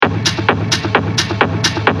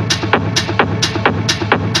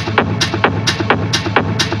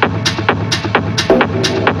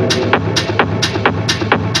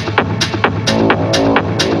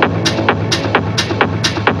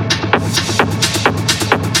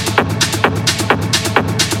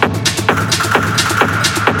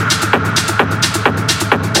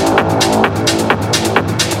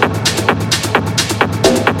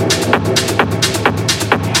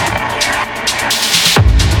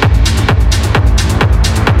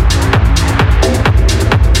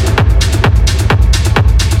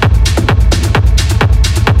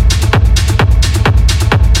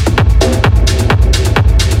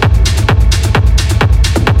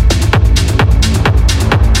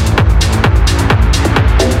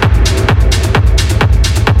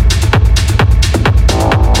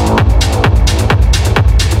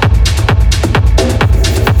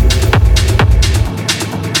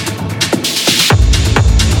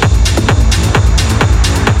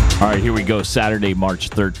All right, here we go. Saturday,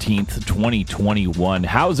 March 13th, 2021.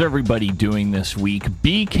 How's everybody doing this week?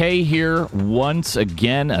 BK here once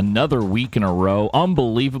again, another week in a row.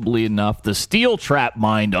 Unbelievably enough, the Steel Trap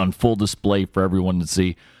Mind on full display for everyone to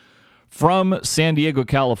see. From San Diego,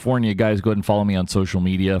 California, guys, go ahead and follow me on social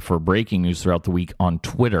media for breaking news throughout the week on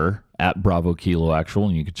Twitter at Bravo Kilo Actual,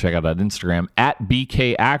 and you can check out that Instagram at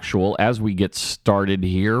BK Actual as we get started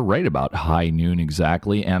here right about high noon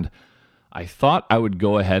exactly. And I thought I would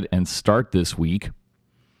go ahead and start this week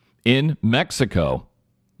in Mexico,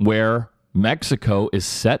 where Mexico is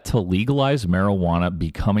set to legalize marijuana,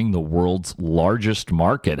 becoming the world's largest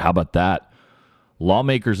market. How about that?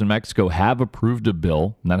 Lawmakers in Mexico have approved a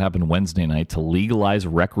bill, and that happened Wednesday night, to legalize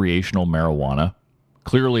recreational marijuana.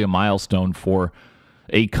 Clearly a milestone for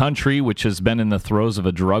a country which has been in the throes of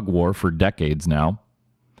a drug war for decades now,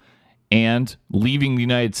 and leaving the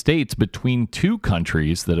United States between two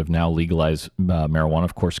countries that have now legalized marijuana.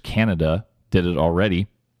 Of course, Canada did it already.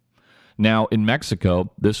 Now, in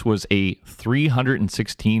Mexico, this was a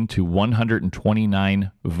 316 to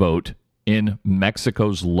 129 vote in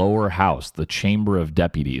Mexico's lower house, the Chamber of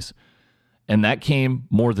Deputies. And that came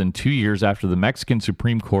more than 2 years after the Mexican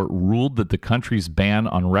Supreme Court ruled that the country's ban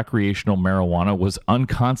on recreational marijuana was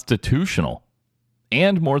unconstitutional,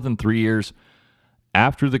 and more than 3 years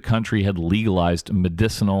after the country had legalized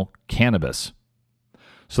medicinal cannabis.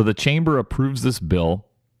 So the chamber approves this bill,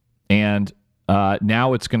 and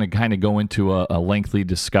now it's going to kind of go into a lengthy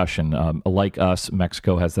discussion. Like us,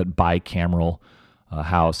 Mexico has that bicameral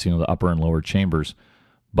house, the upper and lower chambers.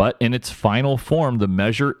 But in its final form, the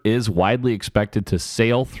measure is widely expected to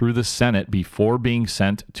sail through the Senate before being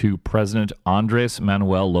sent to President Andres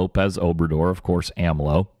Manuel Lopez Obrador, of course,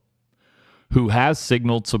 AMLO, who has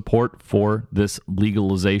signaled support for this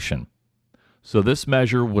legalization. So this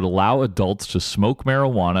measure would allow adults to smoke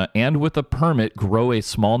marijuana and, with a permit, grow a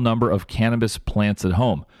small number of cannabis plants at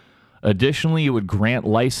home. Additionally, it would grant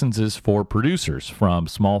licenses for producers, from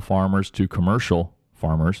small farmers to commercial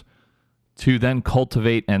farmers, to then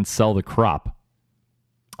cultivate and sell the crop.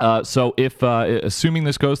 So if, assuming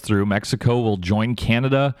this goes through, Mexico will join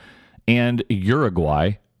Canada and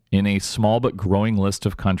Uruguay in a small but growing list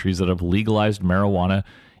of countries that have legalized marijuana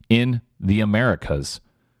in the Americas.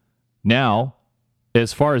 Now,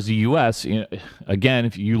 as far as the U.S., again,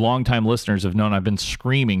 if you longtime listeners have known, I've been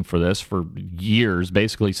screaming for this for years,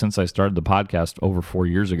 basically since I started the podcast over 4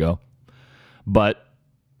 years ago. But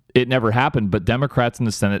it never happened. But Democrats in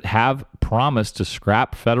the Senate have promised to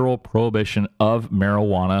scrap federal prohibition of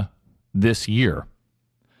marijuana this year.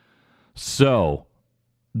 So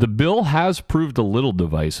the bill has proved a little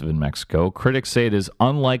divisive in Mexico. Critics say it is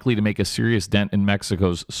unlikely to make a serious dent in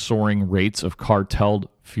Mexico's soaring rates of cartel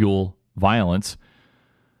fuel violence.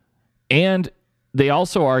 And they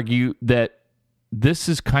also argue that this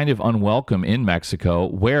is kind of unwelcome in Mexico,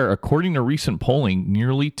 where, according to recent polling,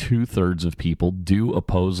 nearly 2/3 of people do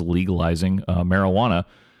oppose legalizing marijuana.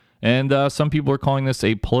 And some people are calling this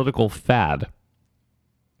a political fad.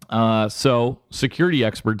 So security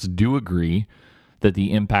experts do agree that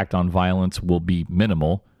the impact on violence will be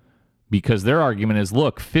minimal, because their argument is,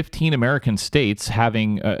 look, 15 American states have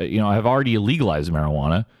already legalized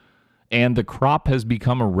marijuana, and the crop has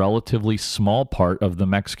become a relatively small part of the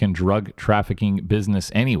Mexican drug trafficking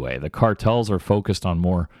business anyway. The cartels are focused on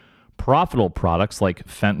more profitable products like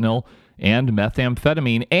fentanyl and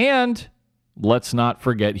methamphetamine, and let's not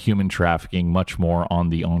forget human trafficking, much more on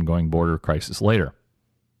the ongoing border crisis later.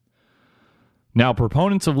 Now,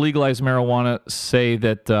 proponents of legalized marijuana say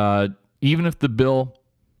that even if the bill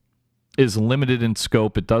is limited in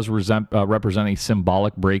scope, it does represent a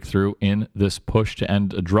symbolic breakthrough in this push to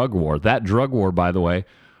end a drug war. That drug war, by the way,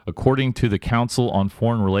 according to the Council on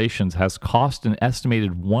Foreign Relations, has cost an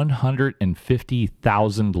estimated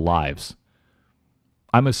 150,000 lives.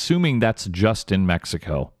 I'm assuming that's just in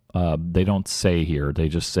Mexico. They don't say here. They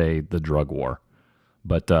just say the drug war.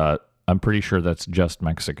 But I'm pretty sure that's just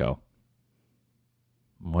Mexico.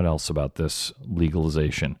 What else about this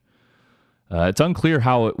legalization? It's unclear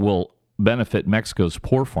how it will benefit Mexico's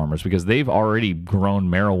poor farmers, because they've already grown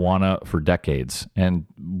marijuana for decades. And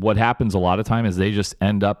what happens a lot of time is they just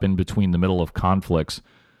end up in between the middle of conflicts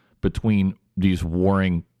between these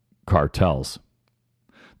warring cartels.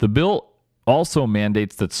 The bill also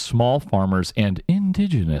mandates that small farmers and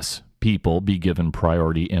indigenous people be given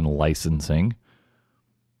priority in licensing.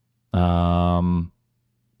 What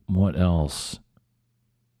else?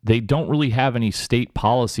 They don't really have any state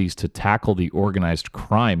policies to tackle the organized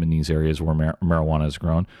crime in these areas where marijuana is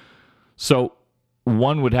grown. So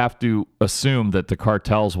one would have to assume that the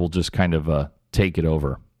cartels will just kind of take it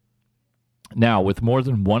over. Now, with more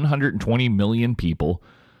than 120 million people,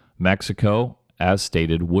 Mexico, as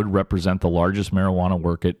stated, would represent the largest marijuana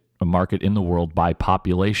market in the world by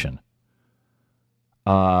population.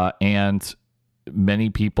 And many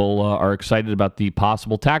people are excited about the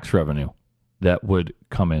possible tax revenue that would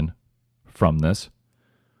come in from this.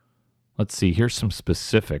 Let's see, here's some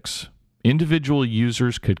specifics. Individual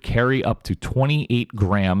users could carry up to 28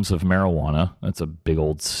 grams of marijuana, that's a big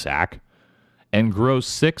old sack, and grow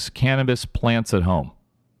 6 cannabis plants at home.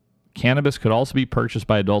 Cannabis could also be purchased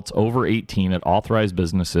by adults over 18 at authorized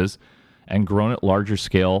businesses and grown at larger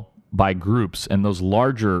scale by groups, and those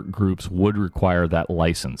larger groups would require that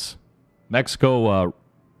license. Mexico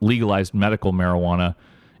legalized medical marijuana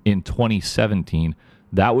in 2017.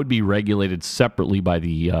 That would be regulated separately by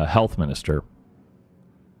the health minister.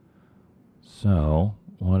 So,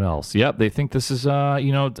 what else? Yep, they think this is,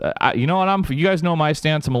 you know what, you guys know my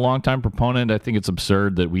stance. I'm a longtime proponent. I think it's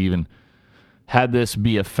absurd that we even had this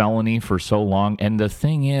be a felony for so long. And the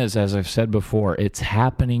thing is, as I've said before, it's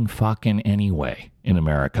happening fucking anyway in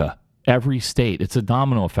America. Every state, it's a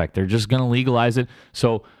domino effect. They're just going to legalize it.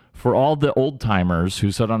 So for all the old timers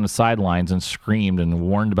who sat on the sidelines and screamed and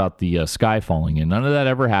warned about the sky falling in, none of that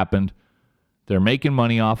ever happened. They're making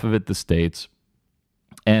money off of it, the states.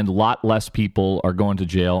 And a lot less people are going to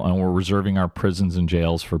jail, and we're reserving our prisons and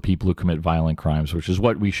jails for people who commit violent crimes, which is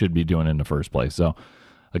what we should be doing in the first place. So,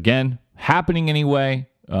 again, happening anyway.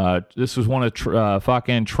 This was one of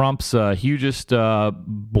fucking Trump's hugest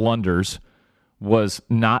blunders, was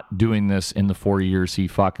not doing this in the 4 years he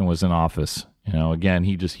fucking was in office. You know, again,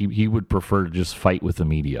 he would prefer to just fight with the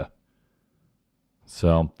media.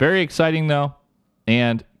 So, very exciting, though,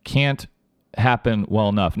 and can't happen well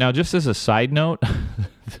enough. Now, just as a side note,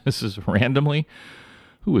 this is randomly,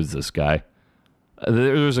 who is this guy?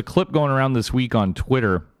 There was a clip going around this week on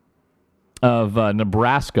Twitter of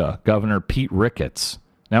Nebraska Governor Pete Ricketts.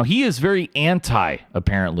 Now, he is very anti,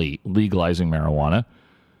 apparently, legalizing marijuana.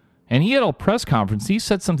 And he had a press conference. He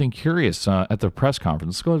said something curious at the press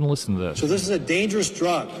conference. Let's go ahead and listen to this. So this is a dangerous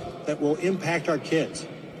drug that will impact our kids.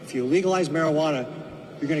 If you legalize marijuana,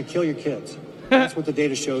 you're going to kill your kids. That's what the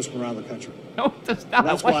data shows from around the country. No, that's not.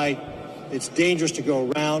 That's why it's dangerous to go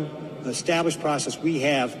around the established process we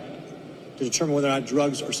have to determine whether or not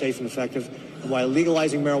drugs are safe and effective, and why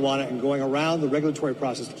legalizing marijuana and going around the regulatory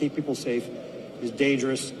process to keep people safe is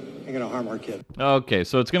dangerous and going to harm our kids. Okay,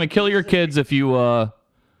 so it's going to kill your kids if you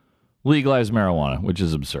legalize marijuana, which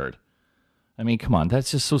is absurd. I mean, come on,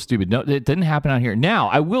 that's just so stupid. No, it didn't happen out here. Now,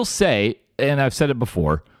 I will say, and I've said it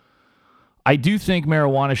before, I do think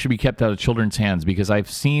marijuana should be kept out of children's hands, because I've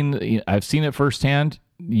seen it firsthand.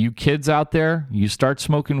 You kids out there, you start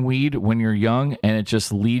smoking weed when you're young, and it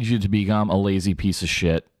just leads you to become a lazy piece of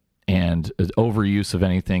shit, and overuse of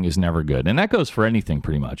anything is never good. And that goes for anything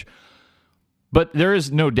pretty much. But there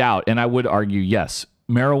is no doubt, and I would argue, yes,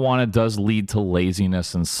 marijuana does lead to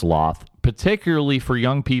laziness and sloth, particularly for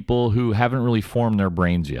young people who haven't really formed their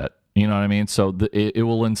brains yet. You know what I mean? So it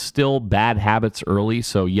will instill bad habits early.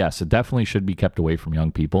 So yes, it definitely should be kept away from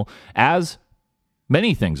young people, as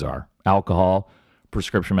many things are: alcohol,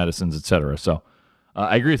 prescription medicines, etc. So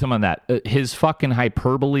I agree with him on that. His fucking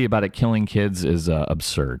hyperbole about it killing kids is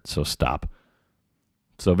absurd. So stop.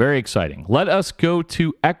 So very exciting. Let us go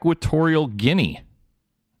to Equatorial Guinea.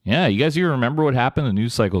 Yeah, you guys even remember what happened? The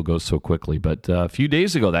news cycle goes so quickly. But a few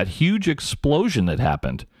days ago, that huge explosion that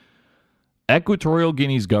happened. Equatorial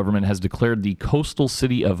Guinea's government has declared the coastal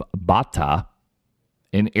city of Bata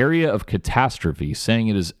an area of catastrophe, saying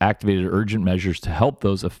it has activated urgent measures to help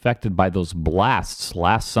those affected by those blasts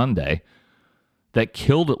last Sunday that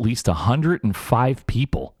killed at least 105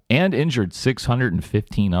 people and injured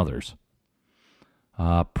 615 others.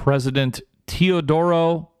 President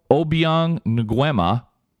Teodoro Obiang Nguema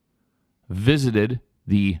visited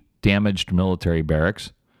the damaged military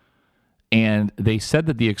barracks, and they said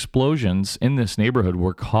that the explosions in this neighborhood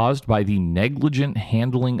were caused by the negligent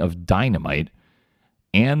handling of dynamite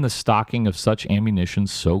and the stocking of such ammunition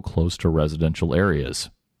so close to residential areas.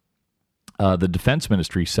 The defense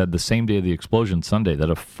ministry said the same day of the explosion, Sunday, that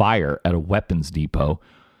a fire at a weapons depot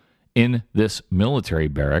in this military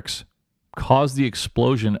barracks caused the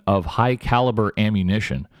explosion of high-caliber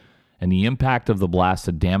ammunition, and the impact of the blast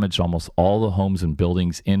had damaged almost all the homes and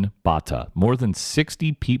buildings in Bata. More than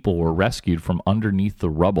 60 people were rescued from underneath the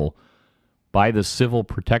rubble by the Civil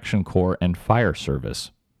Protection Corps and Fire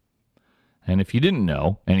Service. And if you didn't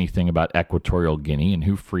know anything about Equatorial Guinea, and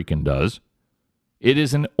who freaking does, it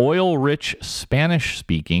is an oil-rich,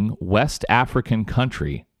 Spanish-speaking West African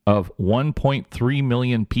country of 1.3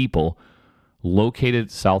 million people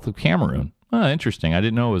located south of Cameroon. Interesting. I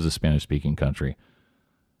didn't know it was a Spanish-speaking country.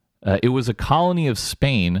 It was a colony of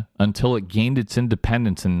Spain until it gained its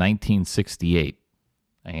independence in 1968.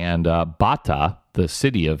 And Bata, the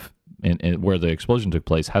city where the explosion took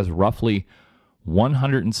place, has roughly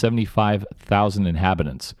 175,000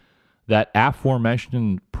 inhabitants. That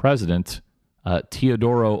aforementioned president,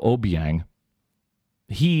 Teodoro Obiang,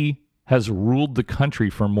 he has ruled the country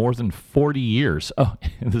for more than 40 years. Oh,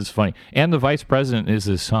 this is funny. And the vice president is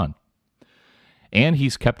his son. And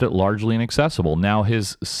he's kept it largely inaccessible. Now,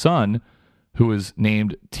 his son, who is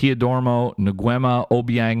named Teodoro Nguema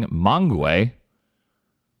Obiang Mangue,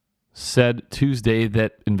 said Tuesday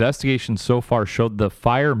that investigations so far showed the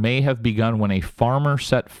fire may have begun when a farmer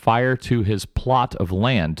set fire to his plot of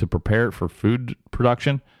land to prepare it for food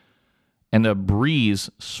production, and a breeze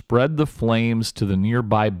spread the flames to the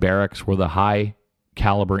nearby barracks where the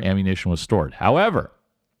high-caliber ammunition was stored. However,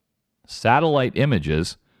 satellite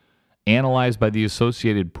images analyzed by the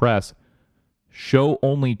Associated Press show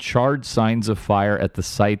only charred signs of fire at the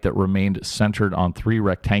site that remained centered on 3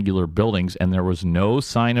 rectangular buildings, and there was no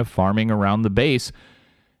sign of farming around the base,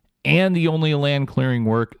 and the only land clearing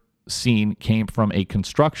work seen came from a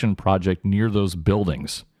construction project near those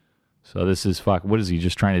buildings. So this is what is he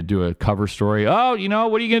just trying to do, a cover story? Oh,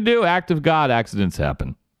 what are you going to do? Act of God, accidents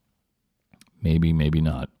happen. Maybe, maybe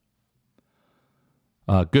not.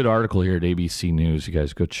 Good article here at ABC News. You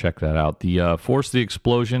guys go check that out. The force of the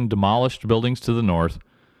explosion demolished buildings to the north.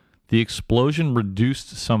 The explosion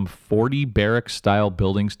reduced some 40 barrack-style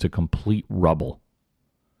buildings to complete rubble.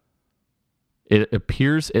 It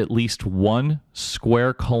appears at least 1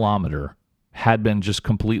 square kilometer had been just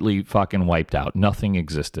completely fucking wiped out. Nothing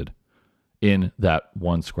existed in that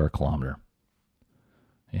 1 square kilometer.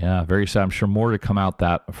 Yeah, very sad. I'm sure more to come out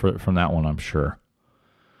from that one, I'm sure.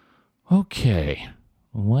 Okay.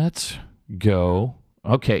 Let's go.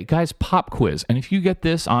 Okay, guys, pop quiz. And if you get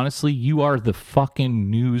this, honestly, you are the fucking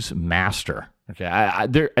news master. Okay,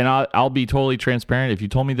 I'll be totally transparent. If you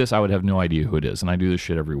told me this, I would have no idea who it is. And I do this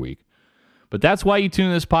shit every week. But that's why you tune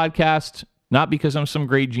in this podcast. Not because I'm some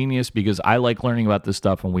great genius, because I like learning about this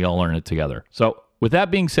stuff and we all learn it together. So with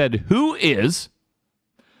that being said, who is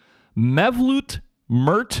Mevlut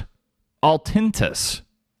Mert Altintas?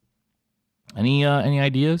 Any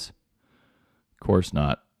ideas? Of course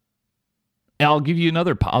not. I'll give you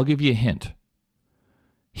a hint.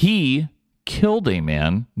 He killed a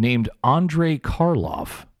man named Andrei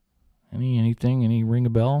Karlov. Anything? Any ring a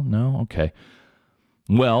bell? No? Okay.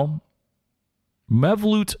 Well,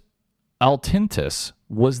 Mevlut Altintas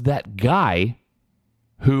was that guy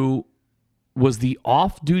who was the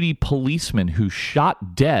off-duty policeman who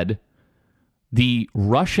shot dead the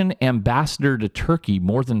Russian ambassador to Turkey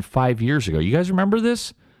more than 5 years ago. You guys remember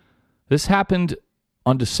this? This happened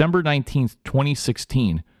on December 19th,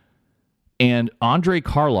 2016, and Andrei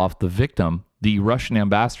Karlov, the victim, the Russian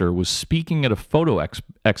ambassador, was speaking at a photo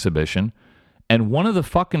exhibition, and one of the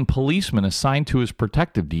fucking policemen assigned to his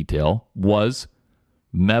protective detail was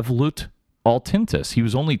Mevlut Altintas. He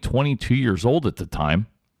was only 22 years old at the time,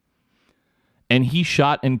 and he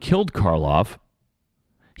shot and killed Karlov.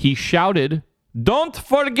 He shouted, "Don't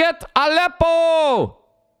forget Aleppo!"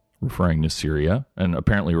 referring to Syria, and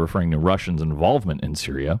apparently referring to Russians' involvement in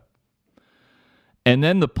Syria. And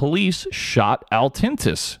then the police shot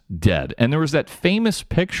Altintas dead. And there was that famous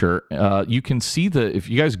picture. You can see if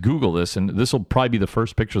you guys Google this, and this will probably be the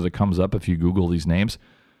first picture that comes up if you Google these names.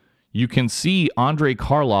 You can see Andrei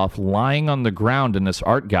Karlov lying on the ground in this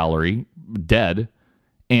art gallery, dead,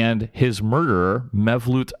 and his murderer,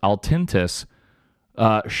 Mevlut Altintas,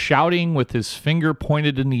 shouting with his finger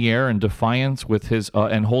pointed in the air in defiance with his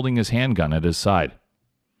and holding his handgun at his side.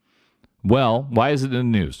 Well, why is it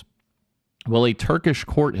in the news? Well, a Turkish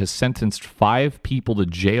court has sentenced 5 people to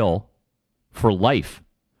jail for life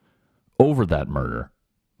over that murder.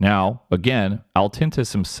 Now, again,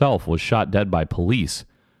 Altintas himself was shot dead by police,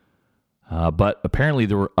 but apparently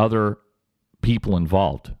there were other people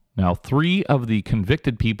involved. Now, 3 of the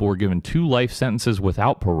convicted people were given 2 life sentences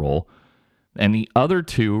without parole, and the other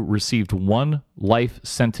 2 received 1 life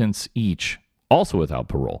sentence each, also without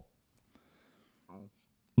parole.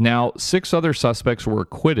 Now, 6 other suspects were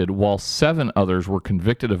acquitted, while 7 others were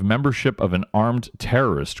convicted of membership of an armed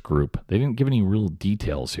terrorist group. They didn't give any real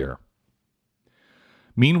details here.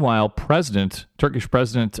 Meanwhile, Turkish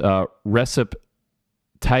President Recep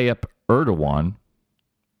Tayyip Erdogan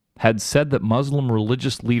had said that Muslim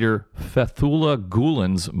religious leader Fethullah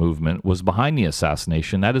Gulen's movement was behind the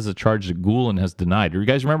assassination. That is a charge that Gulen has denied. Do you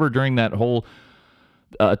guys remember during that whole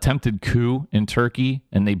attempted coup in Turkey,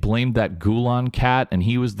 and they blamed that Gulen cat, and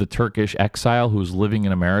he was the Turkish exile who was living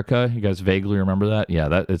in America. You guys vaguely remember that?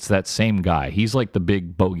 Yeah, it's that same guy. He's like the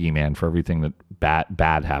big bogeyman for everything that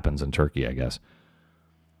bad happens in Turkey, I guess.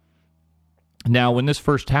 Now, when this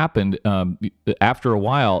first happened, after a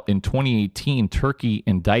while, in 2018, Turkey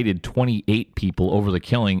indicted 28 people over the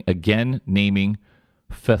killing, again naming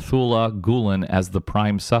Fethullah Gulen as the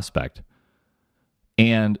prime suspect.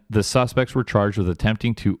 And the suspects were charged with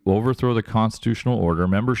attempting to overthrow the constitutional order,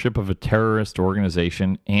 membership of a terrorist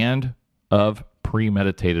organization, and of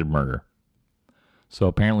premeditated murder. So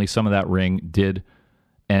apparently some of that ring did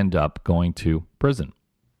end up going to prison.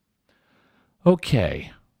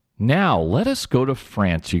 Okay. Now, let us go to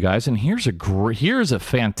France, you guys, and here's a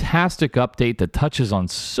fantastic update that touches on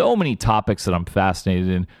so many topics that I'm fascinated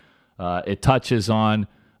in. It touches on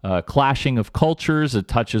clashing of cultures, it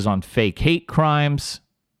touches on fake hate crimes,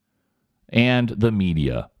 and the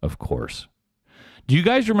media, of course. Do you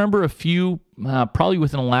guys remember a few, probably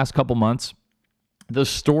within the last couple months, the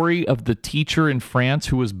story of the teacher in France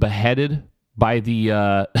who was beheaded by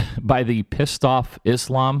the pissed off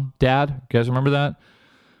Islam dad? You guys remember that?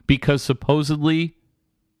 Because supposedly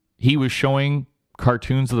he was showing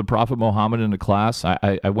cartoons of the Prophet Muhammad in a class.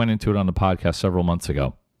 I went into it on the podcast several months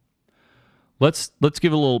ago. Let's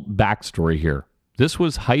give a little backstory here. This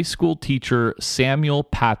was high school teacher Samuel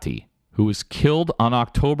Paty, who was killed on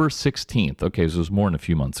October 16th. Okay, so it was more than a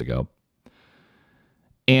few months ago.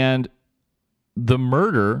 And the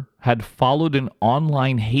murder had followed an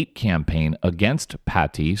online hate campaign against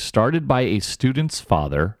Paty started by a student's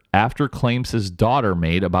father after claims his daughter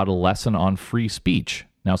made about a lesson on free speech.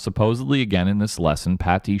 Now, supposedly, again, in this lesson,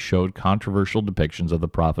 Paty showed controversial depictions of the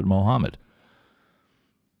Prophet Muhammad.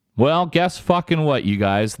 Well, guess fucking what, you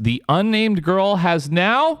guys? The unnamed girl has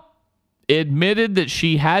now admitted that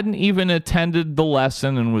she hadn't even attended the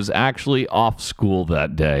lesson and was actually off school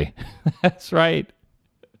that day. That's right.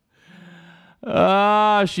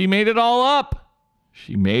 She made it all up.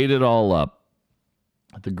 She made it all up.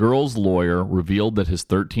 The girl's lawyer revealed that his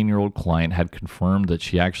 13-year-old client had confirmed that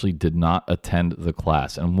she actually did not attend the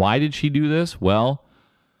class. And why did she do this? Well,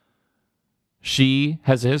 she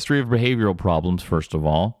has a history of behavioral problems, first of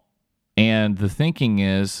all. And the thinking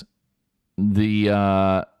is she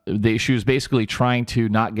was basically trying to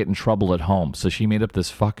not get in trouble at home. So she made up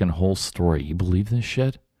this fucking whole story. You believe this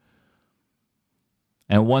shit?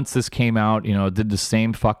 And once this came out, it did the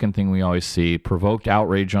same fucking thing we always see, provoked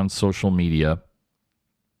outrage on social media.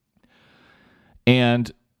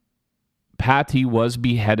 And Paty was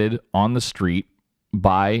beheaded on the street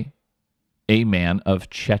by a man of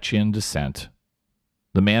Chechen descent.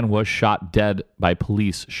 The man was shot dead by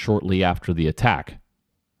police shortly after the attack.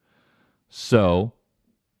 So,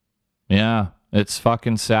 yeah, it's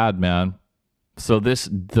fucking sad, man. So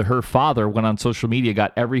her father went on social media,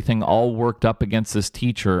 got everything all worked up against this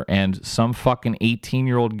teacher, and some fucking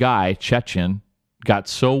 18-year-old guy, Chechen, got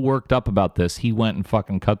so worked up about this, he went and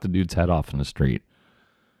fucking cut the dude's head off in the street.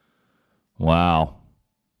 Wow.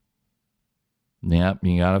 Yep,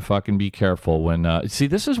 you gotta fucking be careful when... see,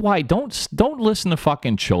 this is why don't listen to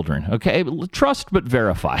fucking children, okay? Trust but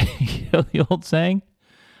verify. The old saying?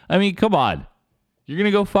 I mean, come on. You're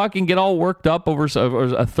gonna go fucking get all worked up over a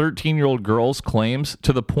 13-year-old girl's claims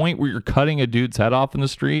to the point where you're cutting a dude's head off in the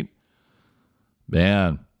street?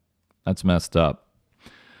 Man, that's messed up.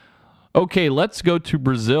 Okay, let's go to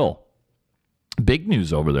Brazil. Big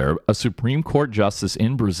news over there. A Supreme Court justice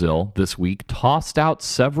in Brazil this week tossed out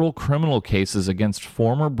several criminal cases against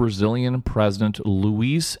former Brazilian President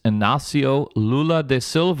Luiz Inácio Lula da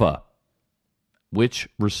Silva, which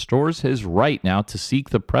restores his right now to seek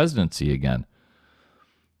the presidency again.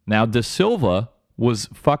 Now, da Silva was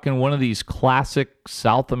fucking one of these classic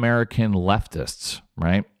South American leftists,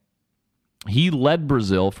 right? He led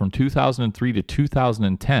Brazil from 2003 to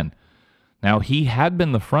 2010. Now, he had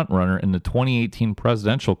been the frontrunner in the 2018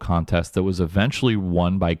 presidential contest that was eventually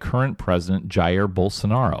won by current President Jair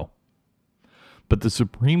Bolsonaro. But the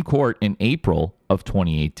Supreme Court in April of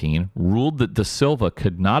 2018 ruled that da Silva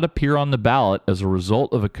could not appear on the ballot as a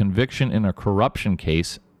result of a conviction in a corruption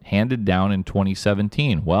case handed down in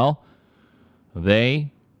 2017. Well,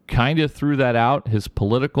 they kind of threw that out. His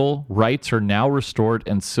political rights are now restored,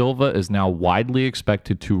 and Silva is now widely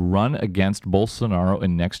expected to run against Bolsonaro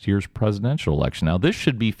in next year's presidential election. Now, this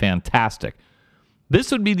should be fantastic.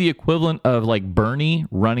 This would be the equivalent of like Bernie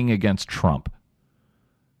running against Trump.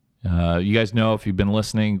 You guys know, if you've been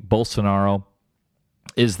listening, Bolsonaro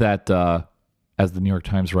is that, as the New York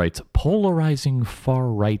Times writes, polarizing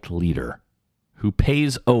far-right leader who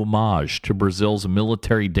pays homage to Brazil's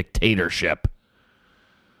military dictatorship.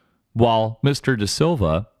 while Mr. Da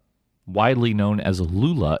Silva, widely known as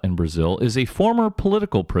Lula in Brazil, is a former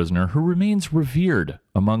political prisoner who remains revered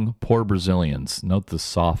among poor Brazilians. Note the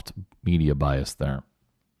soft media bias there.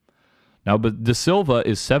 Now, but Da Silva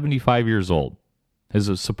is 75 years old.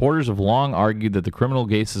 His supporters have long argued that the criminal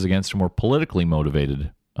cases against him were politically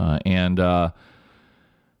motivated.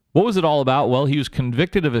 What was it all about? Well, he was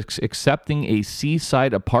convicted of accepting a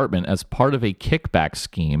seaside apartment as part of a kickback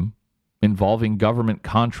scheme involving government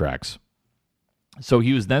contracts. So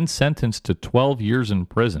he was then sentenced to 12 years in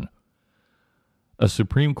prison. A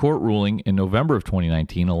Supreme Court ruling in November of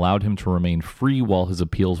 2019 allowed him to remain free while his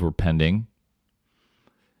appeals were pending.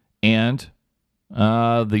 And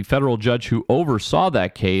the federal judge who oversaw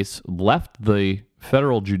that case left the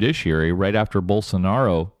federal judiciary right after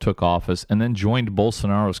Bolsonaro took office and then joined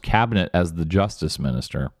Bolsonaro's cabinet as the justice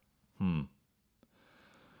minister.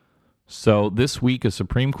 So this week, a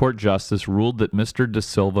Supreme Court justice ruled that Mr. Da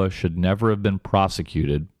Silva should never have been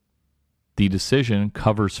prosecuted. The decision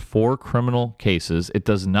covers 4 criminal cases. It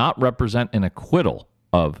does not represent an acquittal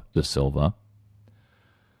of Da Silva.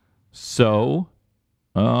 So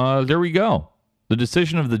there we go. The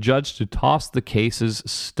decision of the judge to toss the cases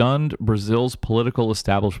stunned Brazil's political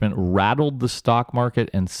establishment, rattled the stock market,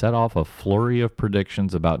 and set off a flurry of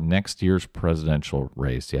predictions about next year's presidential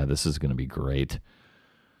race. Yeah, this is going to be great.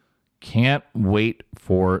 Can't wait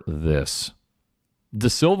for this. Da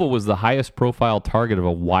Silva was the highest profile target of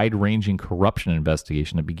a wide-ranging corruption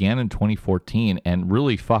investigation that began in 2014 and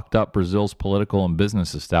really fucked up Brazil's political and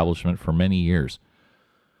business establishment for many years.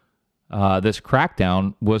 This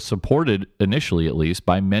crackdown was supported, initially at least,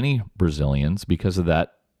 by many Brazilians because of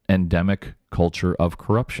that endemic culture of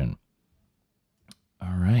corruption.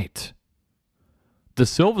 All right. Da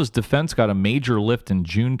Silva's defense got a major lift in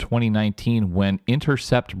June 2019 when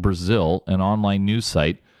Intercept Brazil, an online news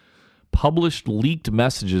site, published leaked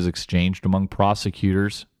messages exchanged among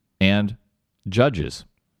prosecutors and judges.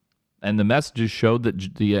 And the messages showed that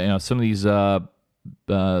some of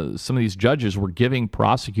these judges were giving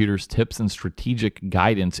prosecutors tips and strategic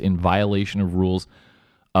guidance in violation of rules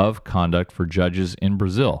of conduct for judges in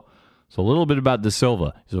Brazil. So a little bit about Da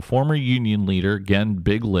Silva. He's a former union leader, again,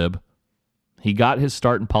 big lib. He got his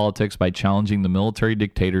start in politics by challenging the military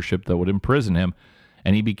dictatorship that would imprison him,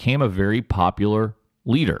 and he became a very popular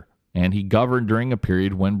leader. And he governed during a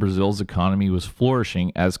period when Brazil's economy was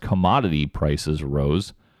flourishing as commodity prices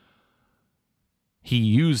rose. He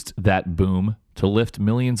used that boom to lift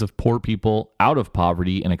millions of poor people out of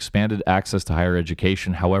poverty and expanded access to higher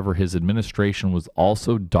education. However, his administration was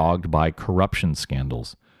also dogged by corruption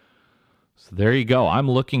scandals. So there you go. I'm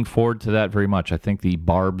looking forward to that very much. I think the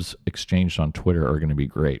barbs exchanged on Twitter are going to be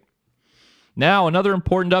great. Now, another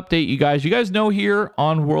important update, you guys. You guys know here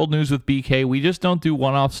on World News with BK, we just don't do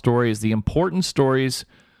one-off stories. The important stories,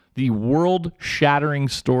 the world-shattering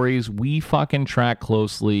stories, we fucking track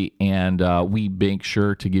closely, and we make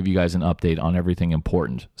sure to give you guys an update on everything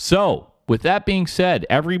important. So, with that being said,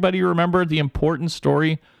 everybody remember the important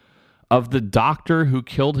story of the doctor who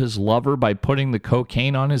killed his lover by putting the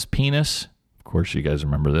cocaine on his penis? Of course, you guys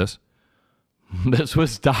remember this. This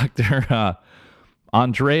was Dr.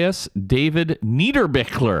 Andreas David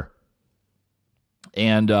Niederbichler.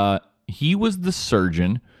 And he was the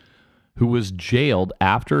surgeon who was jailed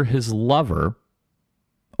after his lover,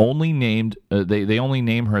 only named, they only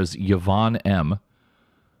name her as Yvonne M.,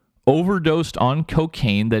 overdosed on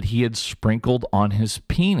cocaine that he had sprinkled on his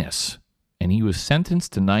penis. And he was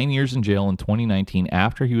sentenced to 9 years in jail in 2019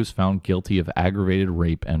 after he was found guilty of aggravated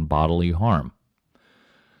rape and bodily harm.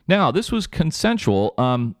 Now, this was consensual.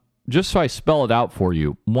 Just so I spell it out for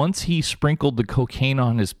you, once he sprinkled the cocaine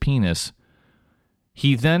on his penis,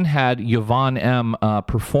 he then had Yvonne M.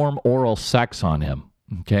 Perform oral sex on him.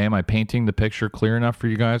 Okay, am I painting the picture clear enough for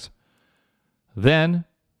you guys? Then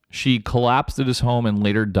she collapsed at his home and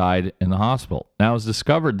later died in the hospital. Now, it was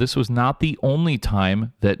discovered this was not the only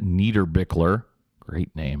time that Niederbichler,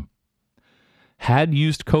 great name, had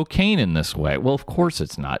used cocaine in this way. Well, of course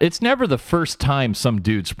it's not. It's never the first time some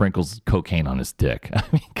dude sprinkles cocaine on his dick. I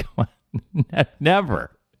mean, come on.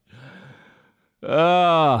 Never.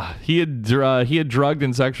 He had drugged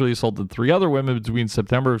and sexually assaulted 3 other women between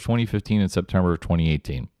September of 2015 and September of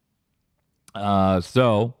 2018.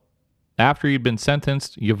 So, after he'd been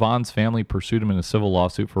sentenced, Yvonne's family pursued him in a civil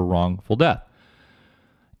lawsuit for wrongful death.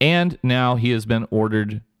 And now he has been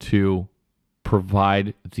ordered to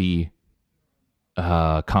provide the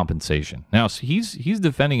compensation. Now, so he's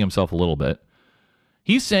defending himself a little bit.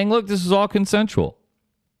 He's saying, look, this is all consensual.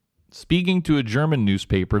 Speaking to a German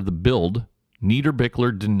newspaper, The Bild,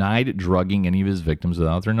 Niederbichler denied drugging any of his victims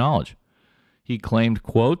without their knowledge. He claimed,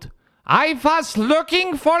 quote, I was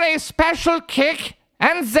looking for a special kick,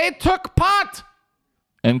 and they took part.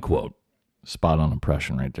 End quote. Spot on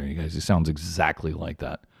impression right there, you guys. He sounds exactly like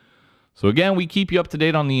that. So again, we keep you up to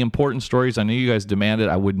date on the important stories. I know you guys demanded.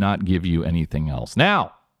 I would not give you anything else.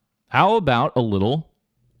 Now, how about a little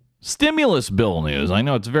stimulus bill news? I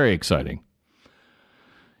know it's very exciting.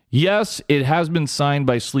 Yes, it has been signed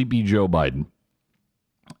by Sleepy Joe Biden.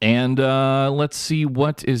 And let's see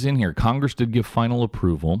what is in here. Congress did give final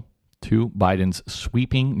approval to Biden's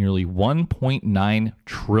sweeping nearly $1.9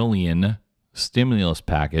 trillion stimulus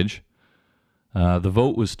package. The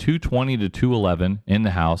vote was 220 to 211 in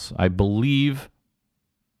the House. I believe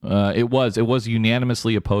it was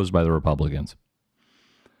unanimously opposed by the Republicans.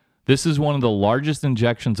 This is one of the largest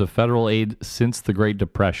injections of federal aid since the Great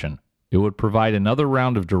Depression. It would provide another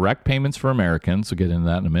round of direct payments for Americans, we'll get into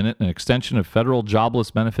that in a minute, an extension of federal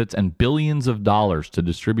jobless benefits, and billions of dollars to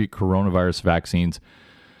distribute coronavirus vaccines,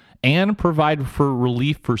 and provide for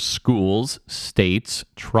relief for schools, states,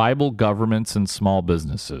 tribal governments, and small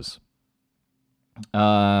businesses.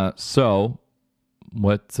 So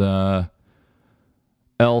what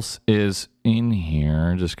else is in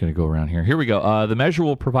here? Just going to go around here. Here we go. The measure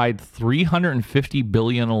will provide $350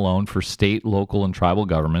 billion alone for state, local, and tribal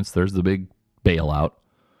governments. There's the big bailout.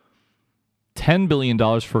 $10 billion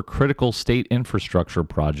for critical state infrastructure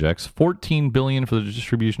projects, $14 billion for the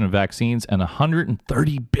distribution of vaccines, and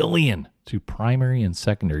 $130 billion to primary and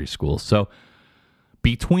secondary schools. So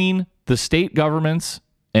between the state governments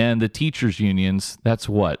and the teachers unions, that's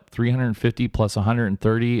what? 350 plus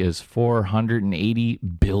 130 is $480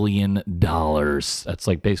 billion. That's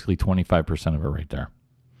like basically 25% of it right there.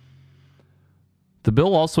 The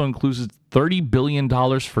bill also includes $30 billion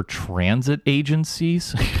for transit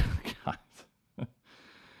agencies. God.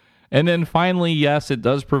 And then finally, yes, it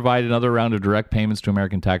does provide another round of direct payments to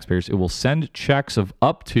American taxpayers. It will send checks of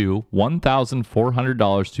up to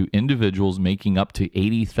 $1,400 to individuals making up to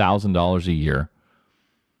 $80,000 a year,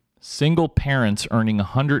 single parents earning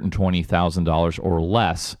 $120,000 or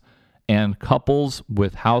less, and couples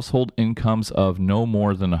with household incomes of no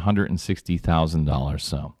more than $160,000.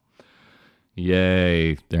 So,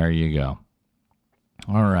 yay, there you go.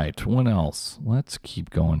 All right, what else? Let's keep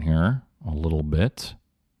going here a little bit.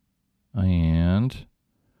 And,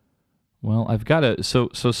 well, I've got a, so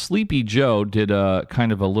Sleepy Joe did a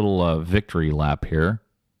kind of a little victory lap here.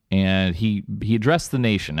 And he addressed the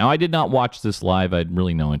nation. Now, I did not watch this live. I had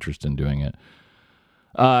really no interest in doing it.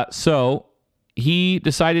 So he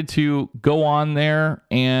decided to go on there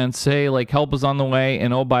and say, like, help is on the way.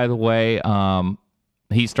 And, oh, by the way,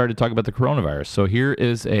 he started talking about the coronavirus. So here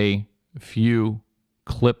is a few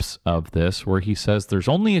clips of this where he says there's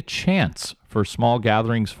only a chance for small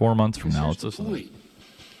gatherings 4 months from now. Let's listen.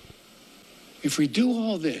 If we do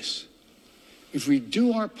all this, if we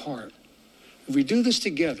do our part, if we do this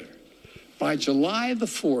together, by July the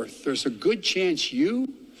 4th, there's a good chance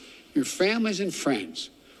you, your families and friends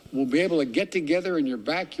will be able to get together in your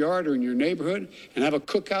backyard or in your neighborhood and have a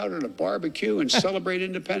cookout and a barbecue and celebrate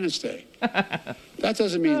Independence Day. That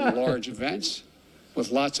doesn't mean large events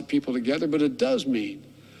with lots of people together, but it does mean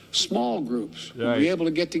small groups will be able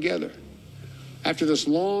to get together after this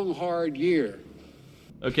long, hard year.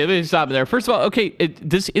 Okay, let me stop there. First of all, okay,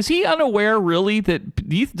 is he unaware, really, that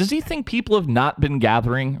does he think people have not been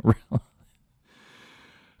gathering?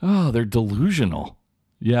 Oh, they're delusional.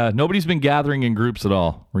 Yeah, nobody's been gathering in groups at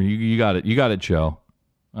all. You got it. You got it, Joe.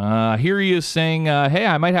 Here he is saying, hey,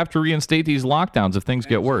 I might have to reinstate these lockdowns if things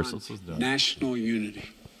get worse. Let's do it. National unity.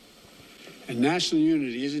 And national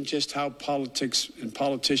unity isn't just how politics and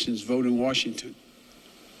politicians vote in Washington,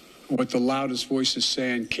 or what the loudest voices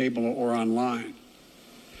say on cable or online.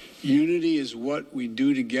 Unity is what we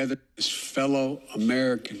do together as fellow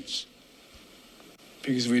Americans.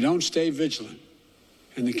 Because if we don't stay vigilant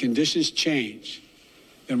and the conditions change,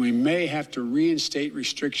 then we may have to reinstate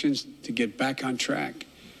restrictions to get back on track.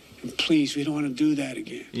 And please, we don't want to do that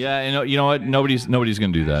again. Yeah, and you know what? Nobody's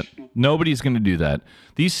going to do that. Nobody's going to do that.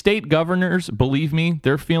 These state governors, believe me,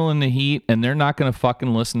 they're feeling the heat, and they're not going to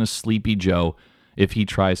fucking listen to Sleepy Joe if he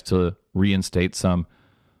tries to reinstate some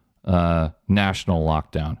national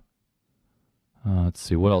lockdown. Let's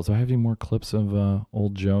see, what else? Do I have any more clips of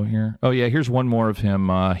old Joe here? Oh, yeah, here's one more of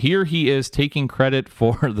him. Here he is taking credit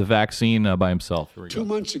for the vaccine by himself. Here we go. 2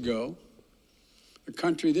 months ago,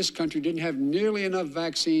 this country didn't have nearly enough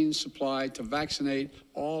vaccine supply to vaccinate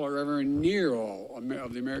all or ever near all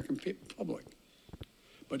of the American public.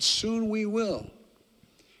 But soon we will.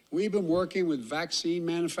 We've been working with vaccine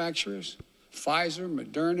manufacturers, Pfizer,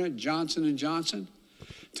 Moderna, Johnson & Johnson,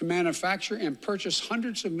 to manufacture and purchase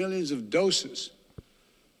hundreds of millions of doses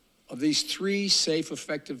of these 3 safe,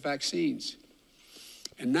 effective vaccines.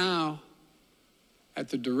 And now, at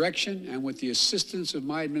the direction and with the assistance of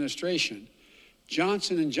my administration,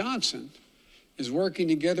 Johnson & Johnson is working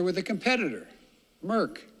together with a competitor,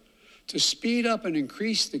 Merck, to speed up and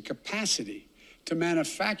increase the capacity to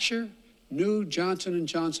manufacture new Johnson &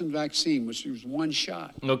 Johnson vaccine, which is one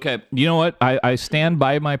shot. Okay, you know what? I stand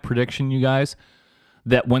by my prediction, you guys,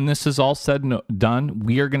 that when this is all said and done,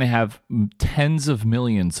 we are going to have tens of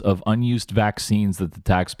millions of unused vaccines that the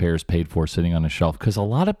taxpayers paid for sitting on a shelf because a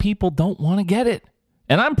lot of people don't want to get it.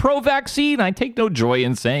 And I'm pro-vaccine. I take no joy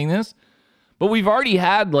in saying this. But we've already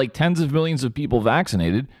had like tens of millions of people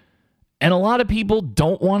vaccinated. And a lot of people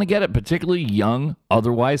don't want to get it, particularly young,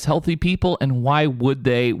 otherwise healthy people. And why would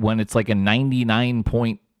they when it's like a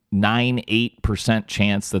 99.98%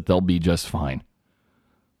 chance that they'll be just fine?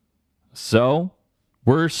 So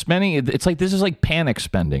we're spending, it's like this is like panic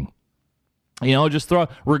spending. You know, just throw,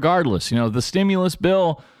 regardless, you know, the stimulus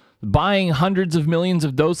bill, buying hundreds of millions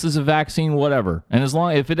of doses of vaccine, whatever. And as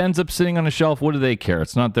long, if it ends up sitting on a shelf, what do they care?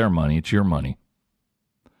 It's not their money, it's your money.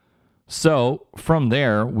 So from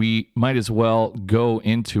there, we might as well go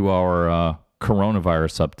into our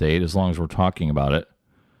coronavirus update as long as we're talking about it.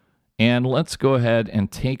 And let's go ahead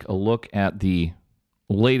and take a look at the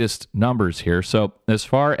latest numbers here. So as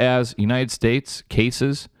far as United States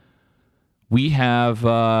cases, we have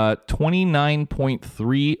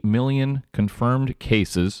 29.3 million confirmed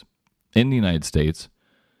cases in the United States.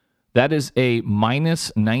 That is a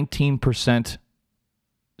minus 19%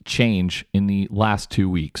 change in the last 2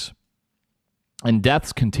 weeks. And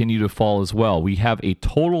deaths continue to fall as well. We have a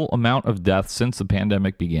total amount of deaths since the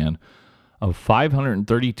pandemic began of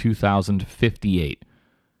 532,058.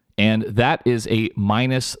 And that is a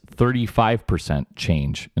minus 35%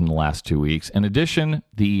 change in the last 2 weeks. In addition,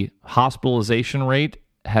 the hospitalization rate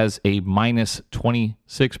has a minus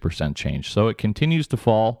 26% change. So it continues to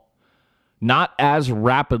fall, not as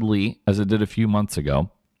rapidly as it did a few months ago.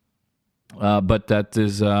 But that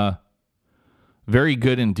is very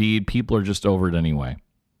good indeed. People are just over it anyway.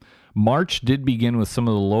 March did begin with some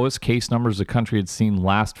of the lowest case numbers the country had seen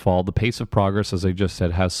last fall. The pace of progress, as I just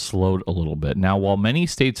said, has slowed a little bit. Now, while many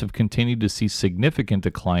states have continued to see significant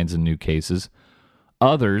declines in new cases,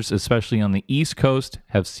 others, especially on the East Coast,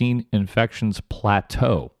 have seen infections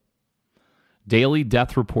plateau. Daily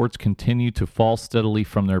death reports continue to fall steadily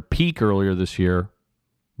from their peak earlier this year,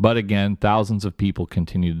 but again, thousands of people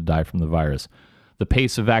continue to die from the virus. The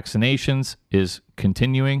pace of vaccinations is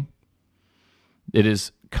continuing. It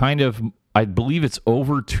is kind of, I believe it's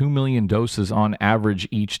over 2 million doses on average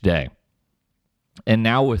each day. And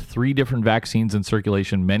now with 3 different vaccines in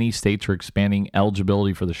circulation, many states are expanding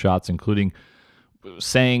eligibility for the shots, including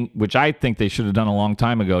saying, which I think they should have done a long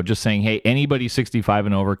time ago, just saying, hey, anybody 65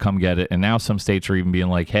 and over, come get it. And now some states are even being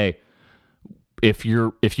like, hey, if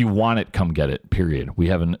you want it, come get it, period. We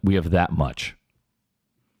have that much.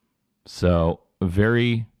 So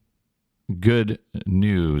very good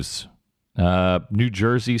news. New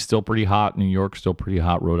Jersey still pretty hot. New York still pretty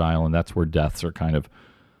hot. Rhode Island, that's where deaths are kind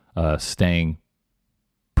of staying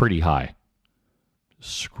pretty high.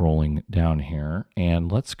 Scrolling down here,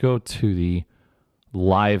 and let's go to the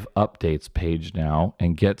live updates page now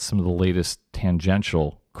and get some of the latest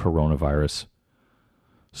tangential coronavirus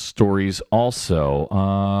stories also.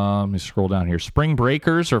 Let me scroll down here. Spring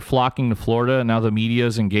breakers are flocking to Florida, and now the media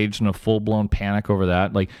is engaged in a full-blown panic over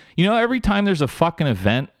that. Like, you know, every time there's a fucking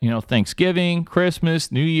event, you know, Thanksgiving,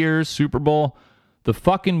 Christmas, New Year's, Super Bowl, the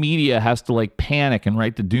fucking media has to, like, panic and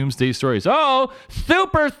write the doomsday stories. Oh,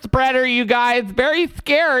 super spreader, you guys. Very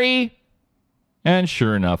scary. And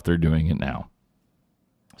sure enough, they're doing it now.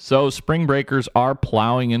 So spring breakers are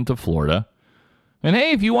plowing into Florida. And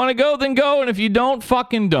hey, if you want to go, then go. And if you don't,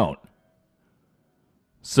 fucking don't.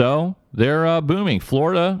 So they're booming.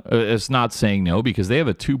 Florida is not saying no because they have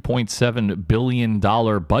a $2.7 billion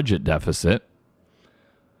budget deficit.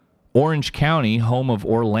 Orange County, home of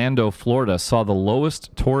Orlando, Florida, saw the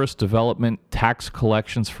lowest tourist development tax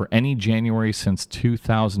collections for any January since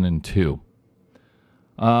 2002.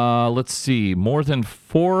 Let's see. More than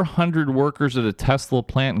 400 workers at a Tesla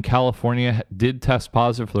plant in California did test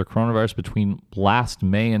positive for the coronavirus between last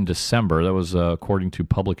May and December. That was according to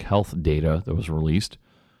public health data that was released.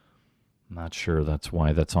 I'm not sure that's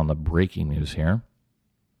why that's on the breaking news here.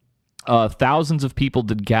 Thousands of people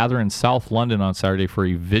did gather in South London on Saturday for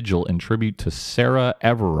a vigil in tribute to Sarah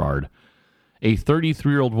Everard, a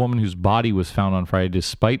 33-year-old woman whose body was found on Friday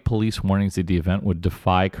despite police warnings that the event would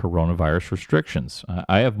defy coronavirus restrictions.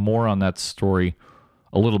 I have more on that story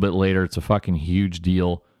a little bit later. It's a fucking huge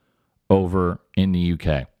deal over in the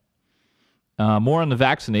UK. More on the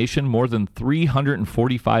vaccination. More than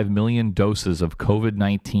 345 million doses of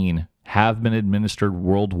COVID-19 have been administered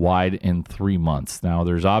worldwide in 3 months. Now,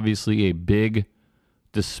 there's obviously a big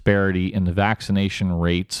disparity in the vaccination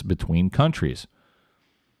rates between countries.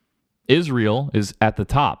 Israel is at the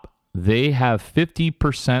top. They have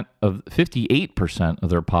 58% of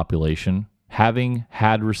their population having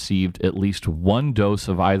had received at least one dose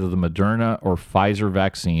of either the Moderna or Pfizer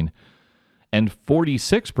vaccine, and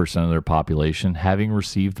 46% of their population having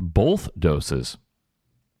received both doses.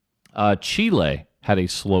 Chile had a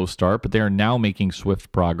slow start, but they are now making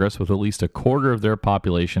swift progress with at least a quarter of their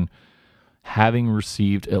population having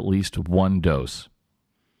received at least one dose.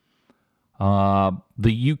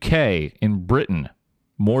 The UK and Britain,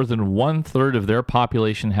 more than 1/3 of their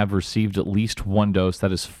population have received at least one dose.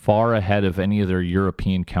 That is far ahead of any of their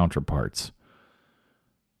European counterparts.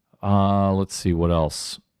 Let's see what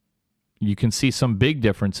else. You can see some big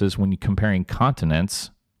differences when you're comparing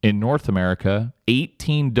continents. In North America,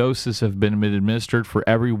 18 doses have been administered for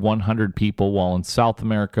every 100 people, while in South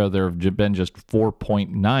America, there have been just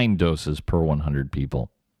 4.9 doses per 100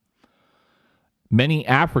 people. Many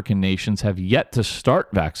African nations have yet to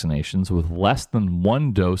start vaccinations with less than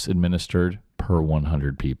one dose administered per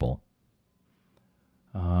 100 people.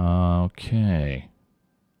 Okay.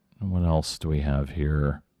 What else do we have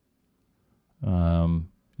here?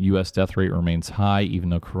 U.S. death rate remains high, even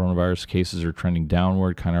though coronavirus cases are trending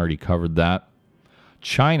downward. Kind of already covered that.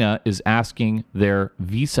 China is asking their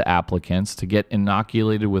visa applicants to get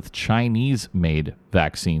inoculated with Chinese-made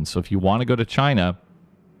vaccines. So if you want to go to China,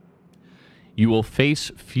 you will face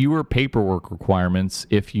fewer paperwork requirements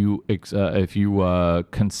if you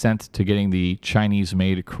consent to getting the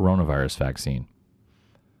Chinese-made coronavirus vaccine.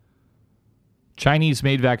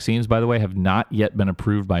 Chinese-made vaccines, by the way, have not yet been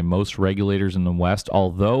approved by most regulators in the West,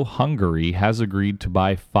 although Hungary has agreed to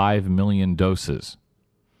buy 5 million doses.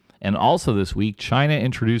 And also this week, China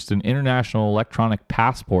introduced an international electronic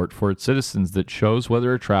passport for its citizens that shows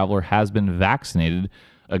whether a traveler has been vaccinated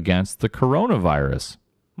against the coronavirus.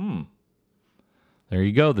 There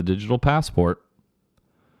you go, the digital passport.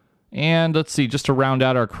 And let's see, just to round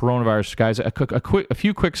out our coronavirus, guys, a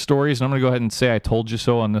few quick stories, and I'm going to go ahead and say I told you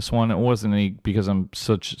so on this one. It wasn't any because I'm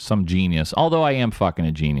some genius, although I am fucking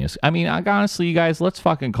a genius. I mean, honestly, you guys, let's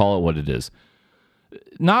fucking call it what it is.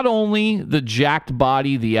 Not only the jacked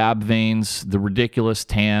body, the ab veins, the ridiculous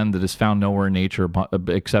tan that is found nowhere in nature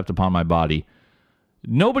except upon my body,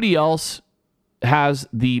 nobody else has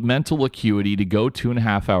the mental acuity to go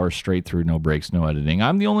 2.5 hours straight through, no breaks, no editing.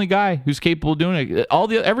 I'm the only guy who's capable of doing it.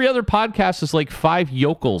 Every other podcast is like 5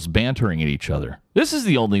 yokels bantering at each other. This is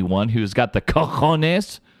the only one who's got the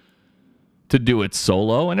cojones to do it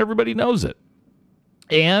solo, and everybody knows it.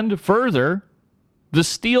 And further, the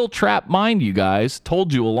steel trap mind, you guys,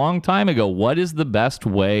 told you a long time ago, what is the best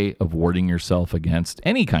way of warding yourself against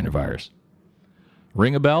any kind of virus?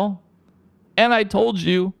 Ring a bell? And I told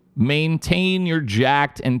you, maintain your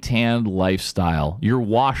jacked and tanned lifestyle, your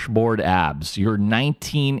washboard abs, your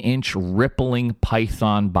 19-inch rippling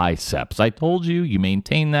python biceps. I told you, you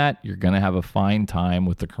maintain that, you're going to have a fine time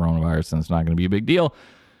with the coronavirus, and it's not going to be a big deal.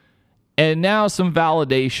 And now some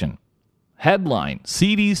validation. Headline,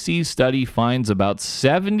 CDC study finds about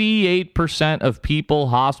 78% of people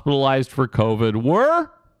hospitalized for COVID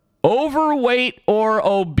were overweight or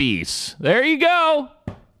obese. There you go.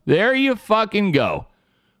 There you fucking go.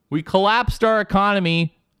 We collapsed our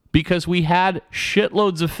economy because we had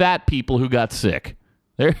shitloads of fat people who got sick.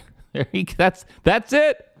 That's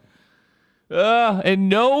it. And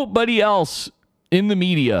nobody else in the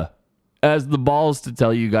media has the balls to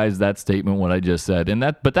tell you guys that statement, what I just said.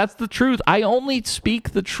 But that's the truth. I only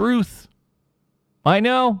speak the truth. I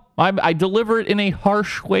know. I deliver it in a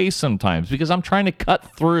harsh way sometimes because I'm trying to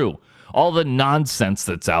cut through all the nonsense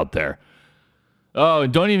that's out there. Oh,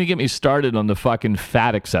 and don't even get me started on the fucking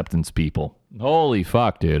fat acceptance people. Holy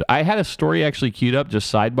fuck, dude. I had a story actually queued up,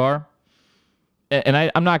 just sidebar. And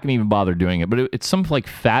I'm not going to even bother doing it, but it's some like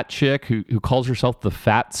fat chick who calls herself the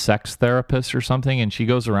fat sex therapist or something, and she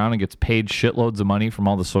goes around and gets paid shitloads of money from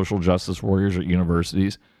all the social justice warriors at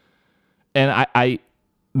universities. And I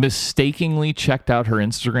mistakenly checked out her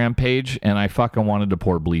Instagram page, and I fucking wanted to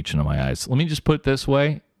pour bleach into my eyes. Let me just put it this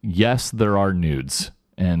way. Yes, there are nudes,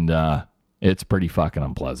 and it's pretty fucking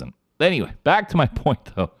unpleasant. Anyway, back to my point,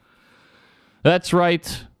 though. That's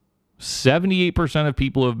right. 78% of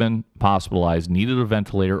people who have been hospitalized, needed a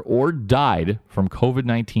ventilator, or died from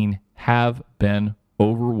COVID-19 have been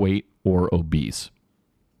overweight or obese.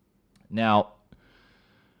 Now,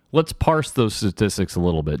 let's parse those statistics a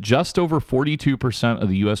little bit. Just over 42% of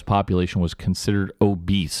the U.S. population was considered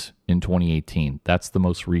obese in 2018. That's the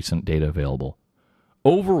most recent data available.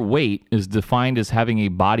 Overweight is defined as having a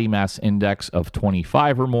body mass index of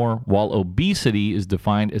 25 or more, while obesity is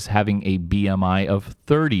defined as having a BMI of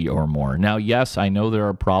 30 or more. Now, yes, I know there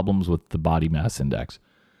are problems with the body mass index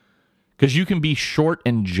because you can be short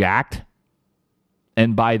and jacked,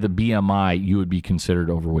 and by the BMI, you would be considered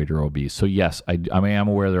overweight or obese. So, yes, I am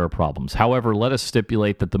aware there are problems. However, let us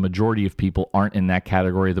stipulate that the majority of people aren't in that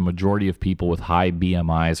category. The majority of people with high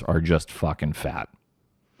BMIs are just fucking fat.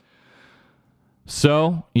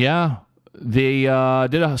 So, yeah, they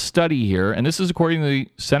did a study here, and this is according to the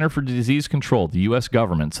Center for Disease Control, the U.S.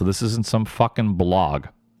 government, so this isn't some fucking blog.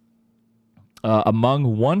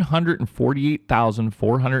 Among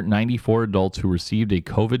 148,494 adults who received a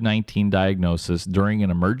COVID-19 diagnosis during an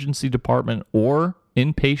emergency department or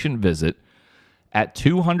inpatient visit at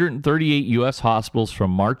 238 U.S. hospitals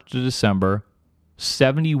from March to December,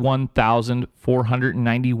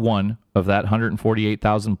 71,491 of that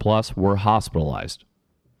 148,000 plus were hospitalized.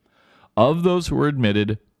 Of those who were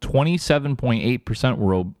admitted, 27.8%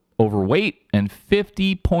 were overweight and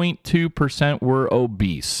 50.2% were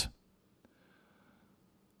obese.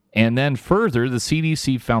 And then further, the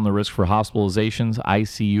CDC found the risk for hospitalizations,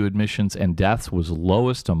 ICU admissions, and deaths was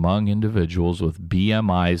lowest among individuals with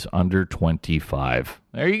BMIs under 25.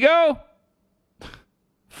 There you go.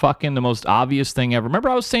 Fucking the most obvious thing ever. Remember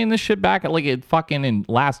I was saying this shit back at in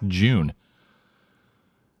last June.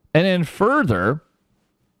 And then further,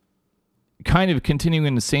 kind of continuing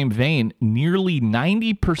in the same vein, nearly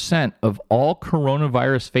 90% of all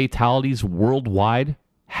coronavirus fatalities worldwide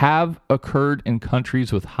have occurred in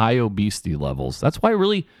countries with high obesity levels. That's why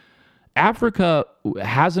really Africa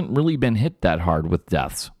hasn't really been hit that hard with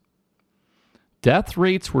deaths. Death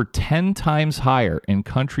rates were 10 times higher in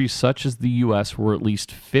countries such as the U.S., where at least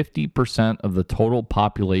 50% of the total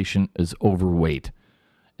population is overweight.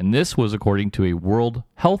 And this was according to a World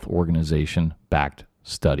Health Organization-backed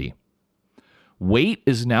study. Weight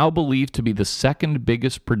is now believed to be the second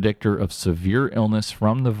biggest predictor of severe illness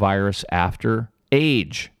from the virus after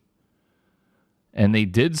age. And they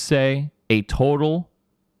did say they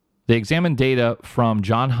examined data from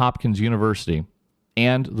Johns Hopkins University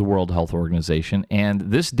and the World Health Organization, and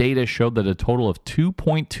this data showed that a total of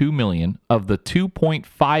 2.2 million of the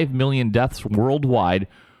 2.5 million deaths worldwide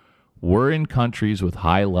were in countries with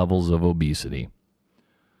high levels of obesity.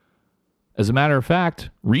 As a matter of fact,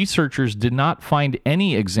 researchers did not find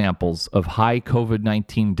any examples of high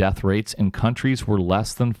COVID-19 death rates in countries where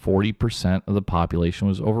less than 40% of the population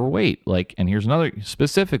was overweight. And here's another,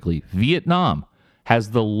 specifically, Vietnam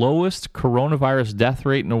has the lowest coronavirus death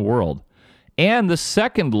rate in the world and the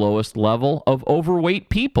second lowest level of overweight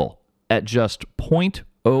people at just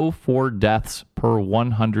 0.04 deaths per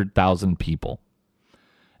 100,000 people.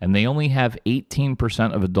 And they only have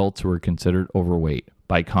 18% of adults who are considered overweight.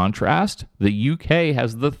 By contrast, the UK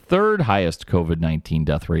has the third highest COVID-19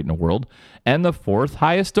 death rate in the world and the fourth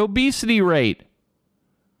highest obesity rate.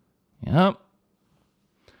 Yep.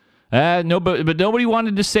 But nobody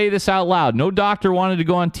wanted to say this out loud. No doctor wanted to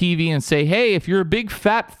go on TV and say, hey, if you're a big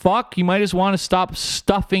fat fuck, you might just want to stop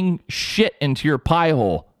stuffing shit into your pie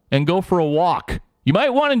hole and go for a walk. You might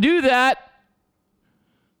want to do that.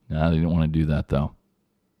 No, they didn't want to do that, though.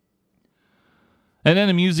 And then,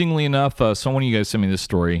 amusingly enough, someone of you guys sent me this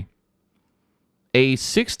story. A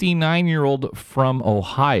 69-year-old from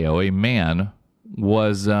Ohio, a man,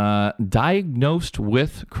 was diagnosed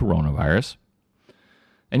with coronavirus,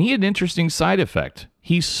 and he had an interesting side effect.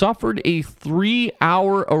 He suffered a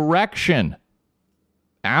 3-hour erection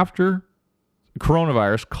after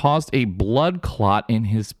coronavirus caused a blood clot in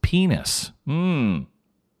his penis. He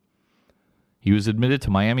was admitted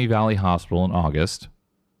to Miami Valley Hospital in August.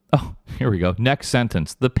 Oh, here we go. Next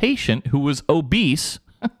sentence. The patient, who was obese,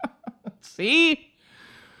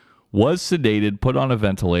 was sedated, put on a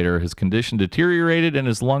ventilator. His condition deteriorated and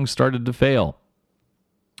his lungs started to fail.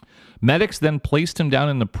 Medics then placed him down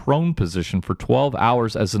in the prone position for 12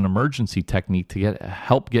 hours as an emergency technique to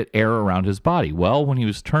help get air around his body. Well, when he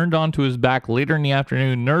was turned onto his back later in the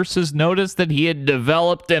afternoon, nurses noticed that he had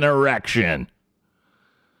developed an erection.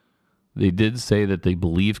 They did say that they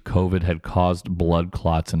believe COVID had caused blood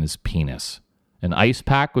clots in his penis. An ice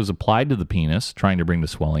pack was applied to the penis, trying to bring the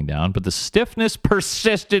swelling down, but the stiffness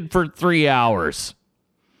persisted for 3 hours.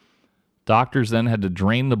 Doctors then had to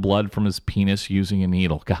drain the blood from his penis using a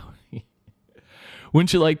needle. God.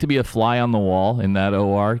 Wouldn't you like to be a fly on the wall in that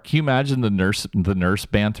OR? Can you imagine the nurse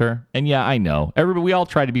banter? And yeah, I know. We all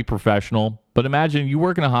try to be professional, but imagine you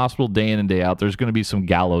work in a hospital day in and day out. There's going to be some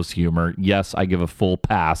gallows humor. Yes, I give a full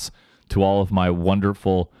pass to all of my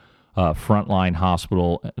wonderful frontline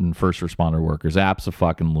hospital and first responder workers.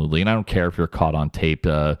 Abso-fucking-lutely. And I don't care if you're caught on tape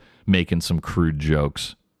making some crude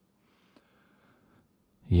jokes.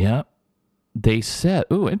 Yeah. They said,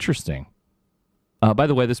 ooh, interesting. By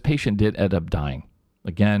the way, this patient did end up dying.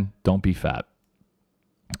 Again, don't be fat.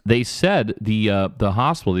 They said the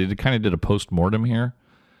hospital, they kind of did a post-mortem here,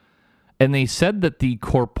 and they said that the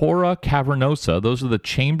corpora cavernosa, those are the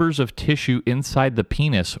chambers of tissue inside the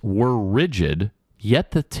penis, were rigid,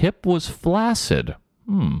 yet the tip was flaccid.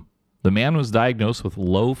 The man was diagnosed with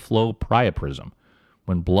low-flow priapism,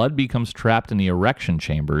 when blood becomes trapped in the erection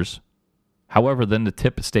chambers. However, then the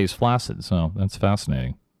tip stays flaccid, so that's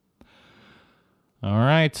fascinating. All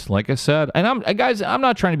right, like I said, and I'm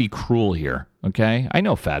not trying to be cruel here, okay? I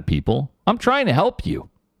know fat people. I'm trying to help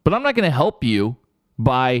you, but I'm not going to help you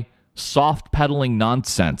by soft pedaling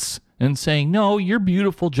nonsense and saying, no, you're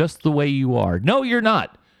beautiful just the way you are. No, you're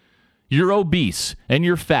not. You're obese and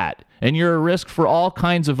you're fat and you're at risk for all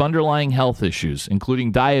kinds of underlying health issues,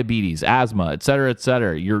 including diabetes, asthma, et cetera, et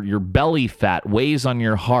cetera. Your belly fat weighs on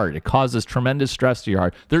your heart. It causes tremendous stress to your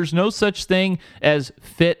heart. There's no such thing as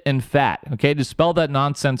fit and fat, okay? Dispel that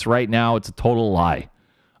nonsense right now. It's a total lie.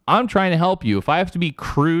 I'm trying to help you. If I have to be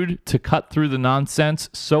crude to cut through the nonsense,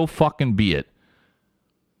 so fucking be it.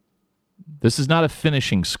 This is not a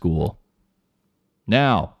finishing school.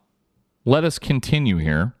 Now, let us continue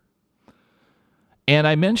here. And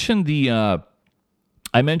I mentioned the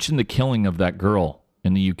killing of that girl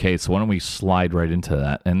in the UK, so why don't we slide right into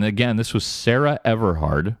that? And again, this was Sarah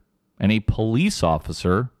Everard, and a police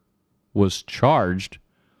officer was charged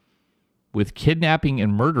with kidnapping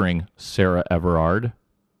and murdering Sarah Everard,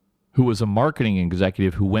 who was a marketing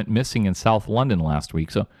executive who went missing in South London last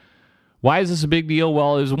week. So why is this a big deal?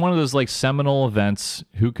 Well, it was one of those like seminal events.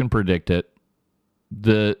 Who can predict it?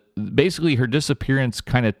 Basically her disappearance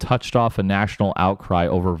kind of touched off a national outcry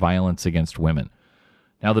over violence against women.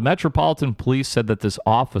 Now, the Metropolitan Police said that this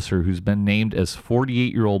officer, who's been named as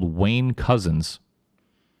 48-year-old Wayne Cousins,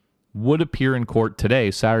 would appear in court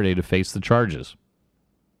today, Saturday, to face the charges.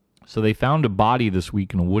 So they found a body this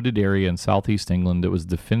week in a wooded area in southeast England that was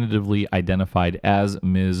definitively identified as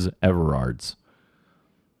Ms. Everard's.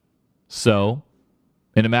 So,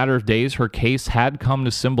 in a matter of days, her case had come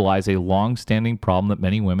to symbolize a long-standing problem that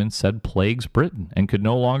many women said plagues Britain and could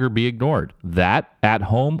no longer be ignored. That, at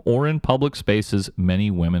home or in public spaces,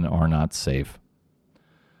 many women are not safe.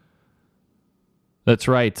 That's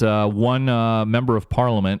right. One member of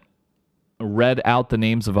parliament read out the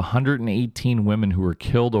names of 118 women who were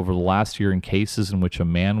killed over the last year in cases in which a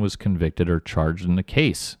man was convicted or charged in the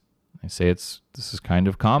case. I say this is kind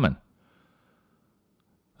of common.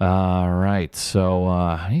 All right, so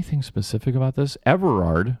anything specific about this?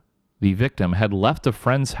 Everard, the victim, had left a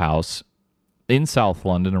friend's house in South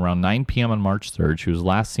London around 9 p.m. on March 3rd. She was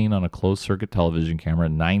last seen on a closed-circuit television camera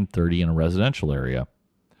at 9:30 in a residential area.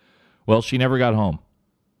 Well, she never got home.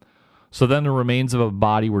 So then the remains of a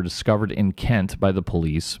body were discovered in Kent by the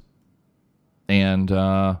police. And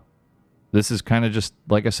this is kind of just,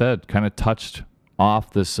 like I said, kind of touched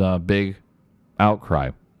off this big outcry.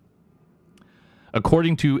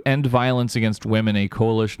 According to End Violence Against Women, a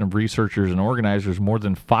coalition of researchers and organizers, more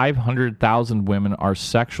than 500,000 women are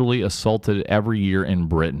sexually assaulted every year in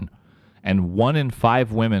Britain. And 1 in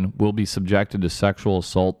 5 women will be subjected to sexual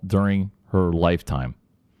assault during her lifetime.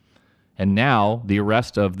 And now, the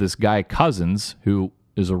arrest of this guy Cousins, who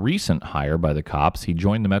is a recent hire by the cops, he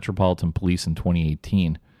joined the Metropolitan Police in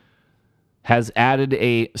 2018, has added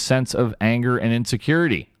a sense of anger and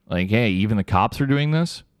insecurity. Like, hey, even the cops are doing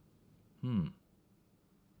this?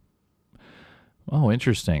 Oh,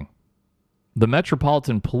 interesting. The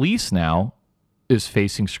Metropolitan Police now is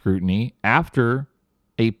facing scrutiny after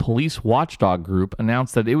a police watchdog group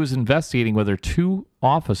announced that it was investigating whether 2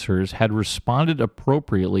 officers had responded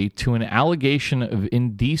appropriately to an allegation of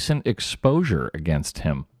indecent exposure against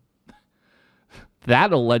him.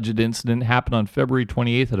 That alleged incident happened on February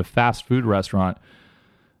 28th at a fast food restaurant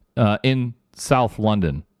in South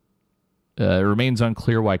London. It remains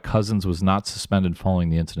unclear why Cousins was not suspended following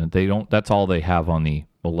the incident. That's all they have on the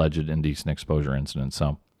alleged indecent exposure incident.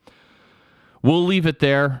 So we'll leave it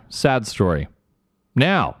there. Sad story.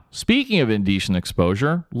 Now, speaking of indecent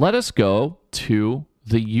exposure, let us go to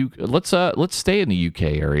the UK. Let's stay in the UK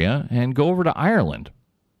area and go over to Ireland.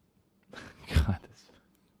 God,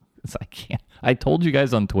 I can't. I told you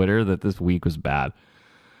guys on Twitter that this week was bad.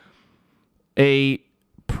 A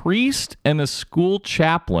priest and a school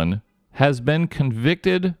chaplain has been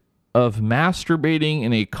convicted of masturbating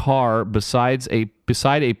in a car beside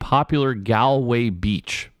a popular Galway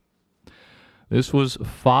beach. This was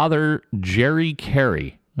Father Jerry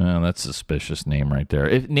Carey, Oh, that's a suspicious name right there.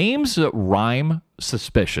 If names that rhyme,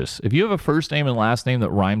 suspicious. If you have a first name and last name that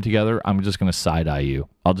rhyme together, I'm just going to side-eye you.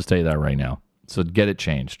 I'll just tell you that right now. So get it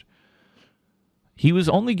changed. He was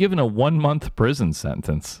only given a 1-month prison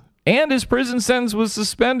sentence, and his prison sentence was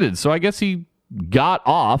suspended. So I guess he got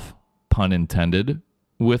off, pun intended,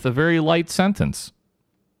 with a very light sentence.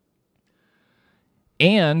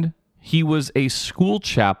 And he was a school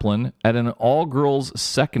chaplain at an all-girls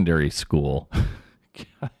secondary school.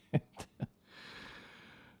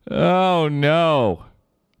 Oh, no.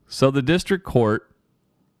 So the district court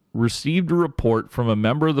received a report from a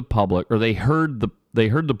member of the public, or they heard the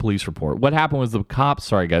police report. What happened was the cops,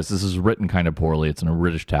 sorry guys, this is written kind of poorly. It's in a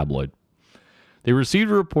British tabloid. They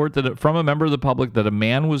received a report from a member of the public that a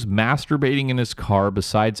man was masturbating in his car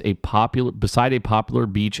beside a popular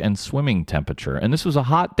beach and swimming temperature. And this was a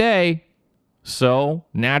hot day, so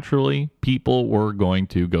naturally people were going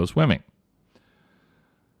to go swimming.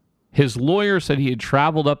 His lawyer said he had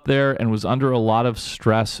traveled up there and was under a lot of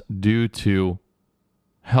stress due to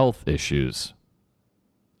health issues.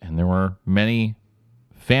 And there were many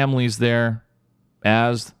families there,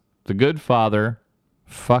 as the good father,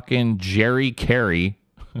 fucking Jerry Carey,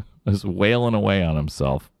 was wailing away on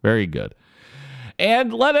himself. Very good.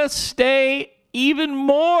 And let us stay even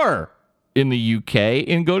more in the UK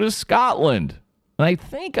and go to Scotland. And I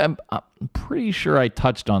think I'm pretty sure I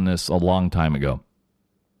touched on this a long time ago.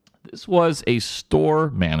 This was a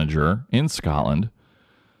store manager in Scotland,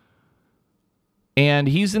 and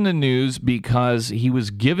he's in the news because he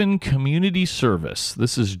was given community service.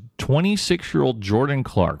 This is 26-year-old Jordan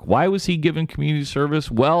Clark. Why was he given community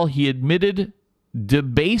service? Well, he admitted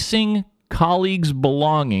debasing colleagues'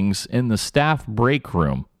 belongings in the staff break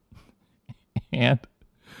room. And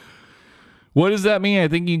what does that mean? I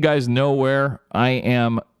think you guys know where I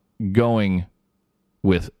am going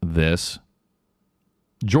with this.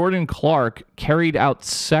 Jordan Clark carried out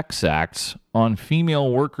sex acts on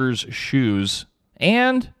female workers' shoes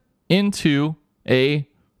and into a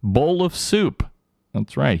bowl of soup.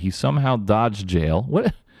 That's right. He somehow dodged jail.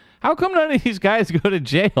 What? How come none of these guys go to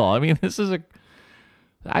jail? I mean, this is a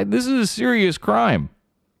serious crime.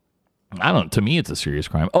 To me, it's a serious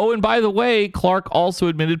crime. Oh, and by the way, Clark also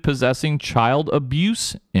admitted possessing child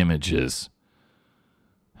abuse images.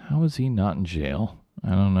 How is he not in jail?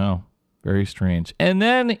 I don't know. Very strange. And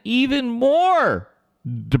then even more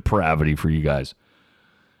depravity for you guys.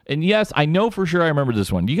 And yes, I know for sure I remember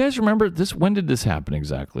this one. Do you guys remember this? When did this happen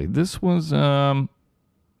exactly? This was in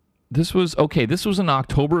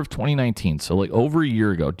October of 2019. So like over a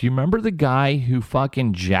year ago. Do you remember the guy who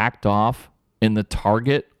fucking jacked off in the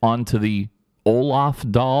Target onto the Olaf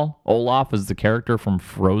doll? Olaf is the character from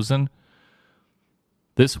Frozen.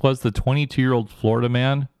 This was the 22-year-old Florida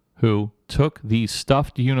man who took the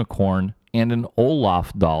stuffed unicorn and an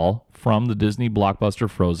Olaf doll from the Disney blockbuster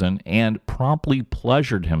Frozen and promptly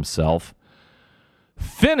pleasured himself.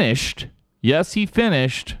 Finished, yes, he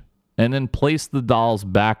finished, and then placed the dolls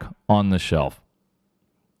back on the shelf.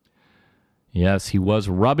 Yes, he was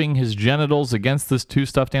rubbing his genitals against this two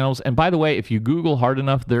stuffed animals. And by the way, if you Google hard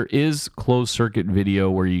enough, there is closed circuit video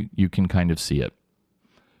where you can kind of see it.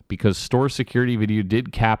 Because store security video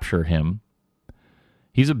did capture him.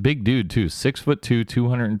 He's a big dude, too. 6'2",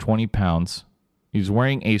 220 pounds. He's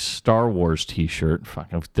wearing a Star Wars t-shirt.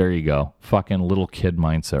 There you go. Fucking little kid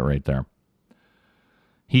mindset right there.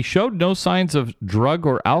 He showed no signs of drug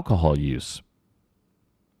or alcohol use.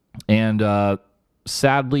 And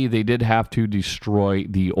sadly, they did have to destroy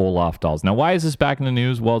the Olaf dolls. Now, why is this back in the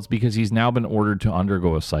news? Well, it's because he's now been ordered to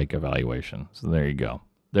undergo a psych evaluation. So there you go.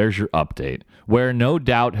 There's your update. Where no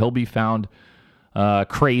doubt he'll be found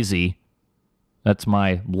crazy. That's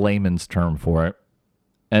my layman's term for it.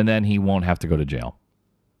 And then he won't have to go to jail.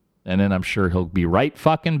 And then I'm sure he'll be right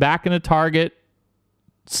fucking back in a Target,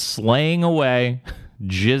 slaying away,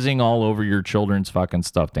 jizzing all over your children's fucking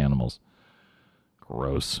stuffed animals.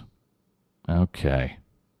 Gross. Okay.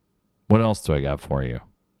 What else do I got for you?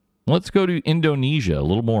 Let's go to Indonesia, a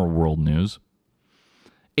little more world news.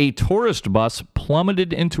 A tourist bus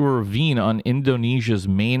plummeted into a ravine on Indonesia's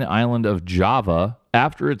main island of Java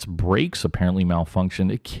after its brakes apparently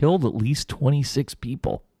malfunctioned. It killed at least 26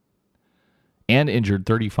 people and injured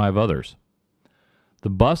 35 others. The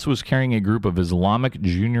bus was carrying a group of Islamic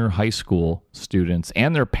junior high school students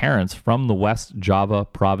and their parents from the West Java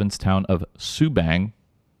province town of Subang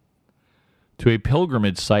to a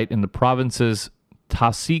pilgrimage site in the province's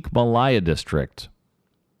Tasikmalaya district.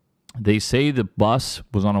 They say the bus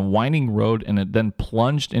was on a winding road and it then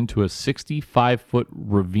plunged into a 65-foot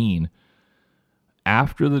ravine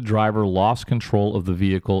after the driver lost control of the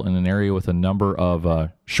vehicle in an area with a number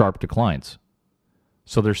of sharp declines.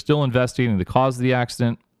 So they're still investigating the cause of the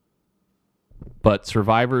accident. But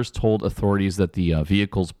survivors told authorities that the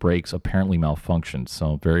vehicle's brakes apparently malfunctioned.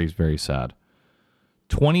 So very, very sad.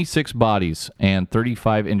 26 bodies and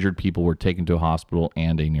 35 injured people were taken to a hospital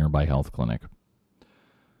and a nearby health clinic.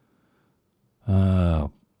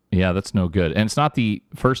 Yeah, that's no good. And it's not the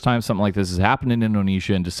first time something like this has happened in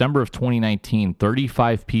Indonesia. In December of 2019,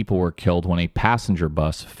 35 people were killed when a passenger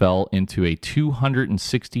bus fell into a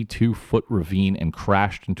 262-foot ravine and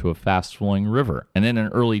crashed into a fast-flowing river. And then in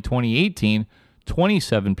early 2018,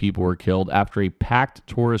 27 people were killed after a packed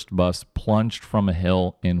tourist bus plunged from a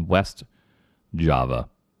hill in West Java.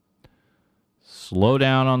 Slow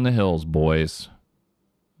down on the hills, boys.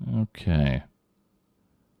 Okay.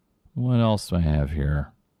 What else do I have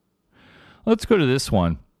here? Let's go to this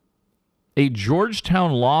one. A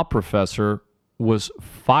Georgetown law professor was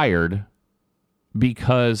fired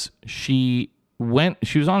because she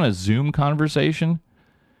was on a Zoom conversation,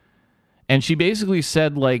 and she basically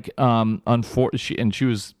said, like, and she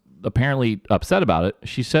was apparently upset about it.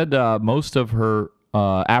 She said most of her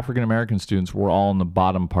African American students were all in the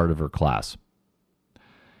bottom part of her class,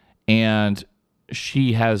 and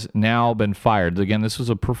she has now been fired. Again, this was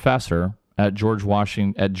a professor at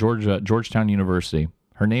Georgetown University.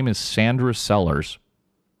 Her name is Sandra Sellers,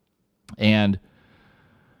 and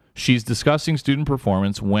she's discussing student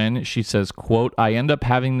performance when she says, quote, "I end up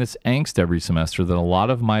having this angst every semester that a lot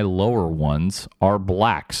of my lower ones are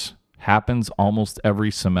blacks. Happens almost every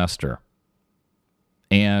semester."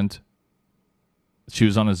 And she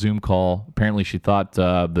was on a Zoom call. Apparently she thought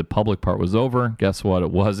the public part was over. Guess what? It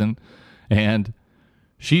wasn't. And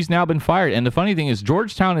she's now been fired. And the funny thing is,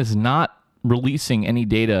 Georgetown is not releasing any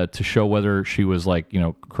data to show whether she was, like,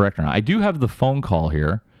 correct or not. I do have the phone call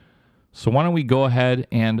here. So why don't we go ahead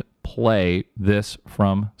and play this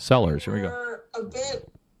from Sellers? Here we go. We're a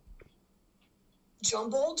bit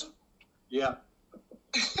jumbled. Yeah.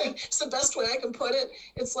 It's the best way I can put it.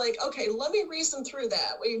 It's like, okay, let me reason through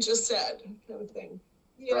that, what you just said, kind of thing.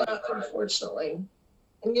 Yeah, right. Unfortunately.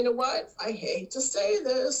 And you know what? I hate to say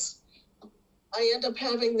this. I end up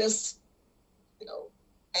having this,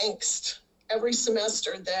 angst every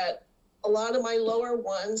semester that a lot of my lower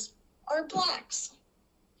ones are blacks.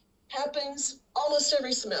 Happens almost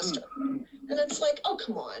every semester. And it's like, oh,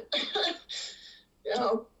 come on.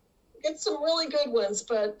 Get some really good ones,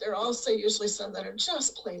 but there are also usually some that are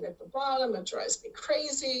just plain at the bottom. It drives me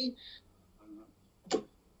crazy.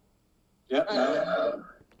 Yep.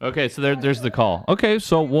 Okay, so there's the call. Okay,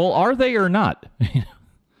 so, well, are they or not?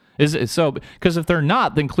 Is it so? Because if they're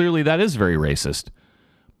not, then clearly that is very racist.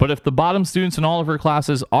 But if the bottom students in all of her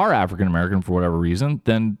classes are African American for whatever reason,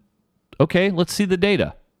 then okay, let's see the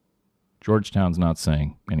data. Georgetown's not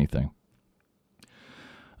saying anything.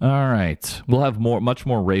 All right, we'll have much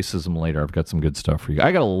more racism later. I've got some good stuff for you.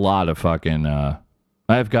 I got a lot of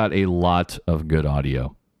I've got a lot of good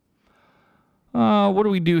audio. What do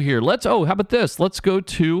we do here? How about this? Let's go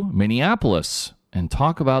to Minneapolis and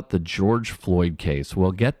talk about the George Floyd case.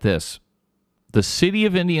 Well, get this. The city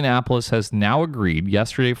of Indianapolis has now agreed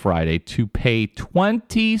yesterday, Friday, to pay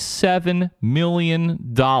 $27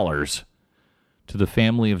 million to the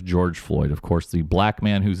family of George Floyd. Of course, the black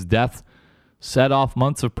man whose death set off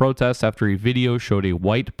months of protests after a video showed a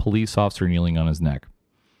white police officer kneeling on his neck.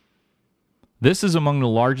 This is among the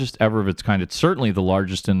largest ever of its kind. It's certainly the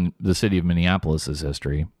largest in the city of Minneapolis'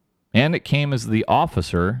 history. And it came as the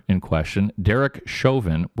officer in question, Derek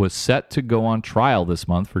Chauvin, was set to go on trial this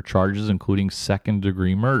month for charges including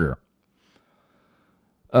second-degree murder.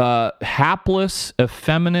 Hapless,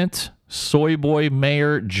 effeminate soy boy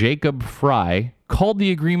Mayor Jacob Frey called the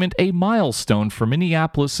agreement a milestone for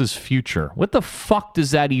Minneapolis' future. What the fuck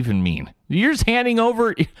does that even mean? You're handing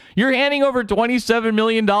over $27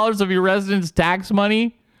 million of your residents' tax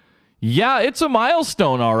money? Yeah, it's a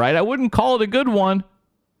milestone, all right. I wouldn't call it a good one.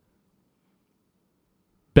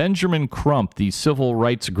 Benjamin Crump, the civil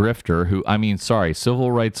rights lawyer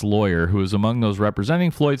who is among those representing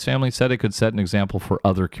Floyd's family, said it could set an example for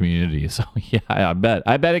other communities. So yeah, I bet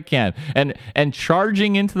it can. And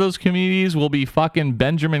charging into those communities will be fucking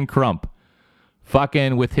Benjamin Crump.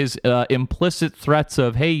 Fucking with his implicit threats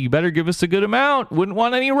of, hey, you better give us a good amount. Wouldn't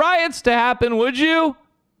want any riots to happen, would you?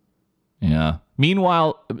 Yeah.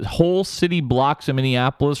 Meanwhile, whole city blocks of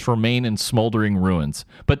Minneapolis remain in smoldering ruins.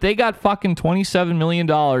 But they got fucking $27 million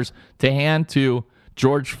to hand to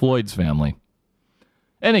George Floyd's family.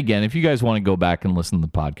 And again, if you guys want to go back and listen to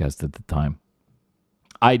the podcast at the time,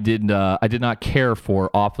 I did not care for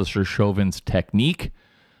Officer Chauvin's technique.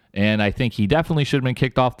 And I think he definitely should have been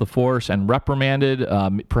kicked off the force and reprimanded,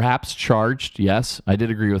 perhaps charged. Yes, I did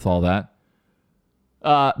agree with all that.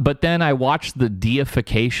 But then I watched the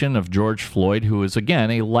deification of George Floyd, who is, again,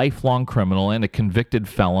 a lifelong criminal and a convicted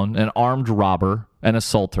felon, an armed robber, an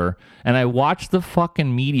assaulter. And I watched the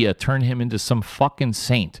fucking media turn him into some fucking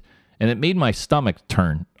saint. And it made my stomach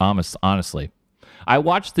turn, honestly. I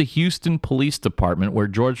watched the Houston Police Department, where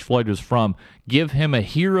George Floyd was from, give him a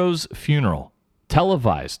hero's funeral,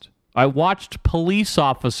 televised. I watched police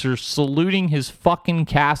officers saluting his fucking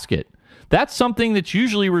casket. That's something that's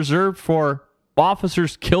usually reserved for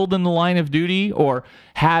officers killed in the line of duty or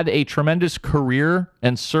had a tremendous career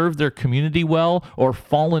and served their community well, or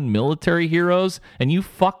fallen military heroes, and you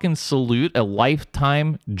fucking salute a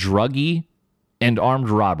lifetime druggie and armed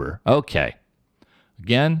robber. Okay.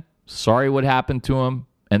 Again, sorry what happened to him,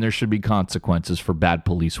 and there should be consequences for bad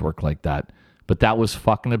police work like that. But that was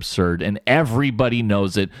fucking absurd, and everybody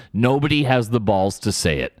knows it. Nobody has the balls to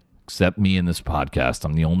say it. Except me in this podcast.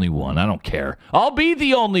 I'm the only one. I don't care. I'll be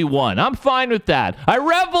the only one. I'm fine with that. I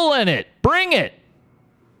revel in it. Bring it.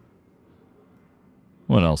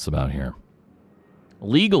 What else about here?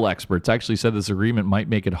 Legal experts actually said this agreement might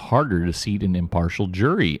make it harder to seat an impartial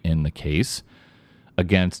jury in the case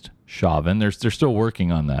against Chauvin. They're still working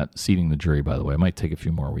on that, seating the jury, by the way. It might take a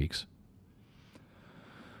few more weeks.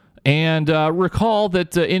 And recall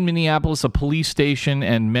that in Minneapolis, a police station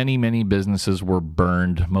and many, many businesses were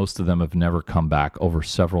burned. Most of them have never come back over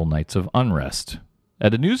several nights of unrest.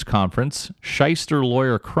 At a news conference, shyster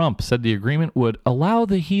lawyer Crump said the agreement would allow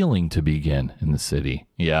the healing to begin in the city.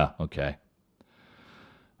 Yeah, okay.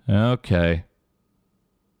 Okay.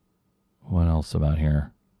 What else about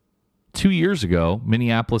here? 2 years ago,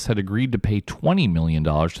 Minneapolis had agreed to pay $20 million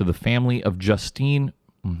to the family of Justine,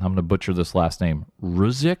 I'm going to butcher this last name,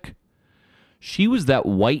 Ruzik. She was that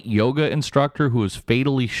white yoga instructor who was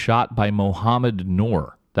fatally shot by Mohammed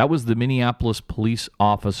Noor. That was the Minneapolis police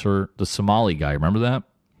officer, the Somali guy. Remember that?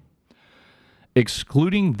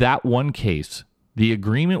 Excluding that one case, the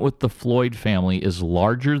agreement with the Floyd family is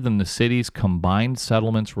larger than the city's combined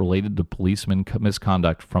settlements related to police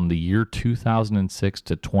misconduct from the year 2006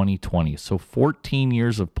 to 2020. So 14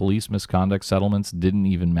 years of police misconduct settlements didn't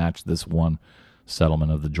even match this one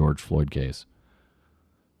settlement of the George Floyd case.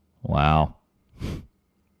 Wow.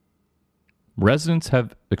 Residents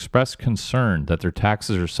have expressed concern that their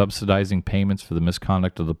taxes are subsidizing payments for the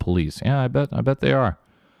misconduct of the police. Yeah, I bet they are.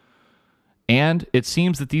 And it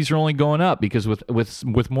seems that these are only going up because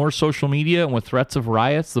with more social media and with threats of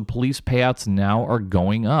riots, the police payouts now are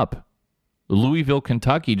going up. Louisville,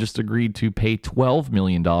 Kentucky just agreed to pay $12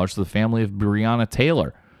 million to the family of Breonna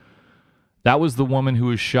Taylor. That was the woman who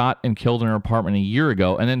was shot and killed in her apartment a year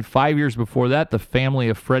ago. And then 5 years before that, the family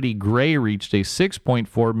of Freddie Gray reached a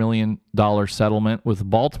 $6.4 million settlement with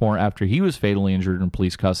Baltimore after he was fatally injured in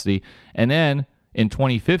police custody. And then in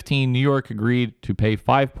 2015, New York agreed to pay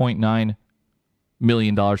 $5.9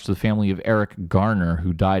 million to the family of Eric Garner,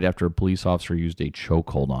 who died after a police officer used a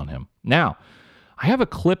chokehold on him. Now, I have a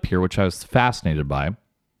clip here which I was fascinated by.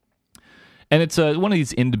 And it's one of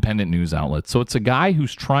these independent news outlets. So it's a guy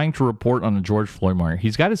who's trying to report on the George Floyd murder.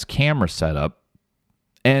 He's got his camera set up,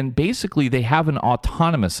 and basically they have an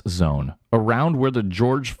autonomous zone around where the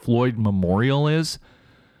George Floyd Memorial is.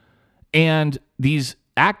 And these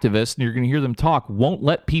activists, and you're going to hear them talk, won't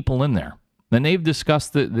let people in there. And they've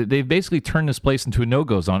discussed that they've basically turned this place into a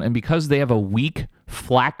no-go zone. And because they have a weak,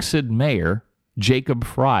 flaccid mayor, Jacob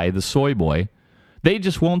Fry, the soy boy, they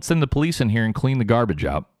just won't send the police in here and clean the garbage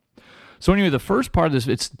out. So anyway, the first part of this,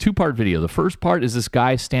 it's a two-part video. The first part is this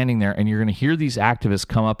guy standing there, and you're going to hear these activists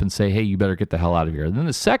come up and say, hey, you better get the hell out of here. And then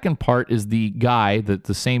the second part is the guy,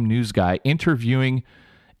 the same news guy, interviewing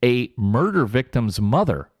a murder victim's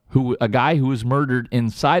mother, a guy who was murdered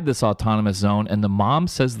inside this autonomous zone, and the mom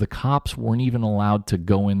says the cops weren't even allowed to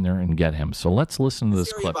go in there and get him. So let's listen to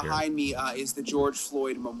this clip here. Behind me is the George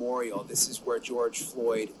Floyd Memorial. This is where George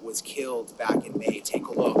Floyd was killed back in May. Take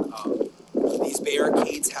a look. These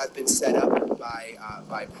barricades have been set up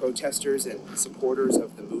by protesters and supporters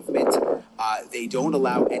of the movement. They don't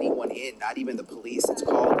allow anyone in, not even the police. It's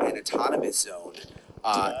called an autonomous zone.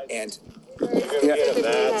 And you're going to be in a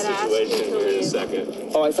bad situation here in a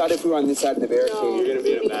second. Oh, I thought if we were on this side of the barricade. You're going to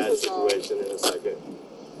be in a bad situation in a second.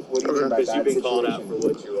 What do you mean by because bad you've been called situation? out for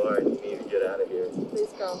what you are, and you need to get out of here.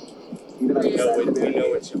 Please go. Even on We this know side of the what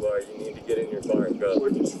barricade. you are. You need to get in your car and go. We're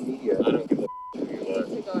just media. I don't give a who you are.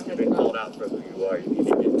 Go ahead You've been and go. called out for who you are. You need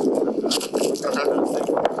to get in your car.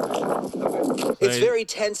 It's very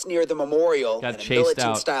tense near the memorial, Got and a chased out.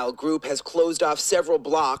 militant-style group has closed off several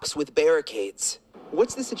blocks with barricades.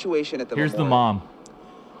 What's the situation at the Here's the memorial? mom.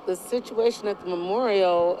 The situation at the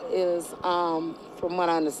memorial is, from what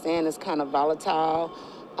I understand, is kind of volatile.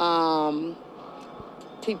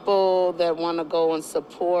 people that want to go and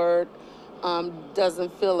support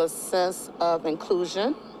doesn't feel a sense of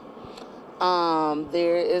inclusion.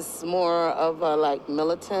 There is more of a like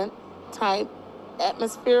militant type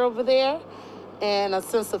atmosphere over there and a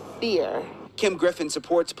sense of fear. Kim Griffin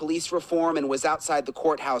supports police reform and was outside the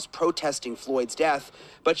courthouse protesting Floyd's death,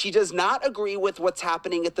 but she does not agree with what's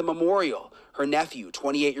happening at the memorial. Her nephew,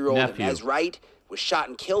 28-year-old Inez Wright, was shot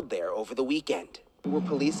and killed there over the weekend. Were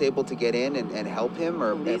police able to get in and help him?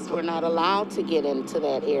 Police were not allowed to get into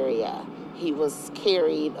that area. He was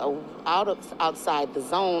carried outside the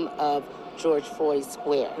zone of George Floyd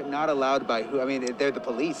Square. But not allowed by who? I mean, they're the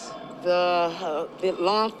police. The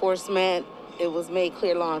law enforcement, it was made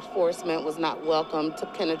clear law enforcement was not welcome to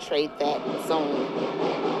penetrate that zone,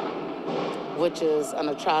 which is an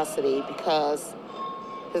atrocity because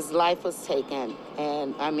his life was taken.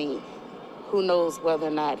 And I mean, who knows whether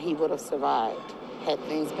or not he would have survived had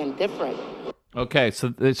things been different. Okay,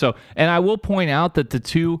 so, and I will point out that the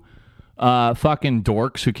two fucking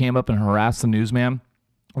dorks who came up and harassed the newsman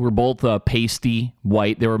were both pasty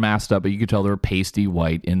white. They were masked up, but you could tell they were pasty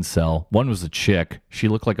white incel. One was a chick. She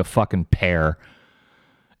looked like a fucking pear.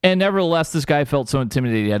 And nevertheless, this guy felt so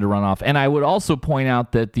intimidated he had to run off. And I would also point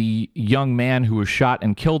out that the young man who was shot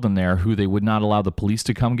and killed in there, who they would not allow the police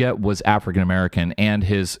to come get, was African-American. And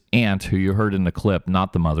his aunt, who you heard in the clip,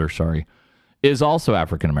 not the mother, sorry, is also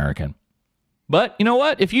African-American. But you know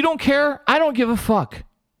what? If you don't care, I don't give a fuck.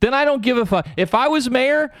 Then I don't give a fuck. If I was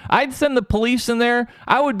mayor, I'd send the police in there.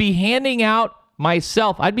 I would be handing out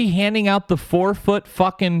myself. I'd be handing out the 4-foot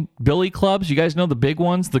fucking billy clubs. You guys know the big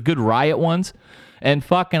ones, the good riot ones. And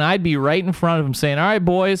fucking I'd be right in front of them saying, all right,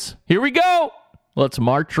 boys, here we go. Let's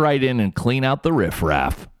march right in and clean out the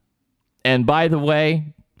riffraff. And by the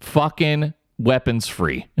way, fucking weapons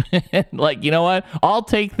free. Like, you know what? I'll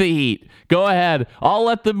take the heat. Go ahead. I'll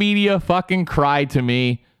let the media fucking cry to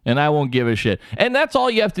me. And I won't give a shit. And that's all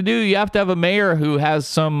you have to do. You have to have a mayor who has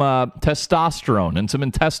some testosterone and some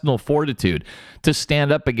intestinal fortitude to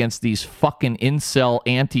stand up against these fucking incel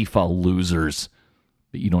Antifa losers.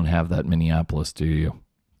 But you don't have that in Minneapolis, do you?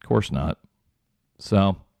 Of course not.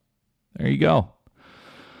 So, there you go.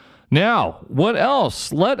 Now, what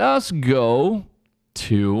else? Let us go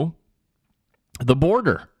to the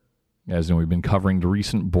border. As we've been covering the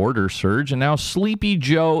recent border surge, and now Sleepy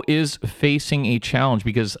Joe is facing a challenge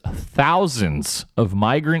because thousands of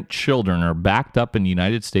migrant children are backed up in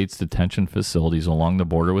United States detention facilities along the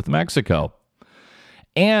border with Mexico.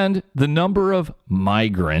 And the number of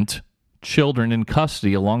migrant children in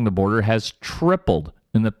custody along the border has tripled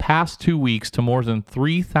in the past 2 weeks to more than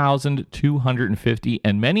 3,250,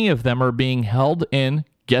 and many of them are being held in,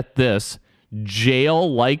 get this,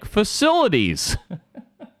 jail-like facilities.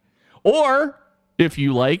 Or, if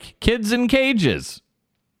you like, kids in cages.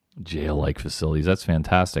 Jail-like facilities. That's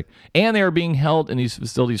fantastic. And they are being held in these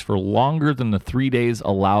facilities for longer than the 3 days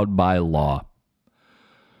allowed by law.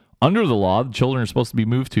 Under the law, the children are supposed to be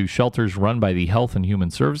moved to shelters run by the Health and Human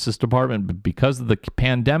Services Department, but because of the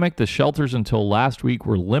pandemic, the shelters until last week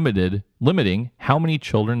were limiting how many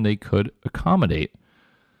children they could accommodate.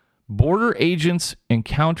 Border agents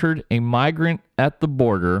encountered a migrant at the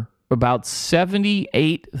border about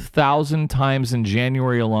 78,000 times in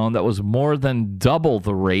January alone. That was more than double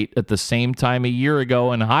the rate at the same time a year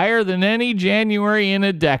ago and higher than any January in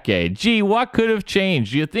a decade. Gee, what could have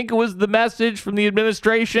changed? Do you think it was the message from the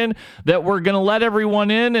administration that we're going to let everyone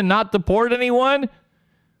in and not deport anyone?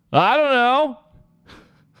 I don't know.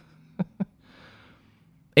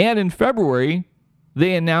 And in February,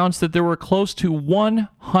 they announced that there were close to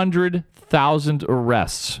 100,000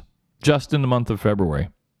 arrests just in the month of February.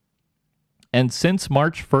 And since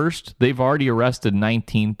March 1st, they've already arrested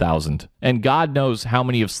 19,000. And God knows how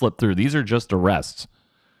many have slipped through. These are just arrests.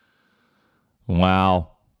 Wow.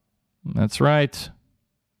 That's right.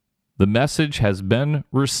 The message has been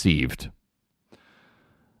received.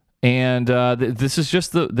 And this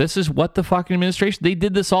is what the fucking administration, they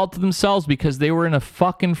did this all to themselves because they were in a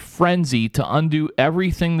fucking frenzy to undo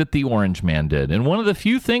everything that the Orange Man did. And one of the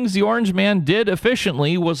few things the Orange Man did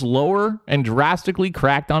efficiently was lower and drastically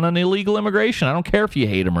crack down on illegal immigration. I don't care if you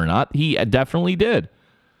hate him or not. He definitely did.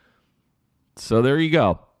 So there you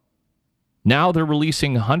go. Now they're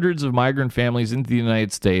releasing hundreds of migrant families into the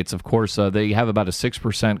United States. Of course, they have about a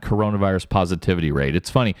 6% coronavirus positivity rate. It's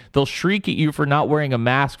funny. They'll shriek at you for not wearing a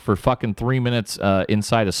mask for fucking 3 minutes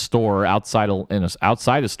inside a store, outside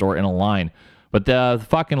a store in a line. But the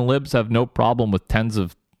fucking libs have no problem with tens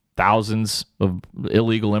of thousands of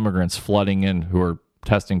illegal immigrants flooding in who are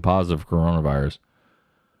testing positive for coronavirus.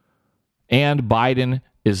 And Biden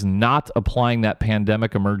is not applying that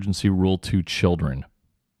pandemic emergency rule to children.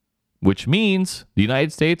 which means the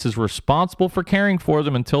United States is responsible for caring for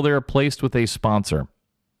them until they are placed with a sponsor.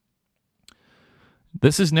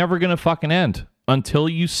 This is never going to fucking end until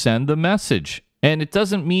you send the message. And it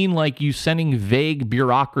doesn't mean like you sending vague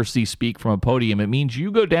bureaucracy speak from a podium. It means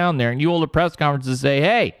you go down there and you hold a press conference and say,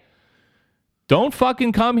 hey, don't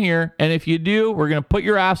fucking come here. And if you do, we're going to put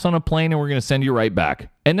your ass on a plane and we're going to send you right back.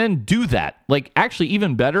 And then do that. Like, actually,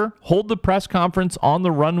 even better, hold the press conference on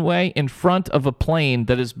the runway in front of a plane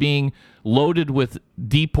that is being loaded with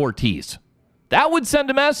deportees. That would send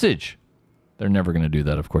a message. They're never going to do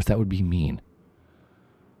that, of course. That would be mean.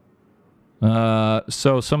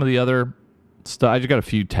 So some of the other stuff, I just got a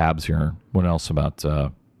few tabs here. What else about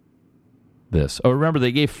this? Oh, remember,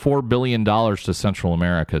 they gave $4 billion to Central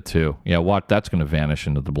America, too. Yeah, what? That's going to vanish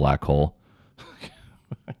into the black hole.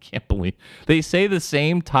 I can't believe they say the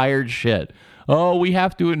same tired shit. Oh, we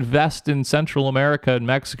have to invest in Central America and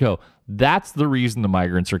Mexico. That's the reason the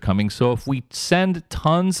migrants are coming. So if we send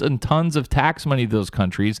tons and tons of tax money to those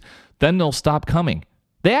countries, then they'll stop coming.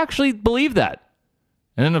 They actually believe that.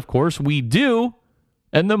 And then, of course, we do.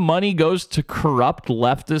 And the money goes to corrupt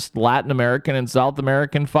leftist Latin American and South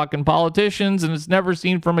American fucking politicians. And it's never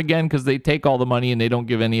seen from again because they take all the money and they don't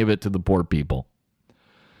give any of it to the poor people.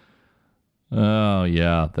 Oh,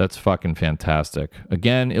 yeah, that's fucking fantastic.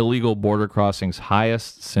 Again, illegal border crossings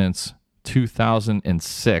highest since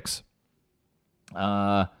 2006.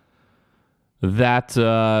 That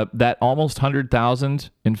almost 100,000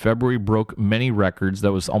 in February broke many records.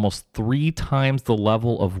 That was almost 3 times the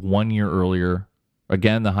level of 1 year earlier.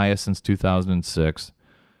 Again, the highest since 2006.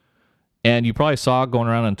 And you probably saw going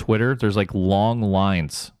around on Twitter, there's like long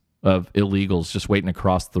lines of illegals just waiting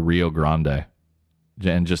across the Rio Grande.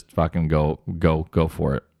 And just fucking go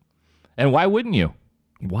for it. And why wouldn't you?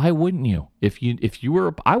 Why wouldn't you? If you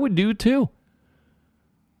were, I would do too.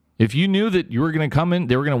 If you knew that you were going to come in,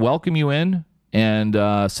 they were going to welcome you in and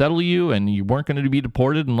settle you, and you weren't going to be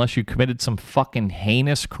deported unless you committed some fucking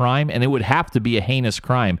heinous crime, and it would have to be a heinous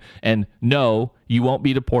crime. And no, you won't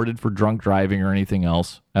be deported for drunk driving or anything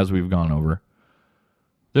else, as we've gone over.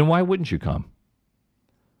 Then why wouldn't you come?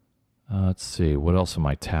 Let's see. What else are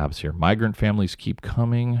my tabs here? Migrant families keep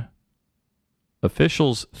coming.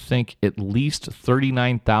 Officials think at least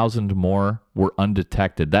 39,000 more were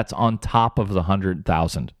undetected. That's on top of the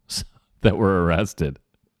 100,000 that were arrested.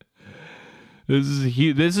 This is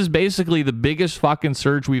huge. This is basically the biggest fucking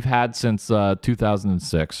surge we've had since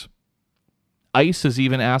 2006. ICE is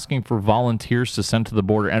even asking for volunteers to send to the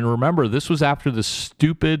border. And remember, this was after the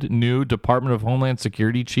stupid new Department of Homeland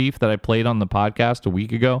Security chief that I played on the podcast a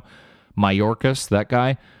week ago. Mayorkas, that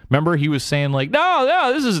guy. Remember, he was saying like,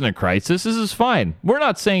 no, this isn't a crisis. This is fine. We're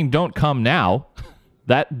not saying don't come now.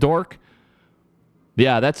 That dork.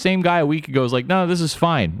 Yeah, that same guy a week ago was like, no, this is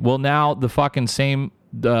fine. Well, now the fucking same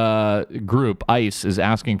group, ICE, is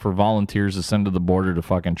asking for volunteers to send to the border to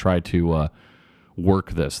fucking try to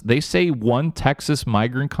work this. They say one Texas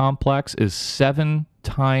migrant complex is 7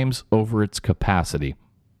 times over its capacity.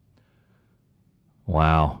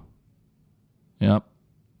 Wow. Yep.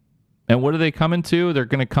 And what are they coming to? They're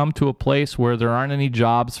going to come to a place where there aren't any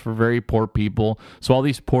jobs for very poor people. So all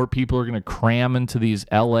these poor people are going to cram into these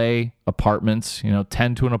LA apartments,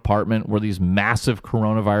 10 to an apartment where these massive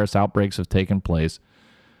coronavirus outbreaks have taken place.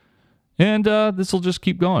 And this will just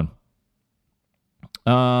keep going.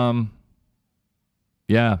 Yeah,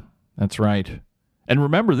 that's right. And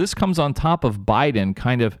remember, this comes on top of Biden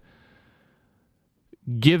kind of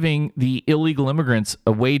giving the illegal immigrants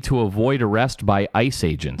a way to avoid arrest by ICE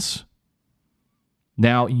agents.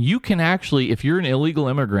 Now, you can actually, if you're an illegal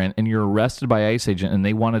immigrant and you're arrested by ICE agent and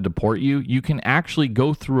they want to deport you, you can actually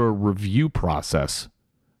go through a review process.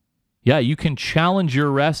 Yeah, you can challenge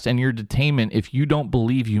your arrest and your detainment if you don't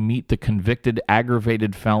believe you meet the convicted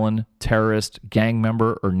aggravated felon, terrorist, gang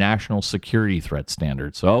member, or national security threat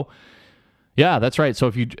standard. So, yeah, that's right. So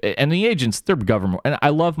if you, and the agents, they're government, and I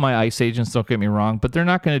love my ICE agents, don't get me wrong, but they're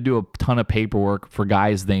not going to do a ton of paperwork for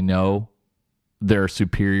guys they know their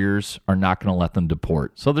superiors are not going to let them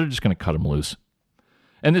deport. So they're just going to cut them loose.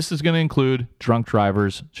 And this is going to include drunk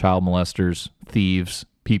drivers, child molesters, thieves,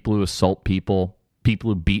 people who assault people, people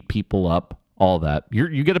who beat people up, all that.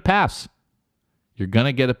 You get a pass. You're going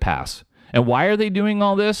to get a pass. And why are they doing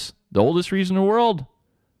all this? The oldest reason in the world.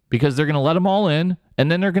 Because they're going to let them all in,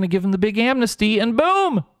 and then they're going to give them the big amnesty, and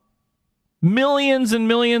boom! Millions and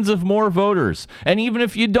millions of more voters. And even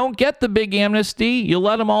if you don't get the big amnesty, you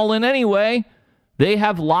let them all in anyway. They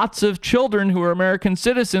have lots of children who are American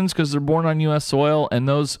citizens because they're born on U.S. soil, and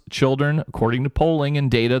those children, according to polling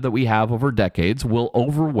and data that we have over decades, will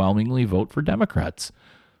overwhelmingly vote for Democrats.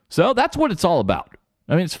 So that's what it's all about.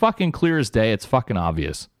 I mean, it's fucking clear as day. It's fucking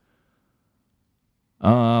obvious.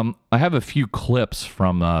 I have a few clips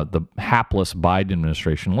from the hapless Biden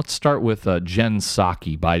administration. Let's start with Jen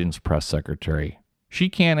Psaki, Biden's press secretary. She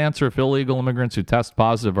can't answer if illegal immigrants who test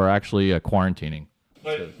positive are actually quarantining.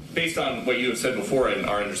 But based on what you have said before and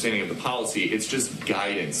our understanding of the policy, it's just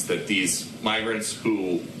guidance that these migrants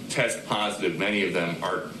who test positive, many of them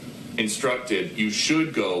are instructed you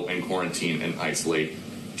should go and quarantine and isolate.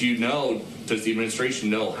 Does the administration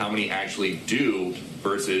know how many actually do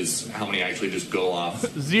versus how many actually just go off?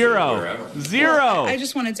 Zero. Well, I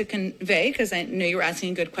just wanted to convey, because I know you were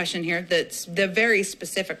asking a good question here, that the very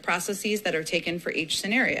specific processes that are taken for each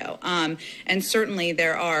scenario. And certainly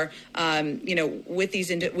there are, with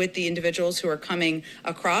the individuals who are coming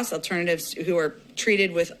across, alternatives who are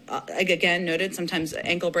treated with, again, noted sometimes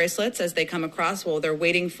ankle bracelets as they come across while they're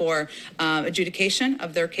waiting for adjudication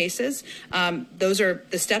of their cases. Those are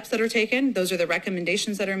the steps that are taken. Those are the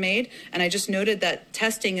recommendations that are made. And I just noted that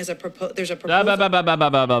testing is there's a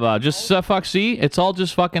proposal. Just fuck, see? It's all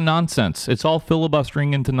just fucking nonsense. It's all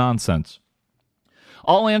filibustering into nonsense.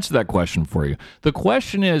 I'll answer that question for you. The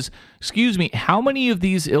question is, excuse me, how many of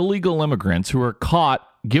these illegal immigrants who are caught,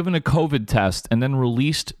 given a COVID test, and then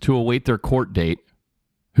released to await their court date,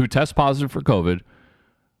 who test positive for COVID,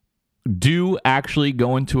 do actually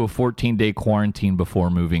go into a 14-day quarantine before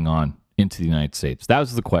moving on into the United States? That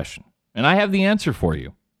was the question. And I have the answer for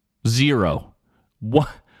you. Zero.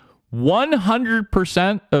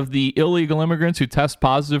 100% of the illegal immigrants who test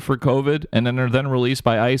positive for COVID and then are then released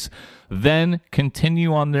by ICE then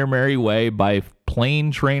continue on their merry way by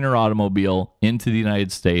plane, train, or automobile into the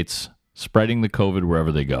United States, spreading the COVID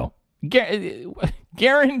wherever they go.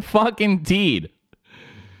 Guaranteed.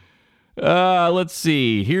 Let's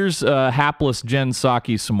see. Here's hapless Jen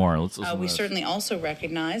Psaki some more. Let's listen We certainly also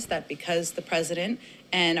recognize that because the president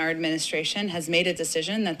and our administration has made a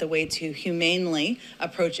decision that the way to humanely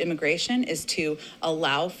approach immigration is to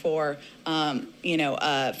allow for,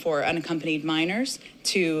 for unaccompanied minors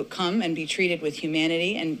to come and be treated with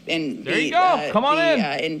humanity and there you go. Come on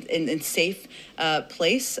in safe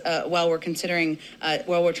place while we're considering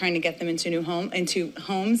while we're trying to get them into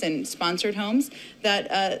homes and sponsored homes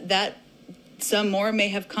that some more may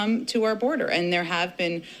have come to our border, and there have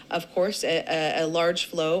been, of course, a large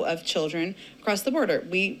flow of children across the border.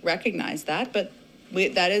 We recognize that, but we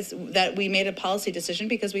made a policy decision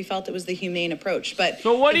because we felt it was the humane approach. But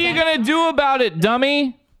so what are you going to do about it,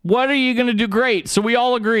 dummy? What are you going to do? Great. So we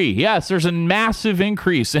all agree. Yes, there's a massive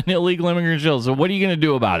increase in illegal immigrant jails. So what are you going to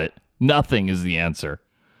do about it? Nothing is the answer.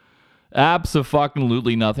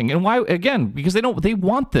 Abso-fucking-lutely nothing. And why? Again, because they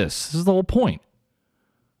want this. This is the whole point.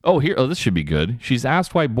 Oh, this should be good. She's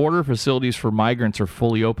asked why border facilities for migrants are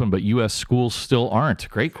fully open, but U.S. schools still aren't.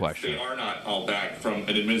 Great question. They are not all back. From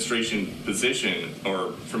an administration position,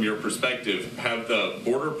 or from your perspective, have the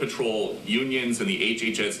Border Patrol unions and the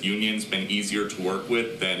HHS unions been easier to work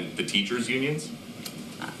with than the teachers' unions?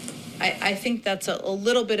 I think that's a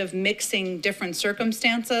little bit of mixing different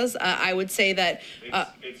circumstances. I would say that...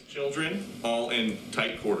 It's children all in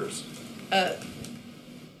tight quarters. A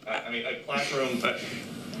classroom...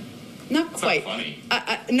 Not quite. Not funny.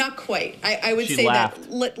 Not quite. I would say laughed.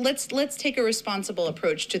 that let's take a responsible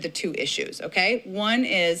approach to the two issues, okay? One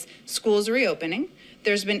is schools reopening.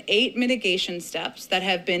 There's been 8 mitigation steps that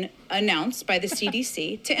have been announced by the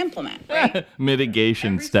CDC to implement. Right?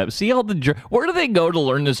 Mitigation steps. See all the... Where do they go to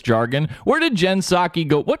learn this jargon? Where did Jen Psaki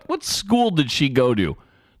go? What school did she go to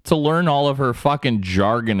learn all of her fucking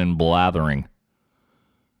jargon and blathering?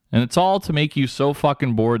 And it's all to make you so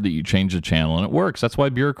fucking bored that you change the channel, and it works. That's why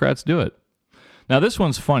bureaucrats do it. Now, this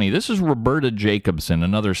one's funny. This is Roberta Jacobson,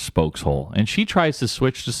 another spokeshole, and she tries to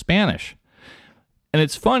switch to Spanish. And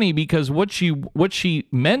it's funny because what she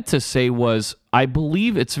meant to say was, I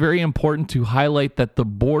believe it's very important to highlight that the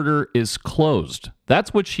border is closed.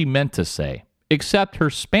 That's what she meant to say. Except her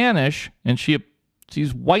Spanish, and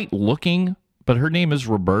she's white looking, but her name is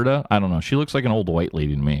Roberta. I don't know. She looks like an old white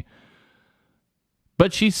lady to me.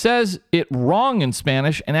 But she says it wrong in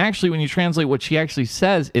Spanish, and actually when you translate what she actually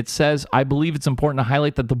says, it says, I believe it's important to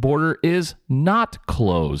highlight that the border is not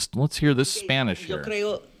closed. Let's hear this Spanish here. Yo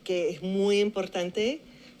creo que es muy importante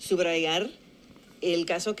subrayar el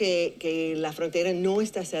caso que la frontera no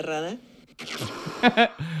está cerrada.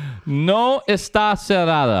 No está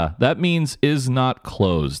cerrada. That means is not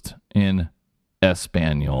closed in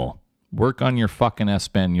Espanol. Work on your fucking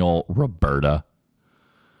Espanol, Roberta.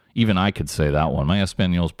 Even I could say that one. My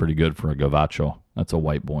Espanol is pretty good for a gabacho. That's a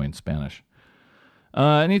white boy in Spanish.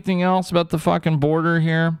 Anything else about the fucking border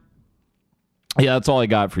here? Yeah, that's all I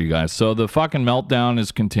got for you guys. So the fucking meltdown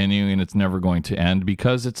is continuing. It's never going to end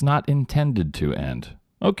because it's not intended to end.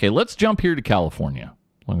 Okay, let's jump here to California.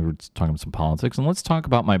 We're talking some politics. And let's talk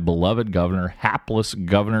about my beloved governor, hapless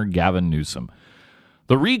Governor Gavin Newsom.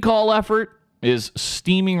 The recall effort is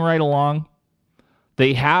steaming right along.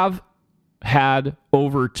 They have had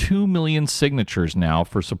over 2 million signatures now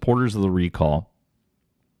for supporters of the recall.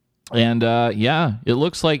 And it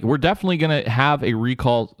looks like we're definitely going to have a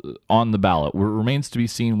recall on the ballot. It remains to be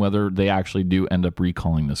seen whether they actually do end up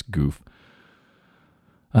recalling this goof.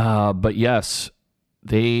 But yes,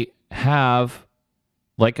 they have,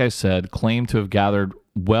 like I said, claimed to have gathered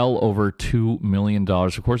well over $2 million.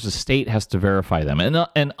 Of course, the state has to verify them.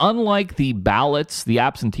 And unlike the ballots, the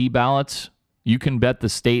absentee ballots, you can bet the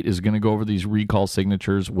state is going to go over these recall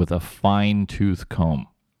signatures with a fine-tooth comb.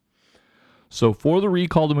 So for the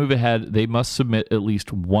recall to move ahead, they must submit at least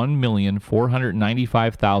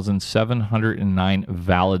 1,495,709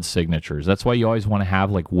 valid signatures. That's why you always want to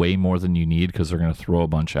have like way more than you need, because they're going to throw a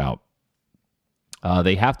bunch out.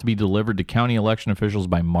 They have to be delivered to county election officials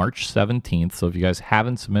by March 17th. So if you guys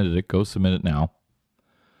haven't submitted it, go submit it now.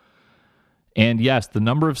 And yes, the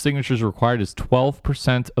number of signatures required is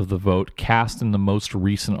 12% of the vote cast in the most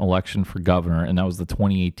recent election for governor, and that was the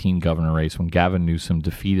 2018 governor race when Gavin Newsom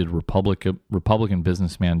defeated Republican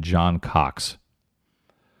businessman John Cox.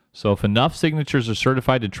 So if enough signatures are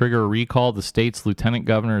certified to trigger a recall, the state's lieutenant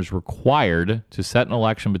governor is required to set an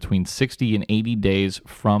election between 60 and 80 days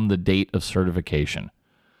from the date of certification.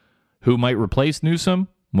 Who might replace Newsom?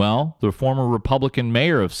 Well, the former Republican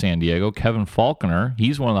mayor of San Diego, Kevin Faulconer,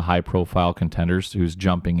 he's one of the high-profile contenders who's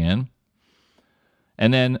jumping in.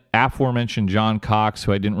 And then aforementioned John Cox,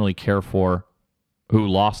 who I didn't really care for, who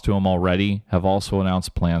lost to him already, have also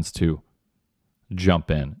announced plans to jump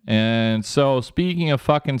in. And so, speaking of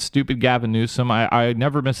fucking stupid Gavin Newsom, I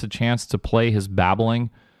never miss a chance to play his babbling.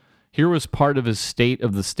 Here was part of his State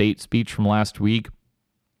of the State speech from last week,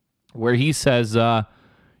 where he says,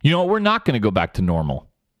 we're not going to go back to normal.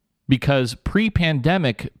 Because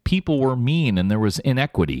pre-pandemic, people were mean and there was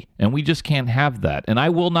inequity, and we just can't have that. And I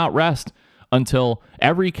will not rest until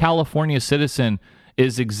every California citizen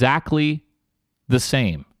is exactly the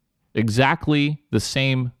same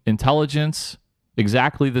intelligence,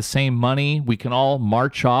 exactly the same money. We can all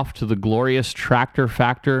march off to the glorious tractor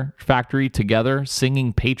factory together,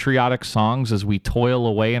 singing patriotic songs as we toil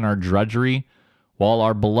away in our drudgery, while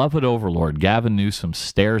our beloved overlord, Gavin Newsom,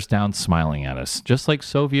 stares down smiling at us, just like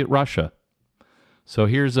Soviet Russia. So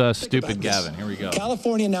here's stupid Gavin. Here we go.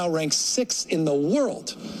 California now ranks 6th in the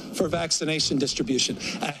world for vaccination distribution,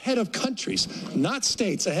 ahead of countries, not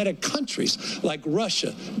states, ahead of countries like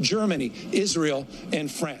Russia, Germany, Israel,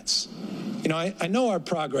 and France. I know our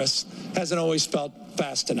progress hasn't always felt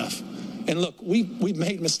fast enough. And look, we've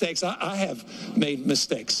made mistakes. I have made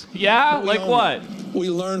mistakes. Yeah? Like what?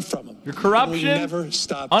 We learn from them. Your corruption? We never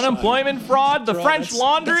stop unemployment trying. fraud? The French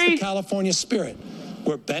laundry? That's the California spirit.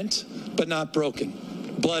 We're bent, but not broken.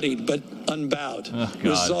 Bloodied, but unbowed. Oh,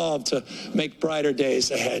 resolved to make brighter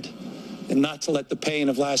days ahead. And not to let the pain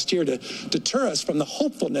of last year to deter us from the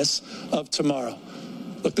hopefulness of tomorrow.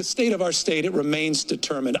 Look, the state of our state, it remains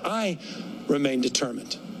determined. I remain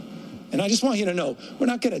determined. And I just want you to know, we're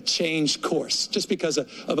not going to change course just because of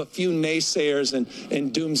a few naysayers and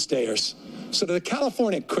doomsdayers. So to the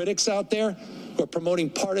California critics out there who are promoting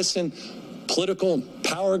partisan political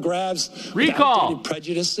power grabs, recall,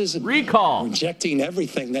 prejudices, and recall, rejecting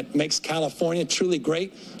everything that makes California truly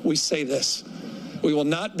great, we say this: we will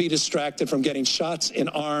not be distracted from getting shots in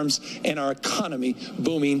arms and our economy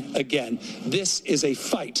booming again. This is a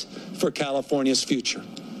fight for California's future.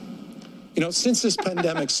 Since this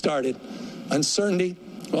pandemic started, uncertainty,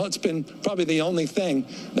 well, it's been probably the only thing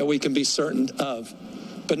that we can be certain of.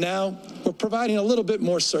 But now we're providing a little bit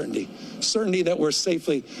more certainty that we're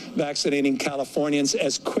safely vaccinating Californians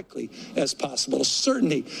as quickly as possible,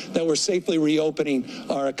 certainty that we're safely reopening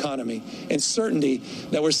our economy, and certainty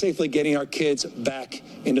that we're safely getting our kids back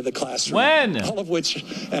into the classroom. When? All of which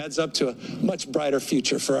adds up to a much brighter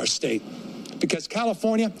future for our state. Because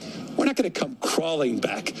California, we're not going to come crawling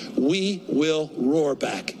back. We will roar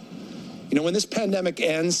back. When this pandemic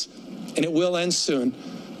ends, and it will end soon,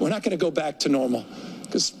 we're not going to go back to normal.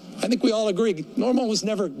 Because I think we all agree, normal was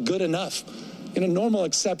never good enough. Normal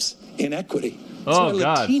accepts inequity. Oh,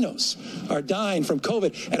 God. Latinos are dying from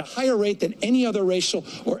COVID at a higher rate than any other racial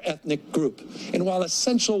or ethnic group. And while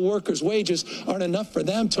essential workers' wages aren't enough for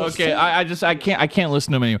them to Okay, afford... I can't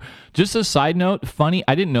listen to him anymore. Just a side note, funny,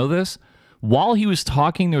 I didn't know this. While he was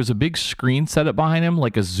talking, there was a big screen set up behind him,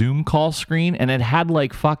 like a Zoom call screen, and it had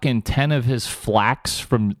like fucking 10 of his flacks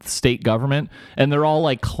from state government, and they're all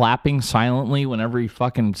like clapping silently whenever he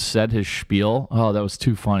fucking said his spiel. Oh, that was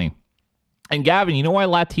too funny. And Gavin, you know why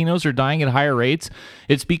Latinos are dying at higher rates?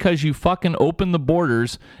 It's because you fucking open the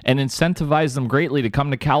borders and incentivize them greatly to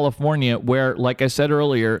come to California, where, like I said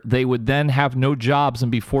earlier, they would then have no jobs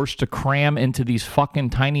and be forced to cram into these fucking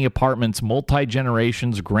tiny apartments,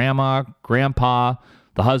 multi-generations, grandma, grandpa,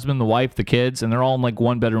 the husband, the wife, the kids, and they're all in like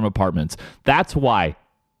one-bedroom apartments. That's why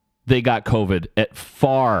they got COVID at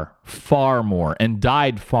far, far more and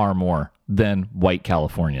died far more than white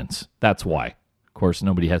Californians. That's why. Of course,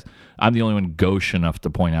 nobody has. I'm the only one gauche enough to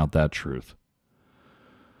point out that truth.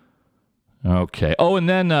 Okay. Oh, and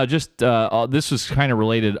then this is kind of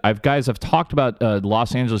related. I've talked about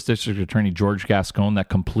Los Angeles District Attorney George Gascon, that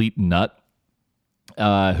complete nut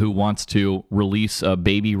who wants to release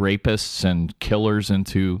baby rapists and killers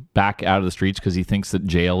back out of the streets because he thinks that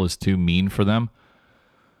jail is too mean for them.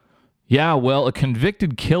 Yeah, well, a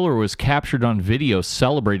convicted killer was captured on video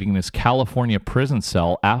celebrating in his California prison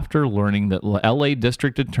cell after learning that L.A.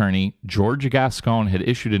 District Attorney George Gascon had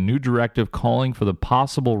issued a new directive calling for the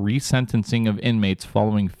possible resentencing of inmates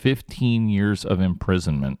following 15 years of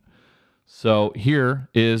imprisonment. So here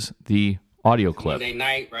is the audio clip. Monday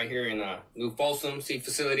night, right here in New Folsom Sea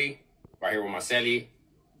Facility, right here with Marcelli.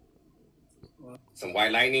 Some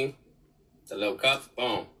White Lightning. It's a little cup.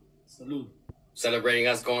 Boom. Salute. Celebrating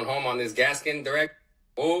us going home on this Gascon direct.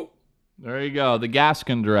 Oh, there you go, the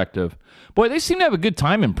Gascon directive. Boy, they seem to have a good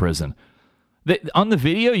time in prison. On the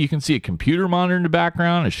video, you can see a computer monitor in the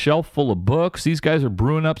background, a shelf full of books. These guys are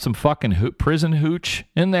brewing up some fucking prison hooch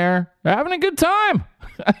in there. They're having a good time.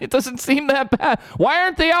 It doesn't seem that bad. Why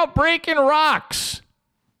aren't they out breaking rocks?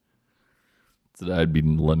 That's what I'd be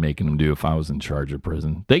making them do if I was in charge of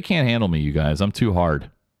prison. They can't handle me, you guys. I'm too hard.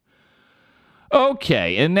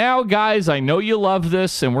 Okay, and now, guys, I know you love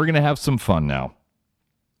this, and we're going to have some fun now.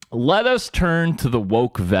 Let us turn to the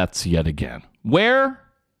woke vets yet again, where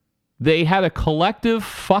they had a collective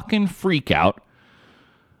fucking freak out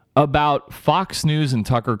about Fox News and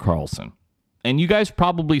Tucker Carlson. And you guys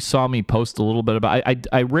probably saw me post a little bit about it.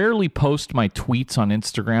 I rarely post my tweets on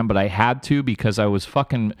Instagram, but I had to because I was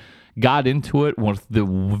fucking got into it with the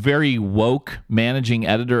very woke managing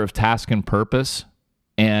editor of Task and Purpose.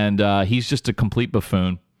 And he's just a complete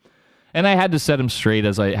buffoon. And I had to set him straight,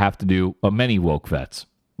 as I have to do many woke vets.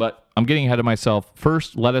 But I'm getting ahead of myself.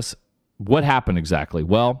 First, what happened exactly?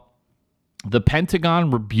 Well, the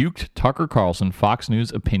Pentagon rebuked Tucker Carlson, Fox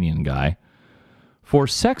News opinion guy, for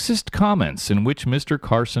sexist comments in which Mr.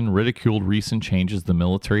 Carson ridiculed recent changes the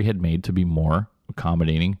military had made to be more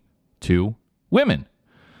accommodating to women.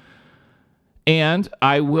 And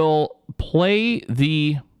I will play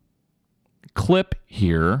the clip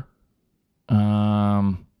here,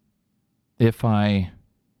 if I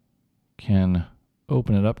can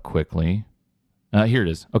open it up quickly. Here it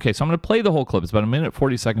is. Okay, so I'm going to play the whole clip. It's about 1 minute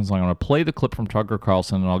 40 seconds long. I'm going to play the clip from Tucker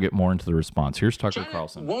Carlson, and I'll get more into the response. Here's Tucker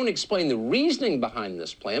Carlson. Won't explain the reasoning behind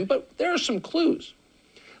this plan, but there are some clues.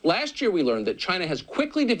 Last year, we learned that China has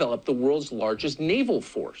quickly developed the world's largest naval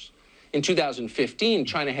force. In 2015,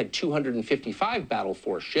 China had 255 battle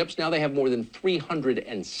force ships. Now they have more than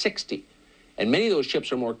 360. And many of those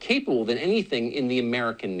ships are more capable than anything in the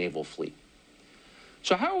American naval fleet.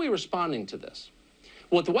 So how are we responding to this?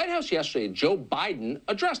 Well, at the White House yesterday, Joe Biden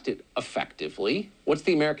addressed it effectively. What's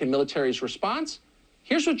the American military's response?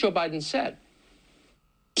 Here's what Joe Biden said.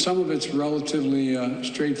 Some of it's relatively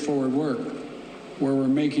straightforward work, where we're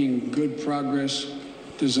making good progress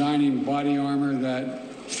designing body armor that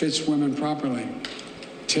fits women properly,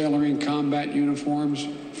 tailoring combat uniforms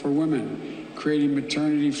for women, creating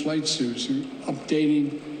maternity flight suits, and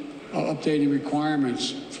updating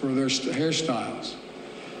requirements for their hairstyles.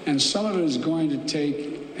 And some of it is going to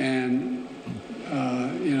take an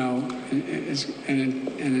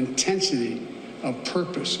intensity of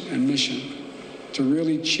purpose and mission to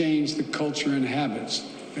really change the culture and habits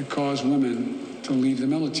that cause women to leave the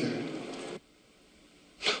military.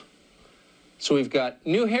 So we've got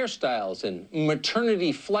new hairstyles and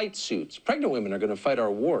maternity flight suits. Pregnant women are going to fight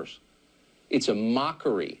our wars. It's a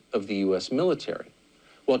mockery of the U.S. military.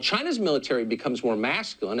 While China's military becomes more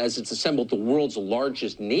masculine as it's assembled the world's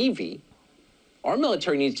largest navy, our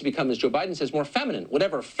military needs to become, as Joe Biden says, more feminine,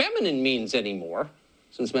 whatever feminine means anymore,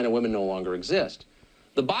 since men and women no longer exist.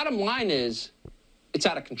 The bottom line is it's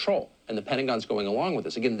out of control, and the Pentagon's going along with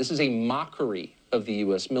this. Again, this is a mockery of the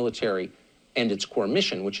U.S. military and its core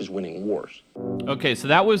mission, which is winning wars. Okay, so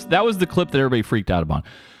that was the clip that everybody freaked out about.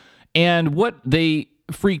 And what they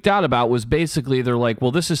freaked out about was basically they're like,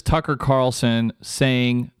 well, this is Tucker Carlson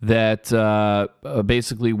saying that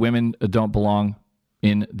basically women don't belong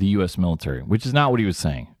in the U.S. military, which is not what he was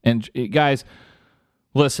saying. And guys,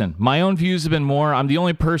 Listen, my own views have been more. I'm the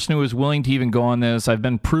only person who is willing to even go on this. I've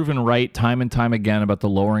been proven right time and time again about the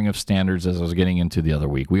lowering of standards as I was getting into the other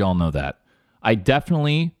week. We all know that. I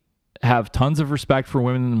definitely have tons of respect for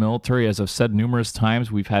women in the military. As I've said numerous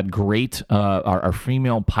times, we've had great, our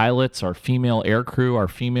female pilots, our female aircrew, our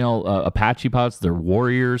female Apache pilots. They're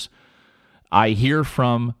warriors. I hear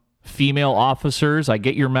from female officers, I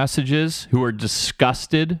get your messages, who are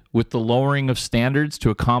disgusted with the lowering of standards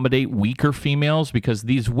to accommodate weaker females, because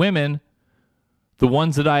these women, the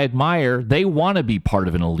ones that I admire, they want to be part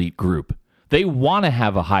of an elite group. They want to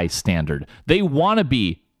have a high standard. They want to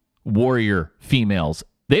be warrior females.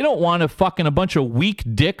 They don't want to fucking a bunch of weak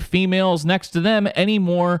dick females next to them any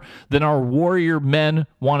more than our warrior men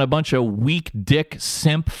want a bunch of weak dick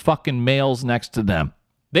simp fucking males next to them.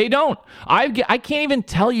 They don't. I can't even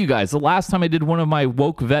tell you guys the last time I did one of my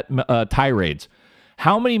woke vet tirades,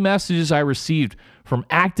 how many messages I received from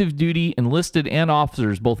active duty, enlisted, and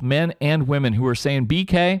officers, both men and women, who are saying,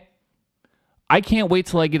 BK, I can't wait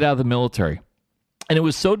till I get out of the military. And it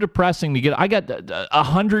was so depressing to get. I got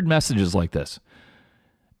 100 messages like this.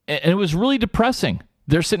 And it was really depressing.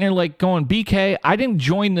 They're sitting there like going, BK, I didn't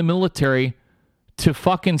join the military to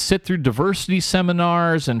fucking sit through diversity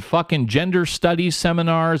seminars and fucking gender studies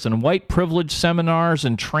seminars and white privilege seminars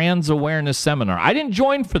and trans awareness seminar. I didn't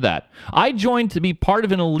join for that. I joined to be part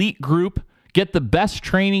of an elite group, get the best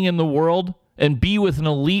training in the world, and be with an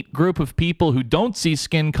elite group of people who don't see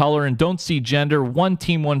skin color and don't see gender. One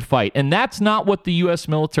team, one fight. And that's not what the U.S.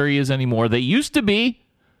 military is anymore. They used to be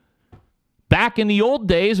back in the old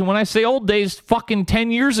days. And when I say old days, fucking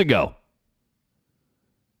 10 years ago.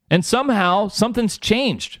 And somehow, something's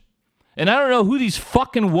changed. And I don't know who these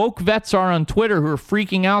fucking woke vets are on Twitter who are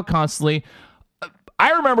freaking out constantly.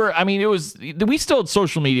 I remember, we still had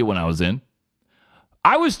social media when I was in.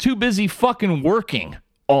 I was too busy fucking working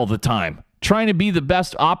all the time, trying to be the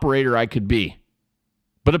best operator I could be.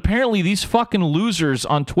 But apparently these fucking losers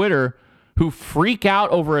on Twitter who freak out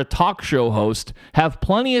over a talk show host have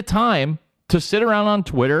plenty of time to sit around on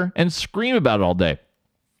Twitter and scream about it all day.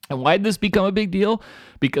 And why did this become a big deal?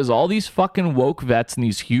 Because all these fucking woke vets and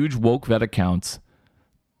these huge woke vet accounts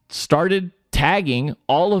started tagging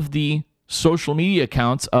all of the social media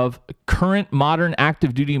accounts of current modern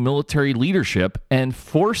active duty military leadership and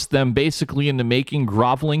forced them basically into making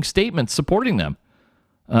groveling statements supporting them.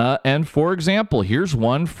 And for example, here's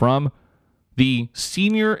one from the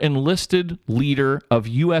senior enlisted leader of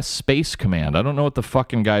U.S. Space Command. I don't know what the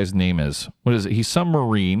fucking guy's name is. What is it? He's some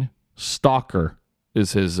Marine. Stalker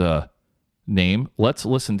is his name. Let's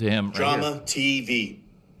listen to him. Drama TV.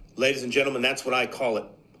 Ladies and gentlemen, that's what I call it.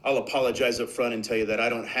 I'll apologize up front and tell you that I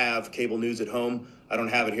don't have cable news at home. I don't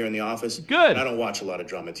have it here in the office. Good. And I don't watch a lot of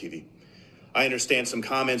drama TV. I understand some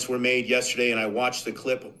comments were made yesterday, and I watched the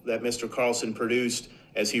clip that Mr. Carlson produced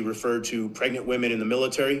as he referred to pregnant women in the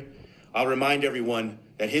military. I'll remind everyone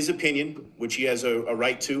that his opinion, which he has a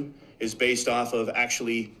right to, is based off of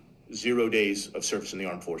actually 0 days of service in the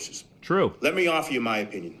armed forces. True. Let me offer you my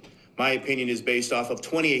opinion. My opinion is based off of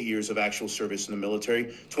 28 years of actual service in the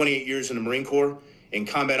military, 28 years in the Marine Corps, in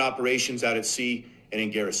combat operations out at sea and in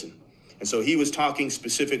garrison. And so he was talking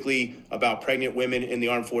specifically about pregnant women in the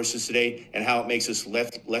armed forces today and how it makes us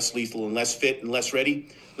less lethal and less fit and less ready.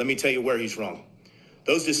 Let me tell you where he's wrong.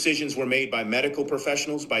 Those decisions were made by medical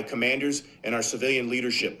professionals, by commanders, and our civilian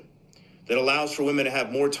leadership that allows for women to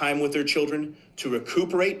have more time with their children, to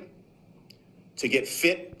recuperate, to get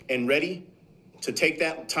fit and ready, to take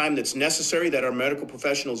that time that's necessary that our medical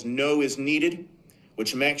professionals know is needed,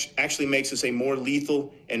 which actually makes us a more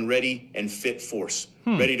lethal and ready and fit force,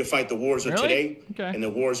 ready to fight the wars of today and the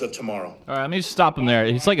wars of tomorrow. All right, let me just stop him there.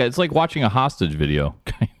 It's like watching a hostage video.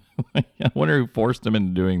 I wonder who forced him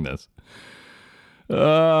into doing this.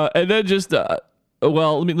 And then just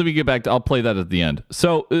let me get back to. I'll play that at the end.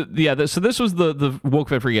 So so this was the woke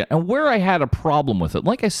vet forget, and where I had a problem with it.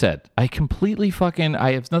 Like I said, I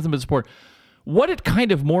have nothing but support. What it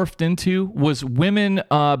kind of morphed into was women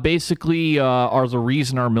basically are the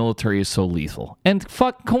reason our military is so lethal. And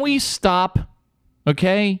can we stop?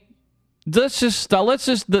 Okay, let's just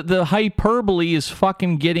the hyperbole is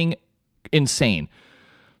fucking getting insane.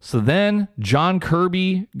 So then John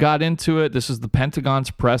Kirby got into it. This is the Pentagon's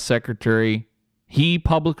press secretary. He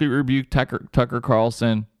publicly rebuked Tucker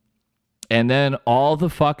Carlson. And then all the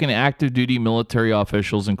fucking active duty military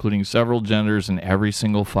officials, including several genders and every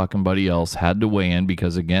single fucking buddy else, had to weigh in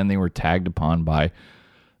because, again, they were tagged upon by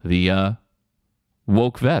the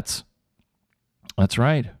woke vets. That's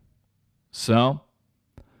right. So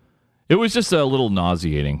it was just a little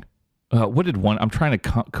nauseating. I'm trying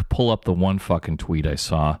to pull up the one fucking tweet I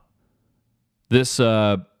saw. This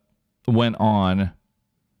went on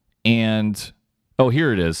And, oh,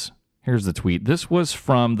 here it is. Here's the tweet. This was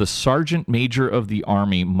from the Sergeant Major of the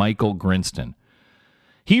Army, Michael Grinston.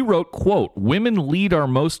 He wrote, quote, "Women lead our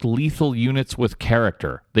most lethal units with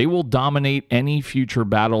character. They will dominate any future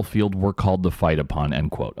battlefield we're called to fight upon,"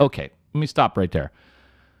 end quote. Okay, let me stop right there.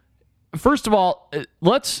 First of all,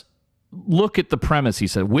 let's look at the premise. He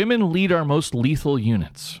said, women lead our most lethal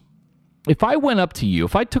units. If I went up to you,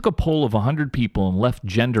 if I took a poll of 100 people and left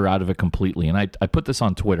gender out of it completely, and I put this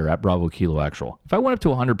on Twitter, at Bravo Kilo Actual. If I went up to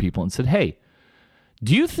 100 people and said, hey,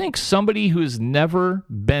 do you think somebody who has never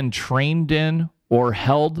been trained in or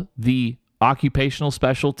held the occupational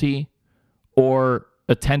specialty or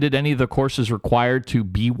attended any of the courses required to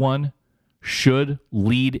be one should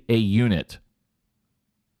lead a unit?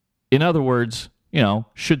 In other words,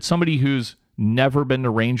 should somebody who's never been to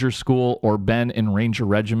Ranger School or been in Ranger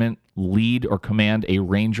Regiment lead or command a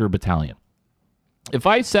Ranger battalion? If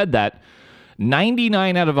I said that,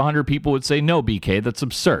 99 out of 100 people would say, no, BK, that's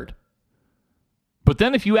absurd. But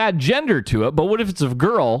then if you add gender to it, but what if it's a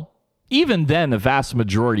girl? Even then, the vast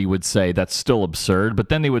majority would say that's still absurd, but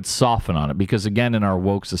then they would soften on it because, again, in our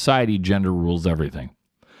woke society, gender rules everything.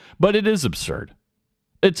 But it is absurd.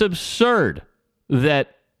 It's absurd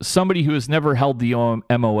that somebody who has never held the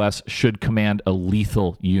MOS should command a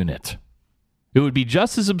lethal unit. It would be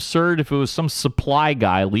just as absurd if it was some supply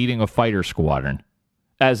guy leading a fighter squadron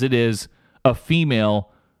as it is a female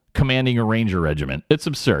commanding a Ranger regiment. It's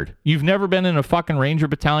absurd. You've never been in a fucking Ranger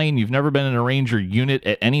battalion. You've never been in a Ranger unit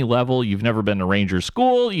at any level. You've never been to Ranger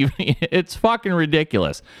school. It's fucking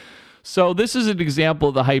ridiculous. So this is an example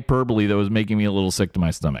of the hyperbole that was making me a little sick to my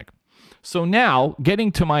stomach. So now,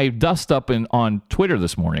 getting to my dust up on Twitter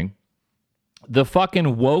this morning, the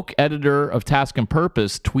fucking woke editor of Task and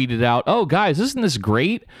Purpose tweeted out, oh, guys, isn't this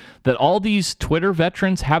great that all these Twitter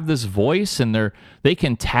veterans have this voice and they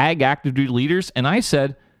can tag active duty leaders? And I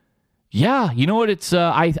said, yeah, you know what? It's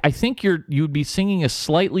I think you'd be singing a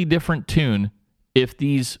slightly different tune if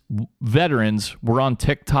these veterans were on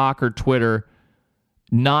TikTok or Twitter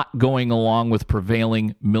not going along with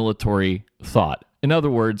prevailing military thought. In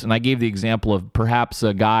other words, and I gave the example of perhaps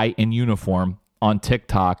a guy in uniform on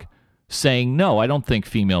TikTok saying, no, I don't think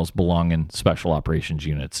females belong in special operations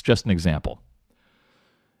units. Just an example.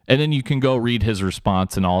 And then you can go read his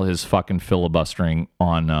response and all his fucking filibustering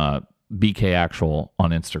on BK Actual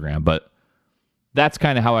on Instagram. But that's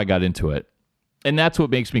kind of how I got into it. And that's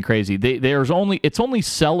what makes me crazy. It's only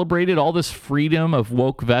celebrated, all this freedom of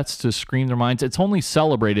woke vets to scream their minds. It's only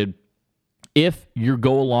celebrated if you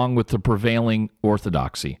go along with the prevailing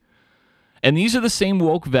orthodoxy. And these are the same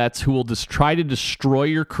woke vets who will just try to destroy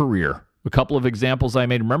your career. A couple of examples I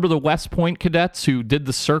made. Remember the West Point cadets who did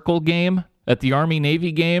the circle game at the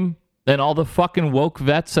Army-Navy game? And all the fucking woke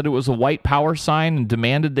vets said it was a white power sign and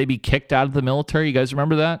demanded they be kicked out of the military. You guys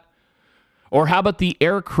remember that? Or how about the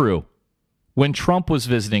air crew? When Trump was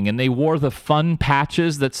visiting and they wore the fun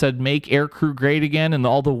patches that said make air crew great again, and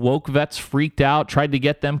all the woke vets freaked out, tried to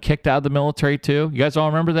get them kicked out of the military too. You guys all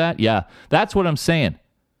remember that? Yeah, that's what I'm saying.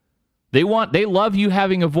 They love you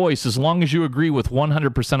having a voice as long as you agree with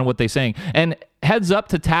 100% of what they're saying. And heads up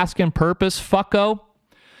to Task and Purpose, fucko.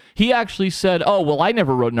 He actually said, oh, well, I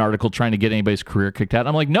never wrote an article trying to get anybody's career kicked out.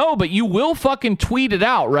 I'm like, no, but you will fucking tweet it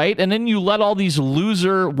out, right? And then you let all these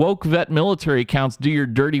loser woke vet military accounts do your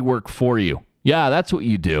dirty work for you. Yeah, that's what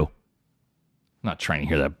you do. I'm not trying to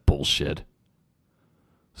hear that bullshit.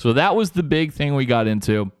 So that was the big thing we got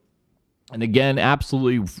into. And again,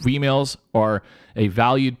 absolutely, females are a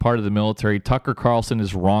valued part of the military. Tucker Carlson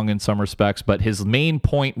is wrong in some respects, but his main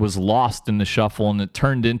point was lost in the shuffle, and it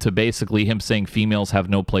turned into basically him saying females have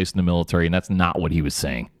no place in the military, and that's not what he was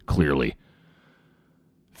saying, clearly.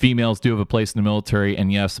 Females do have a place in the military,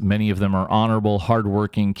 and yes, many of them are honorable,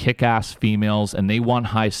 hardworking, kick-ass females, and they want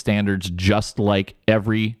high standards just like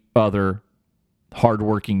every other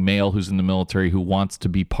hardworking male who's in the military who wants to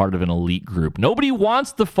be part of an elite group. Nobody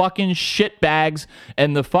wants the fucking shitbags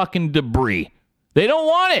and the fucking debris. They don't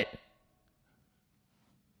want it.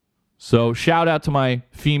 So shout out to my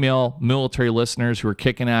female military listeners who are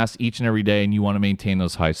kicking ass each and every day, and you want to maintain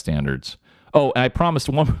those high standards. Oh, and I promised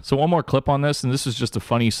one more clip on this, and this is just a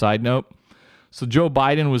funny side note. So Joe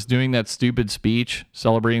Biden was doing that stupid speech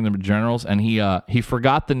celebrating the generals, and he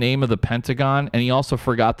forgot the name of the Pentagon, and he also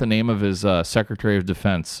forgot the name of his Secretary of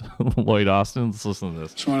Defense, Lloyd Austin. Let's listen to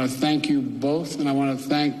this. I just want to thank you both, and I want to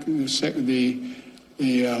thank the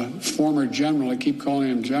former general. I keep calling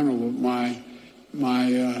him general, but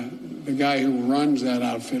the guy who runs that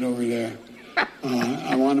outfit over there.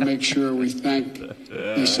 I want to make sure we thank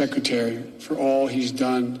the Secretary for all he's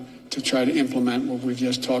done to try to implement what we've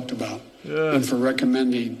just talked about. And for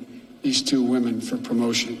recommending these two women for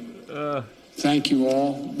promotion. Thank you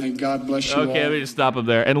all. May God bless you all. Okay, let me just stop him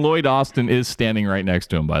there. And Lloyd Austin is standing right next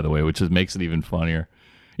to him, by the way, which makes it even funnier.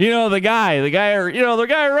 The guy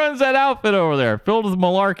who runs that outfit over there, filled with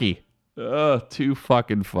malarkey. Too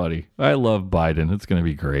fucking funny. I love Biden. It's going to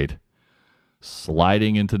be great.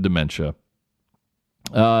 Sliding into dementia.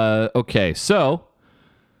 Okay, so,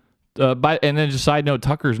 and then just side note,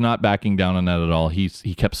 Tucker's not backing down on that at all. He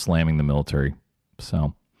kept slamming the military.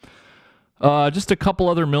 So, just a couple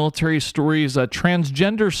other military stories.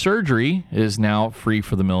 Transgender surgery is now free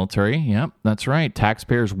for the military. Yep, that's right.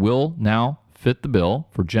 Taxpayers will now fit the bill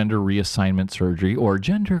for gender reassignment surgery or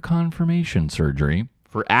gender confirmation surgery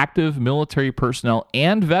for active military personnel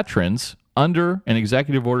and veterans under an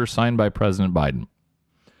executive order signed by President Biden.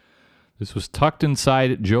 This was tucked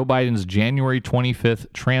inside Joe Biden's January 25th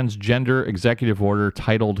transgender executive order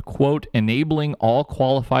titled, quote, enabling all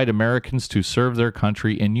qualified Americans to serve their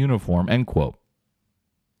country in uniform, end quote.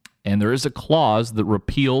 And there is a clause that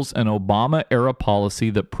repeals an Obama-era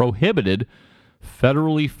policy that prohibited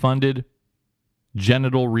federally funded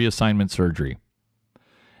genital reassignment surgery.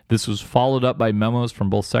 This was followed up by memos from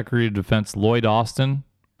both Secretary of Defense Lloyd Austin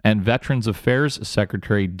and Veterans Affairs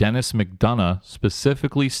Secretary Dennis McDonough,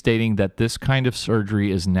 specifically stating that this kind of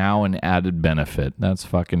surgery is now an added benefit. That's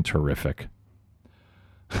fucking terrific.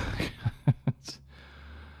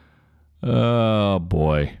 Oh,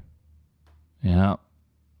 boy. Yeah.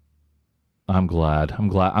 I'm glad.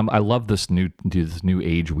 I love this new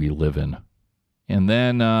age we live in. And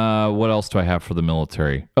then what else do I have for the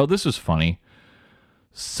military? Oh, this is funny.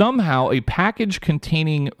 Somehow a package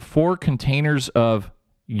containing 4 containers of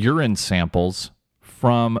urine samples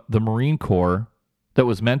from the Marine Corps that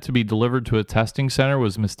was meant to be delivered to a testing center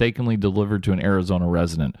was mistakenly delivered to an Arizona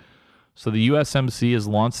resident. So the USMC has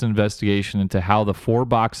launched an investigation into how the 4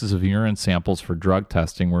 boxes of urine samples for drug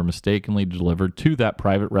testing were mistakenly delivered to that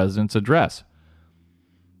private resident's address.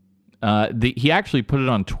 He actually put it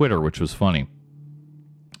on Twitter, which was funny.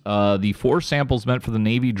 The 4 samples meant for the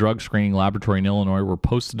Navy drug screening laboratory in Illinois were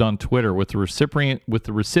posted on Twitter with the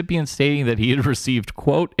recipient stating that he had received,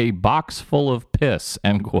 quote, a box full of piss,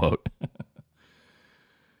 end quote.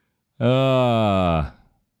 Yeah.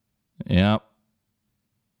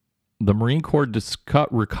 The Marine Corps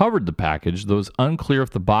recovered the package, though it's unclear if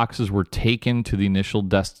the boxes were taken to the initial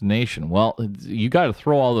destination. Well, you got to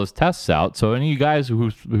throw all those tests out. So any of you guys who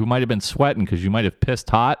might have been sweating because you might have pissed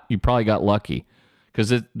hot, you probably got lucky. Because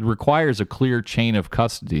it requires a clear chain of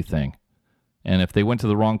custody thing. And if they went to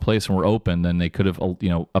the wrong place and were open, then they could have,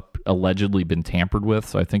 allegedly been tampered with.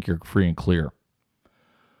 So I think you're free and clear.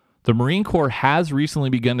 The Marine Corps has recently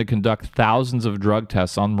begun to conduct thousands of drug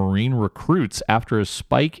tests on Marine recruits after a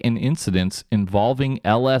spike in incidents involving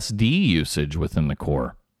LSD usage within the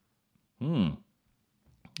Corps. All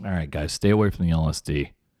right, guys, stay away from the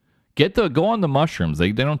LSD. Go on the mushrooms.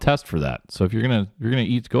 They don't test for that. So if you're gonna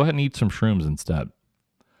eat, go ahead and eat some shrooms instead.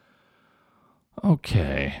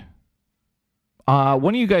 Okay.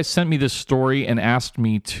 One of you guys sent me this story and asked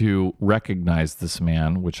me to recognize this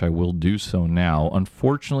man, which I will do so now.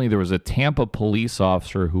 Unfortunately, there was a Tampa police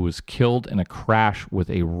officer who was killed in a crash with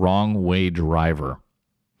a wrong-way driver.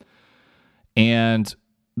 And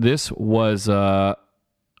this was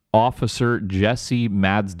Officer Jesse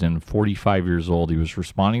Madsden, 45 years old. He was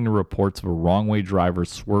responding to reports of a wrong-way driver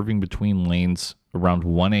swerving between lanes around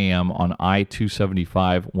 1 a.m. on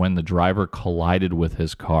I-275 when the driver collided with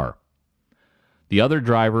his car. The other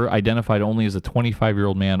driver, identified only as a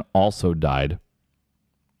 25-year-old man, also died.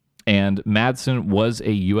 And Madsden was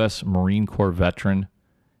a U.S. Marine Corps veteran,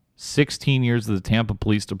 16 years of the Tampa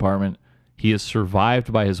Police Department. He is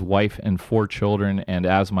survived by his wife and 4 children, and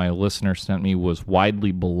as my listener sent me, was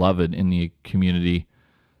widely beloved in the community.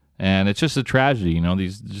 And it's just a tragedy,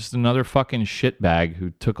 He's just another fucking shitbag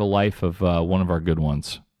who took a life of one of our good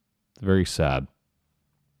ones. It's very sad.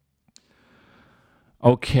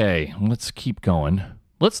 Okay, let's keep going.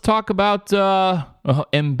 Let's talk about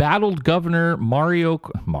embattled Governor Andrew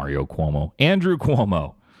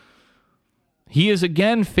Cuomo. He is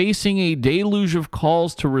again facing a deluge of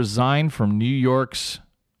calls to resign from New York's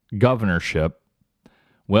governorship.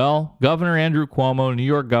 Well, Governor Andrew Cuomo, New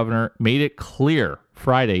York governor, made it clear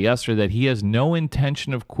yesterday that he has no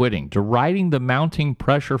intention of quitting, deriding the mounting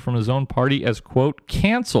pressure from his own party as, quote,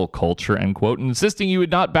 cancel culture, end quote, and insisting he would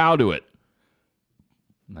not bow to it.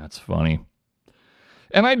 That's funny.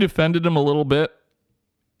 And I defended him a little bit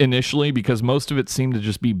initially because most of it seemed to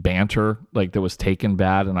just be banter, like that was taken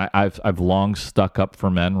bad. And I've long stuck up for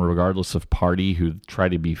men, regardless of party, who try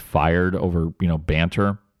to be fired over,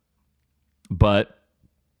 banter. But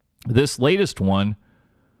this latest one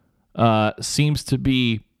seems to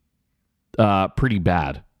be pretty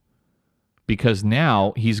bad. because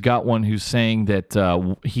now he's got one who's saying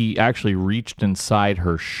that he actually reached inside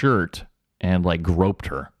her shirt and like groped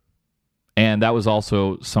her. And that was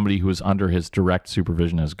also somebody who was under his direct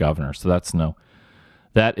supervision as governor. So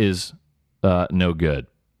that is no good.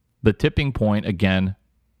 The tipping point, again,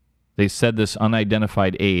 they said this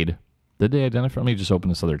unidentified aide. Did they identify? Let me just open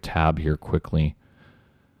this other tab here quickly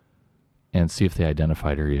and see if they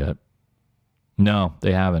identified her yet. No,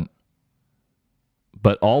 they haven't.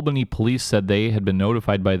 But Albany police said they had been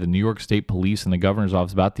notified by the New York State Police and the governor's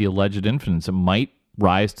office about the alleged incidents. It might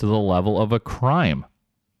rise to the level of a crime.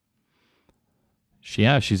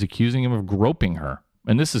 She's accusing him of groping her.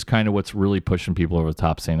 And this is kind of what's really pushing people over the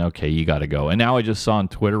top, saying, okay, you got to go. And now I just saw on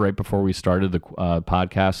Twitter right before we started the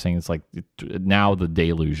podcast saying it's like now the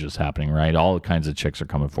deluge is happening, right? All kinds of chicks are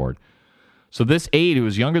coming forward. So this aide, who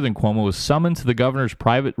was younger than Cuomo, was summoned to the governor's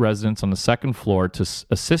private residence on the second floor to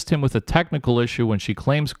assist him with a technical issue when she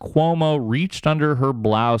claims Cuomo reached under her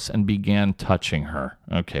blouse and began touching her.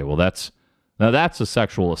 Okay, well, that's a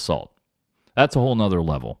sexual assault. That's a whole nother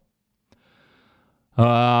level.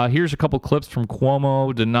 Here's a couple clips from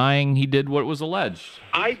Cuomo denying he did what was alleged.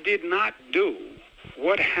 I did not do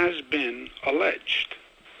what has been alleged,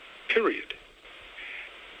 period.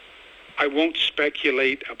 I won't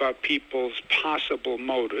speculate about people's possible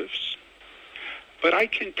motives, but I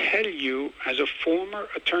can tell you as a former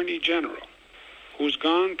attorney general who's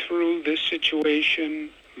gone through this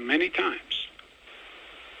situation many times,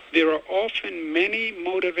 there are often many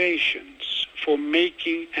motivations for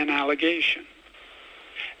making an allegation.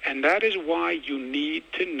 And that is why you need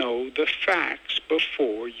to know the facts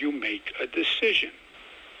before you make a decision.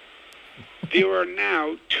 There are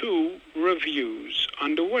now 2 reviews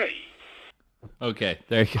underway. Okay,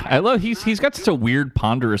 there you go. I love he's got such a weird,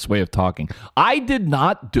 ponderous way of talking. I did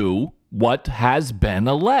not do what has been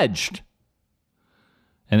alleged.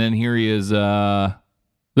 And then here he is.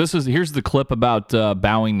 Here's the clip about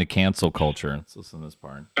bowing to cancel culture. Let's listen to this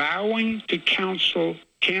part. Bowing to cancel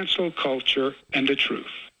culture and the truth.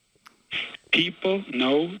 People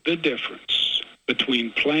know the difference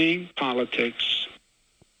between playing politics,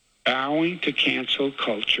 bowing to cancel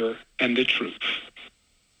culture, and the truth.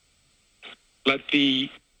 Let the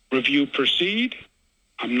review proceed.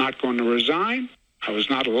 I'm not going to resign. I was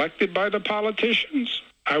not elected by the politicians.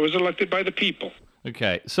 I was elected by the people.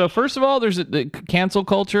 Okay, so first of all, there's the cancel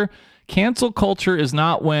culture. Cancel culture is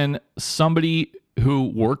not when somebody who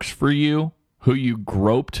works for you, who you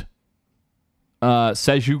groped,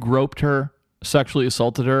 says you groped her, sexually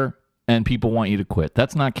assaulted her, and people want you to quit.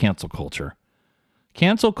 That's not cancel culture.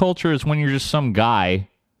 Cancel culture is when you're just some guy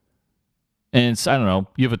and it's, I don't know,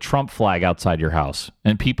 you have a Trump flag outside your house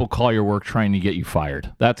and people call your work trying to get you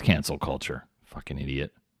fired. That's cancel culture. Fucking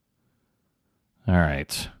idiot. All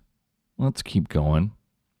right. Let's keep going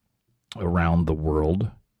around the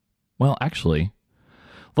world. Well, actually,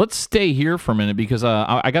 let's stay here for a minute because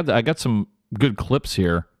I got some good clips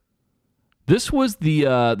here. This was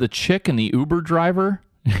the chick and the Uber driver.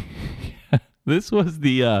 This was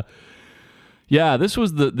this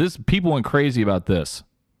people went crazy about this.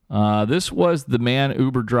 This was the man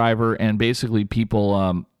Uber driver and basically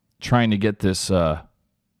people trying to get this.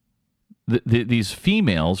 These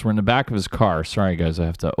females were in the back of his car. Sorry, guys, I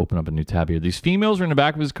have to open up a new tab here. These females were in the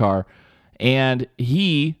back of his car, and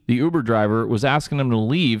he, the Uber driver, was asking them to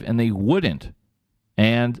leave, and they wouldn't.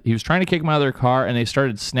 And he was trying to kick them out of their car, and they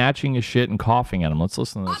started snatching his shit and coughing at him. Let's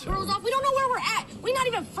listen to this. Girls off. We don't know where we're at. We're not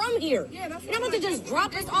even from here. You're not about to just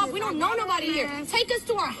drop us off. We don't know nobody here. Take us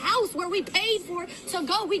to our house where we paid for to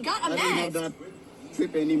go. We got a mess. I don't have that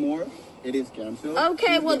trip anymore. It is canceled.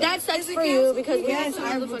 Okay, well that sucks for you because yes,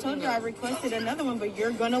 I told you I requested another one, but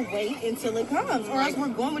you're gonna wait until it comes, or else we're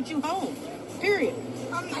going with you home. Period.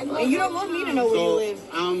 And you don't want me to know where you live.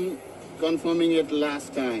 I'm confirming it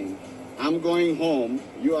last time. I'm going home.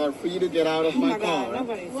 You are free to get out of my car.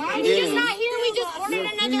 Why? We just not here. We just ordered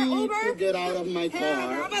another Uber. To get out of my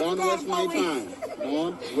car. Don't waste my time.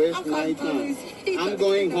 Don't waste my time. I'm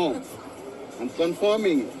going home. I'm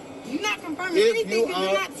confirming it. You're not confirming anything because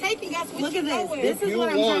you're not taking us with you nowhere. If you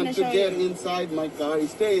want to get inside my car,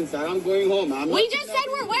 stay inside. I'm going home. We just said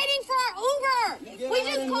we're waiting for our Uber. We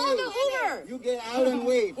just called the Uber. You get out and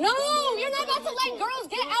wait. No, you're not about to let girls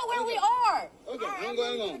get out where we are. Okay, I'm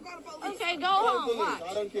going home. Okay, go home. Watch.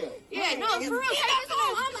 I don't care. Yeah, no, for real, take us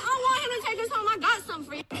home. I want him to take us home. I got something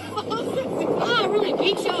for you. I'm gonna really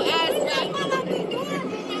beat your ass, bro.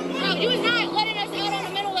 Bro, you was not letting us out on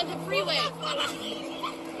the middle of the freeway.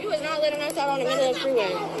 You was not letting us out on the middle of the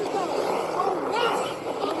freeway.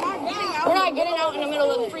 We're not getting out in the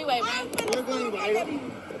middle of the freeway, man. We're going right.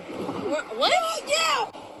 What?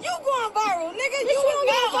 Yeah. You going viral, nigga. You don't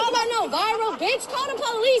get all about no viral, bitch. Call the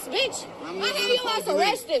police, bitch. I have your ass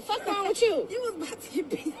arrested. Fuck wrong with you? You was about to get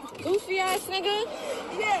beat up. Goofy ass nigga.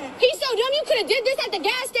 Yeah. He's so dumb. You could have did this at the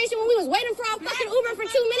gas station when we was waiting for our fucking Uber for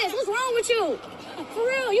 2 minutes. What's wrong with you? For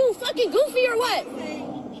real, you fucking goofy or what?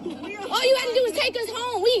 All you had to do was take us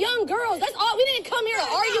home. We young girls. That's all. We didn't come here to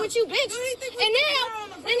argue with you, bitch. And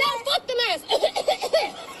now, fuck the mask.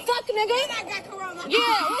 Fuck, nigga.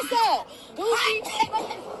 Yeah, what's up? Goofy.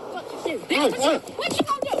 Bitch, what you gonna do? What you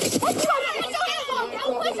gonna do? Put your hands on me.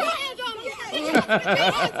 Put your hands on me.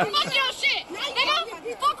 Fuck your shit.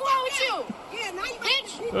 Nigga, fuck wrong with you?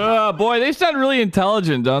 Bitch. Oh, boy, they sound really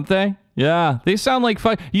intelligent, don't they? Yeah, they sound like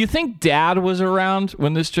fuck. You think Dad was around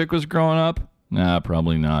when this chick was growing up? Nah,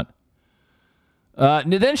 probably not.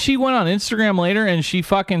 Then she went on Instagram later and she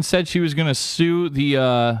fucking said she was gonna sue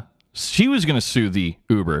the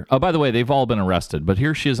Uber. Oh, by the way, they've all been arrested, but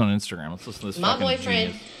here she is on Instagram. Let's listen to this. My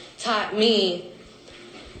boyfriend taught me.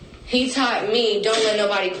 He taught me, don't let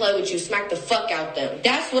nobody play with you. Smack the fuck out them.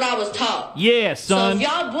 That's what I was taught. Yeah, son. So if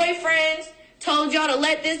y'all boyfriends told y'all to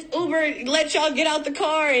let this Uber let y'all get out the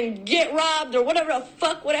car and get robbed or whatever the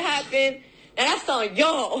fuck would have happened, and that's on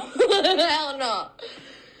y'all. Hell no.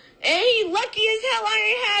 And he lucky as hell I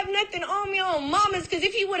ain't have nothing on me on mamas, because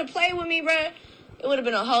if he would have played with me, bruh, it would have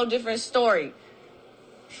been a whole different story.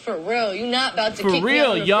 For real, you not about to kick me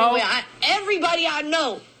on the freeway. Everybody I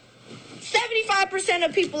know, 75%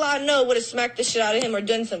 of people I know would have smacked the shit out of him or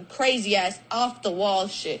done some crazy ass off the wall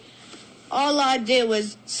shit. All I did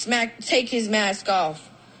was take his mask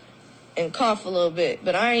off and cough a little bit,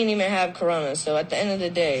 but I ain't even have corona. So at the end of the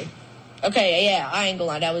day, okay, yeah, I ain't gonna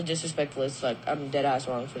lie, that was disrespectful as fuck. I'm dead ass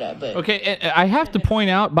wrong for that. But okay, I have to point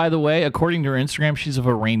out, by the way, according to her Instagram, she's of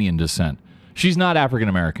Iranian descent. She's not African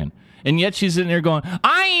American. And yet she's in there going,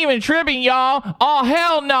 I ain't even tripping, y'all. Oh,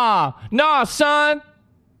 hell nah. Nah, son.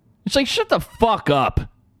 It's like, shut the fuck up.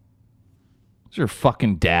 It's your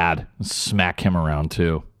fucking dad. Smack him around,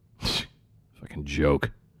 too. Fucking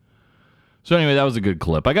joke. So anyway, that was a good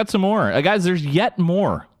clip. I got some more. Guys, there's yet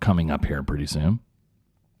more coming up here pretty soon.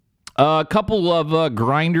 A couple of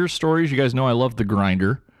Grindr stories. You guys know I love the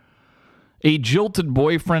Grindr. A jilted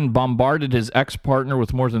boyfriend bombarded his ex-partner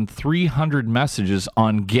with more than 300 messages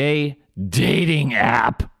on gay dating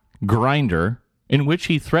app Grindr, in which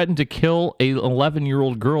he threatened to kill a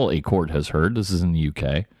 11-year-old girl, a court has heard. This is in the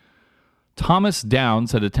UK. Thomas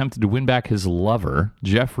Downs had attempted to win back his lover,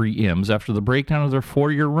 Jeffrey Ims, after the breakdown of their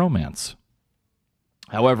 4-year romance.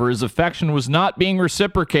 However, his affection was not being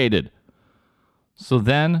reciprocated. So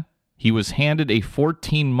then he was handed a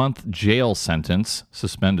 14-month jail sentence,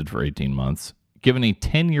 suspended for 18 months, given a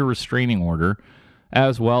 10-year restraining order,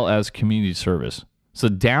 as well as community service. So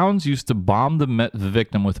Downs used to bomb the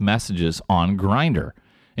victim with messages on Grindr.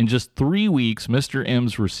 In just 3 weeks, Mr.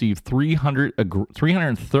 Ims received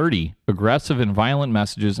 330 aggressive and violent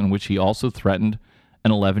messages in which he also threatened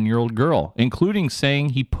an 11-year-old girl, including saying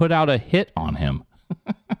he put out a hit on him.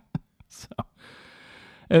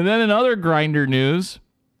 And then in other Grindr news,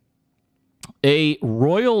 a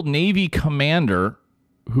Royal Navy commander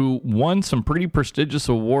who won some pretty prestigious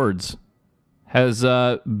awards has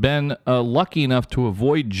been lucky enough to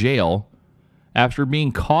avoid jail after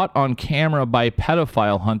being caught on camera by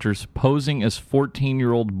pedophile hunters posing as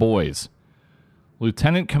 14-year-old boys.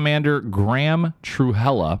 Lieutenant Commander Graham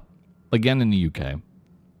Truhella, again in the UK,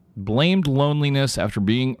 blamed loneliness after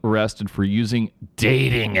being arrested for using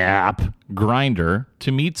dating app Grindr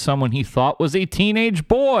to meet someone he thought was a teenage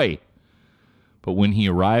boy. But when he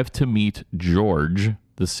arrived to meet George,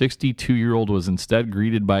 the 62-year-old was instead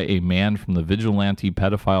greeted by a man from the vigilante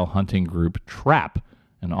pedophile hunting group TRAP,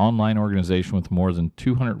 an online organization with more than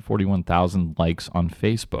 241,000 likes on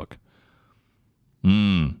Facebook.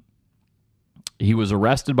 He was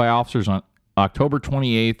arrested by officers on October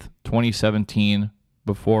 28th, 2017,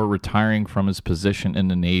 before retiring from his position in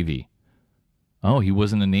the Navy. Oh, he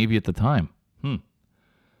was in the Navy at the time.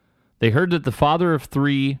 They heard that the father of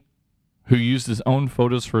 3, who used his own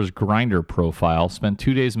photos for his Grindr profile, spent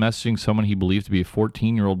 2 days messaging someone he believed to be a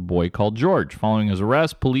 14-year-old boy called George. Following his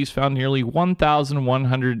arrest, police found nearly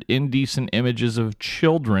 1,100 indecent images of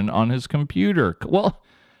children on his computer. Well,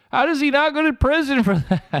 how does he not go to prison for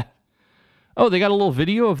that? Oh, they got a little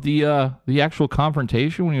video of the actual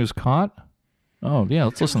confrontation when he was caught? Oh, yeah,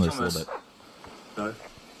 let's listen to this a little bit. No.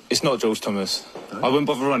 It's not George Thomas. No? I wouldn't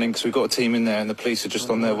bother running because we've got a team in there and the police are just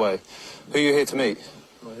on their way. Who are you here to meet?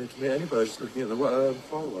 I'm not here to meet anybody, just looking at the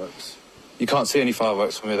fireworks. You can't see any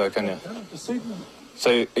fireworks from here though, can you? Yeah, I've just seen them.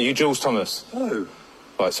 So, are you Jules Thomas? No.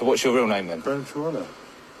 Right, so what's your real name then? Graham Truhella.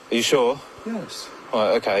 Are you sure? Yes.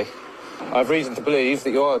 Right, okay. I have reason to believe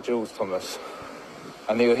that you are Jules Thomas.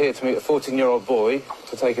 and you're here to meet a 14-year-old boy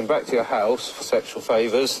to take him back to your house for sexual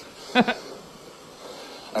favours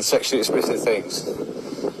and sexually explicit things.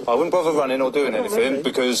 I wouldn't bother running or doing anything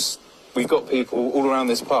because we've got people all around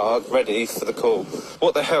this park ready for the call.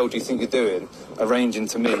 What the hell do you think you're doing, arranging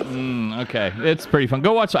to meet? Okay, it's pretty fun.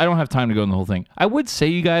 Go watch. I don't have time to go in the whole thing. I would say,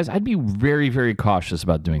 you guys, I'd be very, very cautious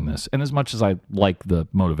about doing this. And as much as I like the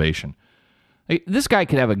motivation, this guy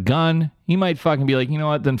could have a gun. He might fucking be like, you know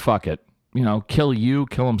what, then fuck it. You know, kill you,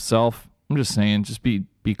 kill himself. I'm just saying, just be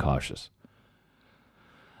cautious.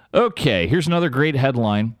 Okay, here's another great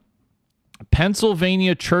headline.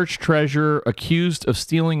 Pennsylvania church treasurer accused of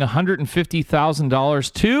stealing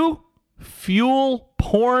 $150,000 to fuel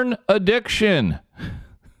porn addiction.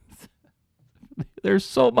 There's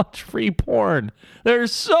so much free porn.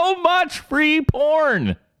 There's so much free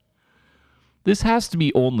porn. This has to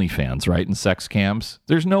be OnlyFans, right? And sex cams.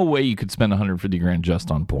 There's no way you could spend $150,000 just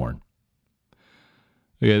on porn.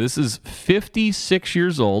 Okay, this is 56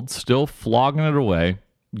 years old, still flogging it away.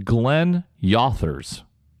 Glenn Yothers.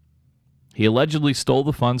 He allegedly stole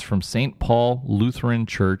the funds from St. Paul Lutheran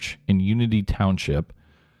Church in Unity Township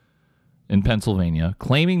in Pennsylvania,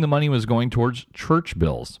 claiming the money was going towards church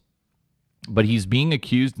bills. But he's being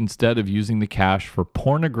accused instead of using the cash for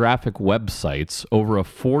pornographic websites over a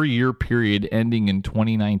 4-year period ending in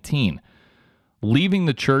 2019, leaving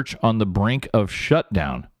the church on the brink of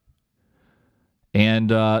shutdown. And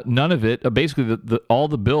none of it, basically all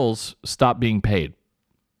the bills stopped being paid.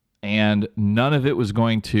 And none of it was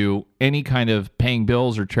going to any kind of paying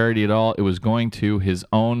bills or charity at all. It was going to his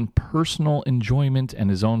own personal enjoyment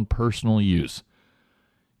and his own personal use.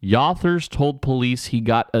 Yothers told police he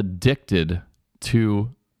got addicted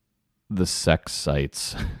to the sex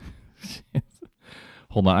sites.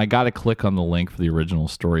 Hold on, I got to click on the link for the original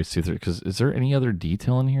story. See if because is there any other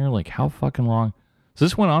detail in here? Like, how fucking long? So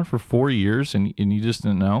this went on for 4 years and you just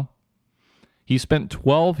didn't know? He spent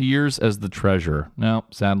 12 years as the treasurer. No,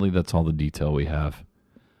 sadly, that's all the detail we have.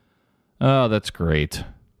 Oh, that's great.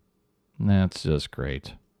 That's just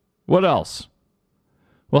great. What else?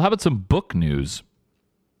 Well, how about some book news?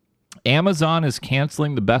 Amazon is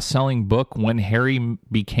canceling the best-selling book When Harry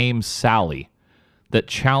Became Sally that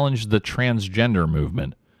challenged the transgender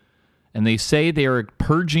movement. And they say they are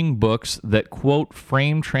purging books that, quote,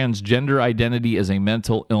 frame transgender identity as a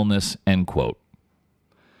mental illness, end quote.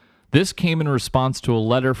 This came in response to a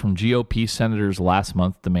letter from GOP senators last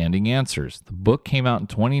month demanding answers. The book came out in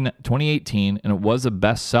 2018, and it was a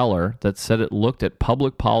bestseller that said it looked at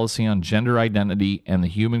public policy on gender identity and the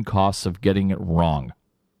human costs of getting it wrong.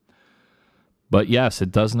 But yes,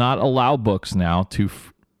 it does not allow books now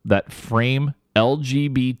that frame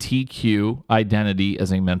LGBTQ identity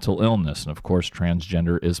as a mental illness. And of course,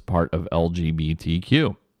 transgender is part of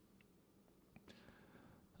LGBTQ.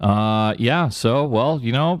 So, well,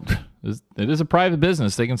 you know, it is a private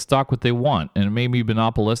business. They can stock what they want, and it may be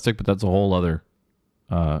monopolistic, but that's a whole other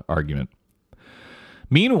argument.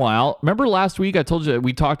 Meanwhile, remember last week I told you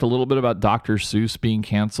we talked a little bit about Dr. Seuss being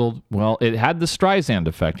canceled? Well, it had the Streisand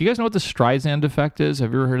effect. You guys know what the Streisand effect is?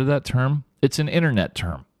 Have you ever heard of that term? It's an internet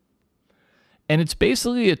term. And it's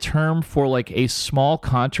basically a term for like a small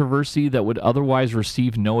controversy that would otherwise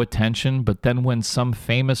receive no attention, but then when some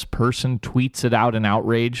famous person tweets it out in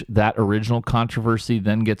outrage, that original controversy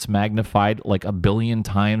then gets magnified like 1 billion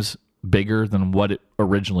times bigger than what it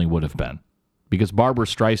originally would have been. Because Barbara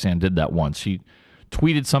Streisand did that once. She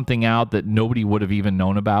tweeted something out that nobody would have even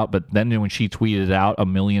known about, but then when she tweeted it out,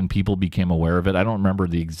 1 million people became aware of it. I don't remember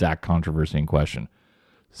the exact controversy in question.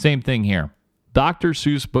 Same thing here. Dr.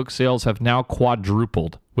 Seuss book sales have now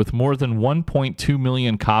quadrupled, with more than 1.2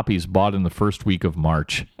 million copies bought in the first week of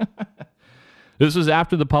March. This was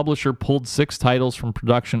after the publisher pulled 6 titles from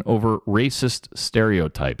production over racist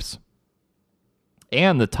stereotypes.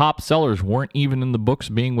 And the top sellers weren't even in the books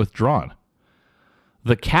being withdrawn.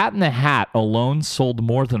 The Cat in the Hat alone sold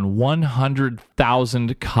more than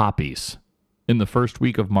 100,000 copies in the first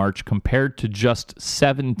week of March, compared to just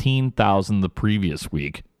 17,000 the previous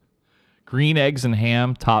week. Green Eggs and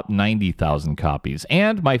Ham topped 90,000 copies.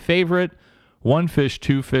 And my favorite, One Fish,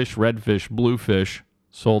 Two Fish, Red Fish, Blue Fish,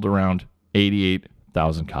 sold around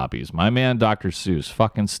 88,000 copies. My man, Dr. Seuss,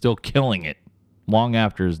 fucking still killing it long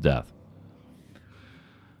after his death.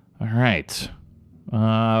 All right.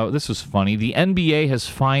 This was funny. The NBA has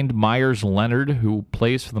fined Myers Leonard, who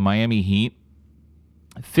plays for the Miami Heat,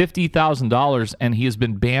 $50,000, and he has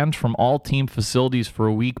been banned from all team facilities for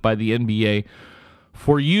a week by the NBA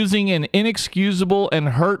for using an inexcusable and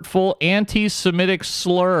hurtful anti-Semitic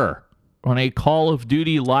slur on a Call of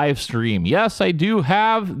Duty live stream. Yes, I do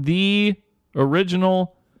have the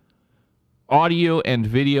original audio and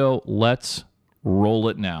video. Let's Roll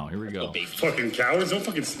it now. Here we go. Fucking cowards. Don't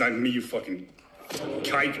fucking snipe me, you fucking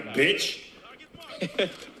kike bitch.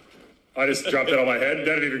 I just dropped that on my head. That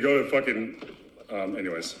didn't even go to fucking...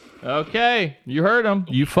 anyways. Okay, you heard him.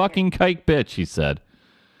 You fucking kike bitch, he said.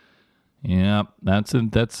 Yep, that's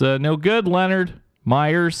no good, Leonard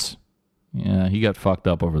Myers. Yeah, he got fucked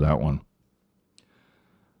up over that one.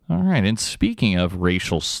 All right, and speaking of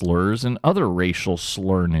racial slurs and other racial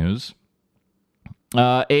slur news,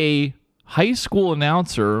 a high school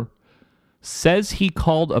announcer says he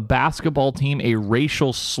called a basketball team a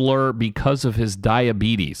racial slur because of his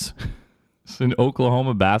diabetes. It's an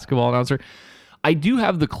Oklahoma basketball announcer. I do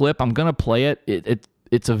have the clip. I'm going to play it.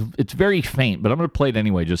 It's very faint, but I'm going to play it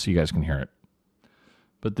anyway just so you guys can hear it.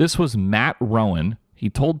 But this was Matt Rowan. He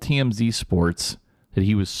told TMZ Sports that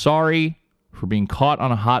he was sorry for being caught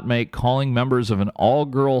on a hot mic calling members of an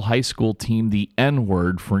all-girl high school team the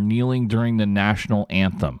N-word for kneeling during the national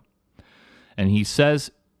anthem. And he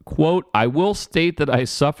says, quote, "I will state that I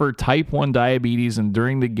suffer type 1 diabetes and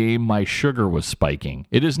during the game my sugar was spiking.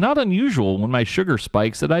 It is not unusual when my sugar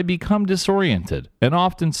spikes that I become disoriented and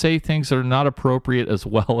often say things that are not appropriate as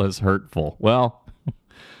well as hurtful." Well,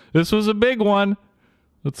 this was a big one.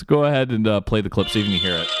 Let's go ahead and play the clip so you can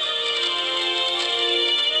hear it.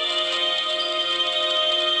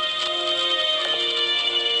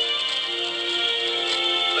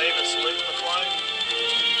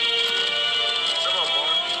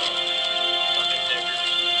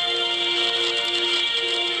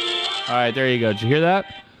 All right, there you go. Did you hear that?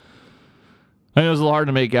 I know it was a little hard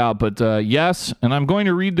to make out, but yes, and I'm going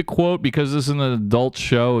to read the quote because this is an adult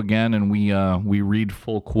show again, and we read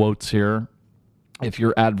full quotes here. If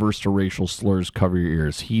you're adverse to racial slurs, cover your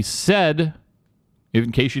ears. He said,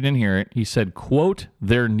 in case you didn't hear it, he said, quote,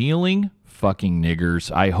 "They're kneeling, fucking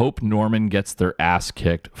niggers. I hope Norman gets their ass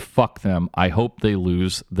kicked. Fuck them. I hope they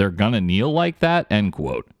lose. They're gonna kneel like that," end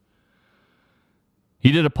quote.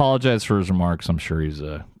 He did apologize for his remarks. I'm sure he's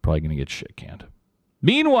probably going to get shit canned.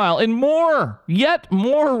 Meanwhile, in yet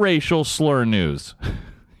more racial slur news,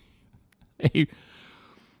 a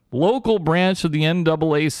local branch of the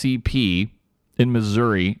NAACP in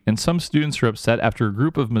Missouri, and some students are upset after a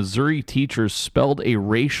group of Missouri teachers spelled a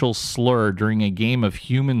racial slur during a game of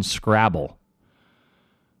human Scrabble.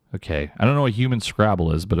 Okay, I don't know what human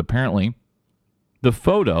Scrabble is, but apparently the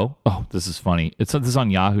photo, oh, this is funny. This is on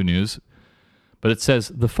Yahoo News. But it says,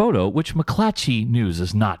 the photo, which McClatchy News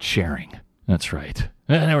is not sharing. That's right.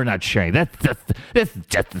 No, we're not sharing. That's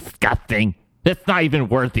just disgusting. It's not even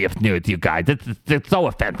worthy of news, you guys. It's so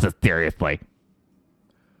offensive, seriously.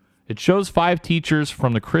 It shows 5 teachers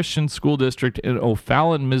from the Christian School District in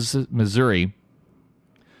O'Fallon, Missouri,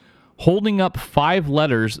 holding up 5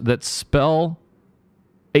 letters that spell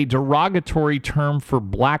a derogatory term for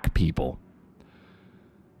black people.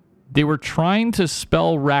 They were trying to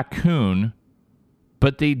spell raccoon,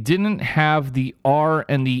 but they didn't have the R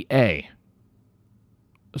and the A.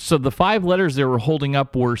 So the 5 letters they were holding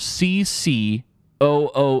up were CCOON.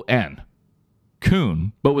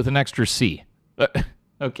 Coon, but with an extra C.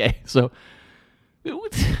 Okay, so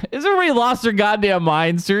has everybody lost their goddamn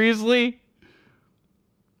mind? Seriously?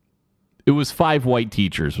 It was 5 white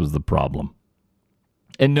teachers was the problem.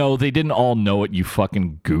 And no, they didn't all know it, you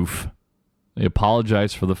fucking goof. They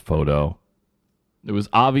apologized for the photo. It was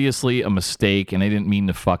obviously a mistake, and they didn't mean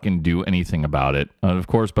to fucking do anything about it. Of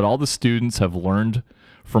course, but all the students have learned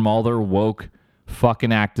from all their woke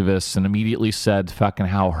fucking activists and immediately said fucking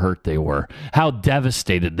how hurt they were, how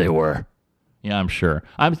devastated they were. Yeah, I'm sure.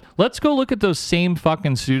 Let's go look at those same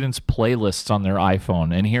fucking students' playlists on their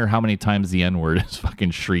iPhone and hear how many times the N-word is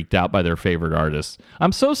fucking shrieked out by their favorite artists.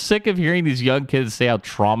 I'm so sick of hearing these young kids say how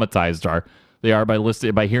traumatized they are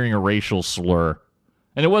by hearing a racial slur.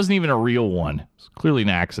 And it wasn't even a real one. It's clearly an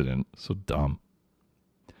accident. So dumb.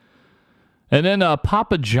 And then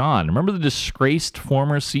Papa John. Remember the disgraced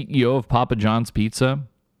former CEO of Papa John's Pizza?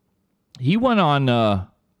 He went on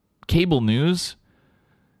cable news.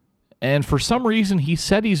 And for some reason, he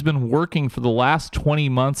said he's been working for the last 20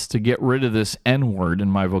 months to get rid of this N-word in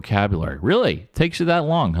my vocabulary. Really? Takes you that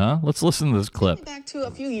long, huh? Let's listen to this clip. Back to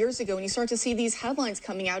a few years ago when you start to see these headlines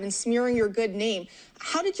coming out and smearing your good name.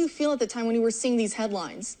 How did you feel at the time when you were seeing these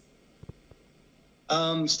headlines?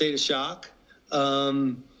 State of shock.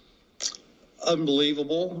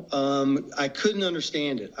 Unbelievable. I couldn't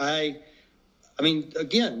understand it. I mean,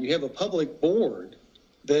 again, you have a public board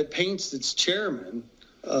that paints its chairman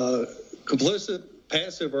complicit,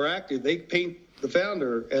 passive, or active. They paint the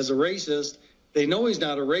founder as a racist. They know he's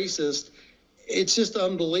not a racist. It's just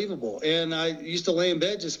unbelievable. And I used to lay in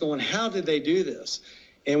bed just going, how did they do this?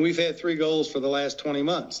 And we've had 3 goals for the last 20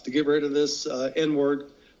 months to get rid of this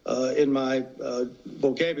N-word in my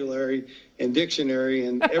vocabulary and dictionary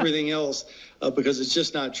and everything else because it's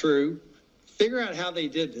just not true. Figure out how they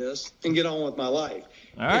did this and get on with my life.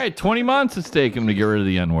 All right, 20 months it's taken him to get rid of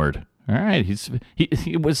the N-word. All right,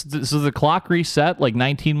 he was so the clock reset like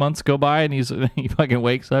 19 months go by and he fucking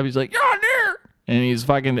wakes up. He's like, "You're there," and he's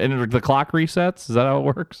fucking and the clock resets. Is that how it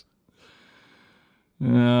works?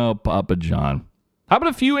 Oh, Papa John. How about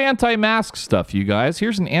a few anti-mask stuff, you guys?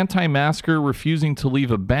 Here's an anti-masker refusing to leave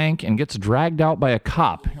a bank and gets dragged out by a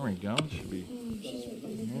cop. Here we go.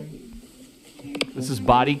 This is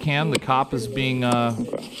body cam. The cop is being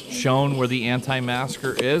shown where the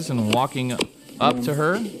anti-masker is and walking up to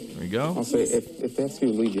her. There we go. I'll say, if that's you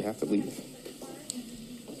leave, you have to leave.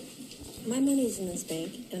 My money's in this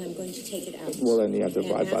bank, and I'm going to take it out. Well, then you have to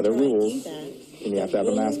abide by the rules, and you have to have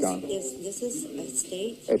a mask on. This is a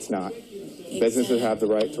state. It's not. Businesses have the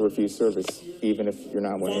right to refuse service, even if you're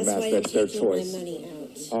not wearing a mask. That's their choice. My money out.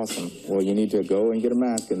 Awesome. Well, you need to go and get a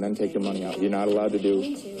mask and then take your money out. You're not allowed to do.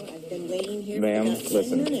 I've been waiting here. Ma'am, for about 10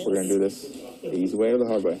 listen, minutes. we're going to do this the easy way or the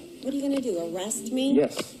hard way. What are you going to do? Arrest me?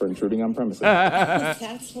 Yes, for intruding on premises.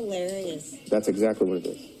 That's hilarious. That's exactly what it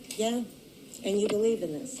is. Yeah. And you believe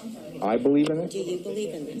in this? I believe in it. Do you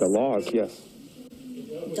believe in this? The laws, yes.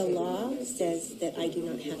 The law says that I do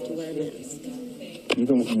not have to wear a mask.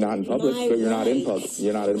 Even not in public, My but you're not in rights. public.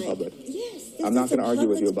 You're not in public. Yes. I'm not going to argue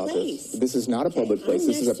with you about this. This is not a public place.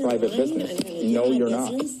 This is a private business. No, you're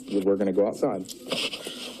not. We're going to go outside.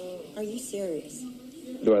 Are you serious?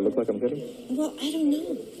 Do I look like I'm kidding? Well, I don't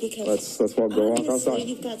know because Let's walk. Go walk obviously outside.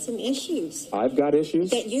 you've got some issues I've got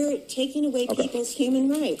issues. that you're taking away Okay. people's human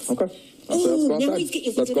rights. Okay. Oh, Let's go now outside. is Let's he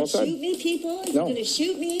go going to outside. shoot me, people? Is No. he going to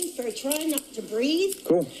shoot me for trying not to breathe?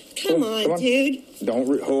 Cool. Come on, dude. Don't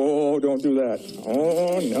do that.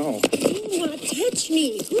 Oh no. Do not touch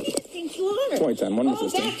me. Who do you think you are? 2010, one oh,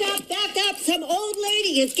 assistant. back up. Some old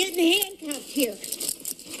lady is getting handcuffed here.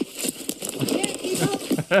 Yeah, people.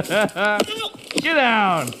 Get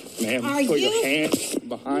down. Ma'am, Are put you- your hands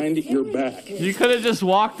behind your back. You could have just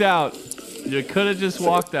walked out. You could have just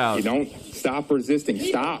walked out. You don't stop resisting.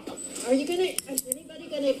 Stop. Are you gonna? Is anybody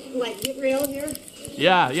gonna like get real here?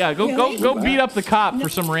 Yeah. Go beat up the cop for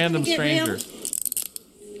some random Get real? stranger.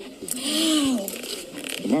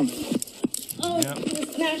 Come on. Oh, you're gonna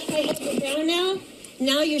smash my head to the ground now?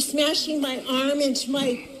 Now you're smashing my arm into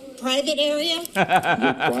my private area? Your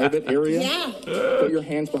private area? Yeah. Put your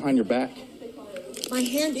hands behind your back. My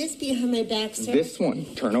hand is behind my back, sir. This one.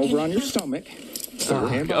 Turn over on your stomach. Put your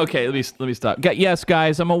hand behind- Okay, let me stop. Yes,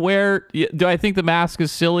 guys, I'm aware. Do I think the mask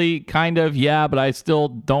is silly? Kind of, yeah, but I still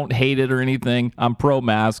don't hate it or anything. I'm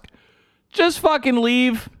pro-mask. Just fucking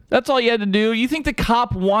leave. That's all you had to do. You think the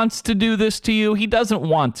cop wants to do this to you? He doesn't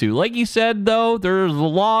want to. Like you said, though, there's the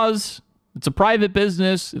laws. It's a private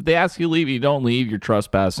business. If they ask you to leave, you don't leave. You're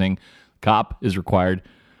trespassing. Cop is required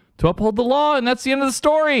to uphold the law, and that's the end of the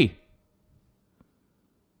story.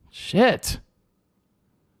 Shit.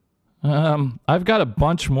 I've got a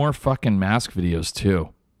bunch more fucking mask videos, too.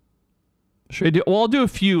 Should I do? Well, I'll do a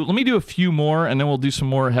few. Let me do a few more, and then we'll do some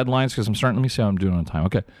more headlines, because I'm starting. Let me see how I'm doing on time.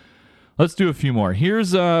 Okay. Let's do a few more.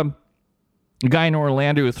 Here's a guy in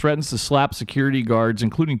Orlando who threatens to slap security guards,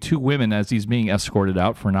 including 2 women, as he's being escorted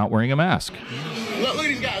out for not wearing a mask. Look at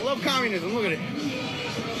these guys. Love communism. Look at it.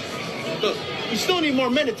 Look, you still need more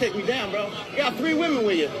men to take me down, bro. You got 3 women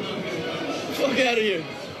with you. Fuck out of here.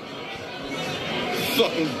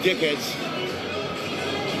 Fucking dickheads.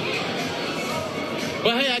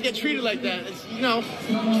 But hey, I get treated like that. It's, you know,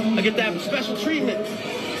 I get that special treatment.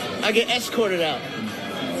 I get escorted out.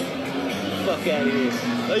 Fuck out of here.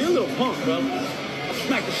 Oh, you little punk, bro. I'll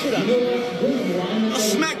smack the shit out of you. I'll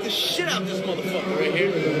smack the shit out of this motherfucker right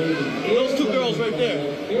here. Those 2 girls right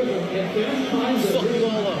there. I'll fuck you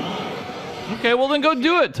all up. Okay, well then go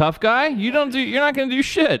do it, tough guy. You're not gonna do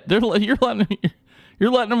shit. You're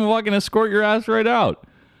letting them fucking escort your ass right out.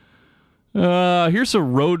 Here's a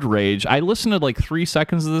road rage. I listened to like 3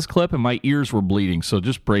 seconds of this clip and my ears were bleeding, so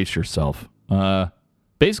just brace yourself.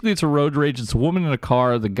 Basically, it's a road rage. It's a woman in a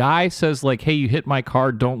car. The guy says, like, hey, you hit my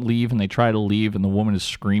car, don't leave. And they try to leave, and the woman is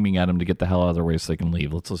screaming at him to get the hell out of their way so they can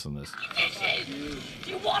leave. Let's listen to this.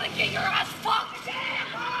 Do you want to get your ass fucked?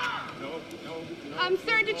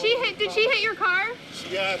 Sir, did she hit your car?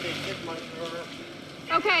 Yeah, they hit my car.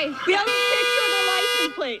 Okay. We have a picture of the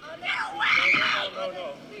license plate.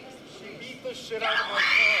 No. She beat the shit out of my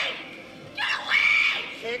car.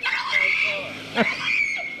 Kicked my car.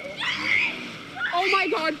 Oh my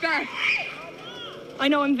God, Beth. I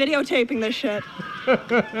know, I'm videotaping this shit. Dad,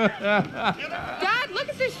 look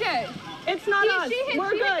at this shit. It's not us.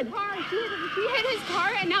 We're good. She hit his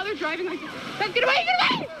car, and now they're driving like this. Beth, get away,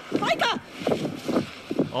 get away! Micah!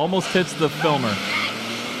 Almost hits the filmer.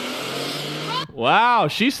 Wow,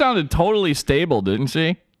 she sounded totally stable, didn't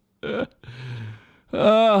she?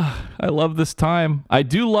 I love this time. I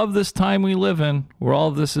do love this time we live in, where all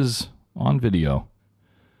of this is on video.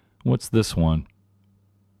 What's this one?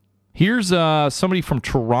 Here's somebody from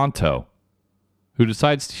Toronto who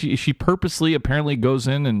decides she purposely apparently goes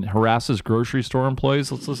in and harasses grocery store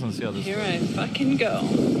employees. Let's listen and see how this Here I fucking go.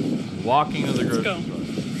 Walking to the grocery store.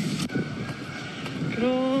 Good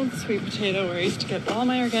old sweet potato where I used to get all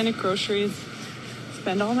my organic groceries,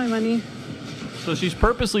 spend all my money. So she's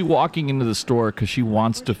purposely walking into the store because she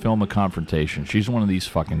wants to film a confrontation. She's one of these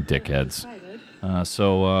fucking dickheads.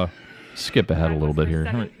 Skip ahead a little bit here.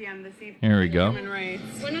 Here we go.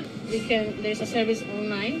 There's a service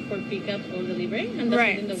online for pickup or delivery. And that's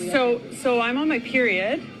Right. something that we So I'm on my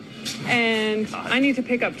period, and I need to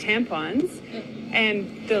pick up tampons.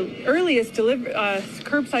 And the earliest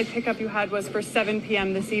curbside pickup you had was for 7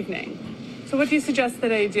 p.m. this evening. So what do you suggest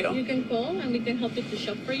that I do? You can call and we can help you to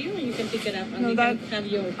shop for you and you can pick it up and No, we that- can have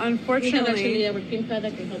your. unfortunately- we have actually our PIN pad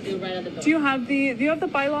that can help you right at the door. Do you have the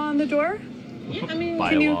bylaw on the door? Yeah, I mean,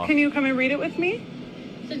 Can you come and read it with me?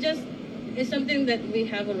 So just it's something that we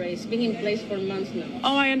have already. It's been in place for months now.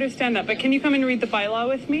 Oh, I understand that, but can you come and read the bylaw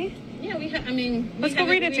with me? Yeah, we have. I mean, Let's go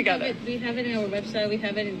read it together. We have it in our website. We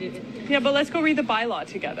have it in the. Yeah, but let's go read the bylaw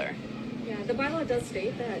together. Yeah, the bylaw does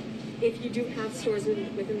state that if you do have stores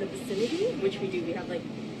within the vicinity, which we do, we have like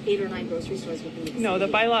 8 or 9 grocery stores within the vicinity. No, the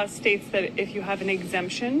bylaw states that if you have an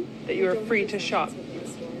exemption, that you are free to shop.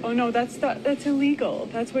 Oh no, that's illegal.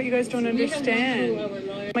 That's what you guys don't We have gone through understand.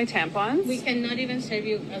 our lawyer. My tampons. We cannot even serve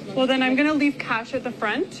you as long Well, as then you I'm get- gonna leave cash at the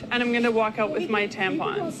front, and I'm gonna walk out with my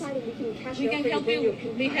tampons. We can help you.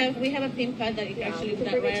 We have a PIN pad that you can actually put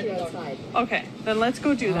that right at the door. Okay, then let's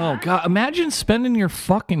go do that. Oh, God. Imagine spending your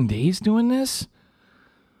fucking days doing this.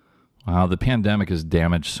 Wow, the pandemic has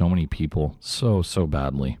damaged so many people so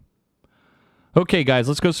badly. Okay, guys,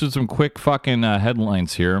 let's go through some quick fucking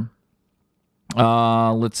headlines here.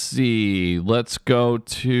 Let's see. Let's go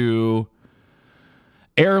to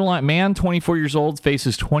airline. Man, 24 years old,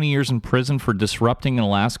 faces 20 years in prison for disrupting an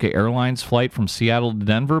Alaska Airlines flight from Seattle to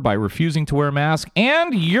Denver by refusing to wear a mask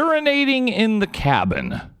and urinating in the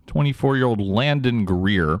cabin. 24-year-old Landon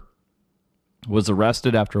Greer was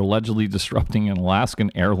arrested after allegedly disrupting an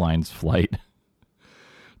Alaskan Airlines flight.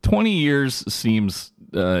 20 years seems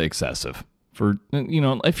excessive for,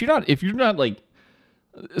 if you're not like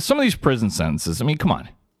some of these prison sentences. I mean, come on.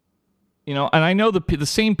 And I know the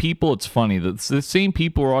same people, it's funny, that the same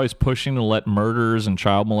people are always pushing to let murderers and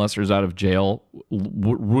child molesters out of jail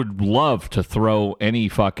would love to throw any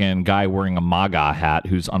fucking guy wearing a MAGA hat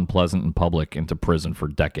who's unpleasant in public into prison for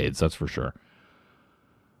decades, that's for sure.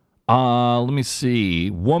 Let me see.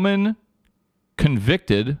 Woman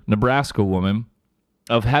convicted, Nebraska woman,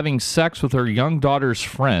 of having sex with her young daughter's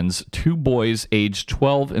friends, 2 boys aged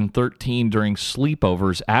 12 and 13, during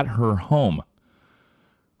sleepovers at her home.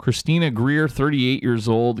 Christina Greer, 38 years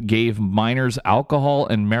old, gave minors alcohol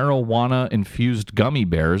and marijuana-infused gummy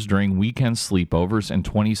bears during weekend sleepovers in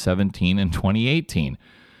 2017 and 2018.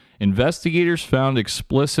 Investigators found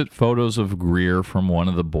explicit photos of Greer from one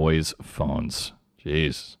of the boys' phones.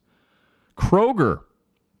 Jeez. Kroger,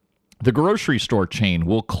 the grocery store chain,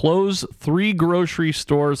 will close 3 grocery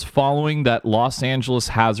stores following that Los Angeles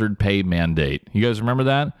hazard pay mandate. You guys remember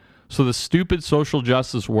that? So the stupid social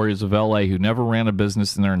justice warriors of LA who never ran a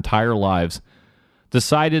business in their entire lives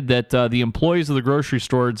decided that the employees of the grocery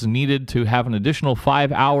stores needed to have an additional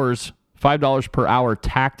 $5 per hour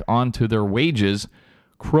tacked onto their wages.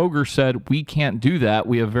 Kroger said, we can't do that.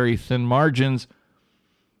 We have very thin margins,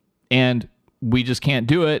 and we just can't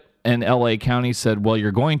do it. And LA County said, well,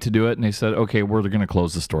 you're going to do it. And they said, okay, we're going to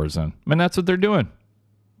close the stores then. And that's what they're doing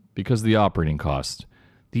because of the operating costs.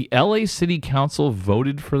 The LA City Council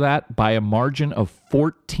voted for that by a margin of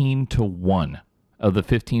 14-1 of the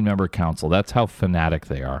 15-member council. That's how fanatic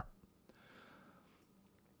they are.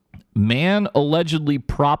 Man allegedly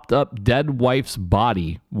propped up dead wife's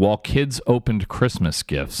body while kids opened Christmas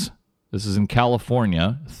gifts. This is in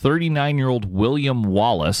California. 39-year-old William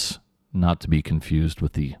Wallace, not to be confused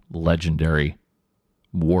with the legendary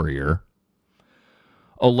warrior,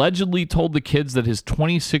 allegedly told the kids that his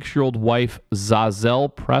 26-year-old wife,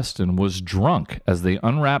 Zazelle Preston, was drunk as they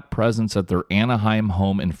unwrapped presents at their Anaheim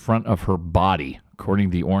home in front of her body,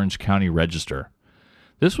 according to the Orange County Register.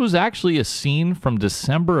 This was actually a scene from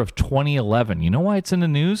December of 2011. You know why it's in the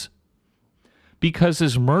news? Because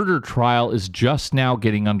his murder trial is just now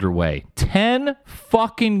getting underway. 10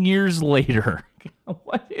 fucking years later.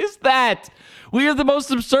 What is that? We are the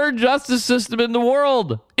most absurd justice system in the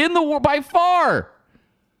world. By far.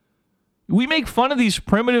 We make fun of these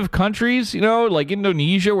primitive countries, like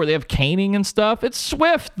Indonesia where they have caning and stuff. It's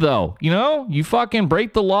swift, though. You fucking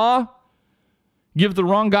break the law, give the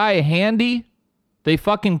wrong guy a handy, they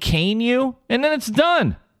fucking cane you, and then it's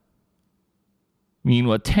done.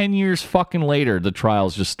 Meanwhile, 10 years fucking later, the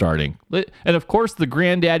trial's just starting. And of course, the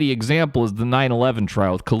granddaddy example is the 9/11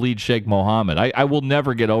 trial with Khalid Sheikh Mohammed. I will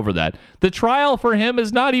never get over that. The trial for him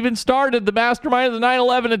has not even started, the mastermind of the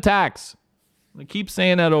 9/11 attacks. I keep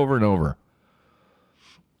saying that over and over.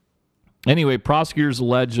 Anyway, prosecutors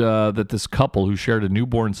allege that this couple who shared a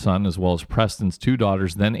newborn son as well as Preston's 2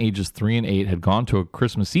 daughters, then ages 3 and 8, had gone to a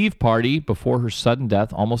Christmas Eve party before her sudden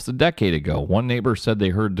death almost a decade ago. One neighbor said they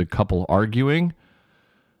heard the couple arguing.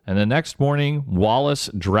 And the next morning, Wallace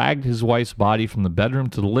dragged his wife's body from the bedroom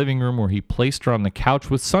to the living room where he placed her on the couch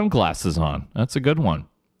with sunglasses on. That's a good one.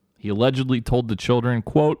 He allegedly told the children,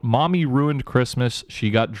 quote, "Mommy ruined Christmas. She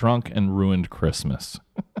got drunk and ruined Christmas."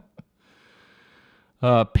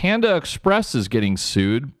 Panda Express is getting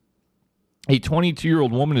sued. A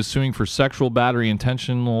 22-year-old woman is suing for sexual battery,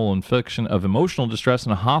 intentional infliction of emotional distress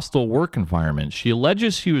in a hostile work environment. She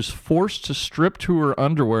alleges she was forced to strip to her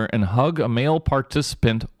underwear and hug a male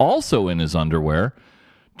participant also in his underwear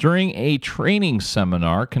during a training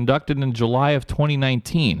seminar conducted in July of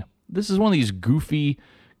 2019. This is one of these goofy,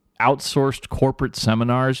 outsourced corporate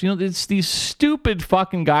seminars. It's these stupid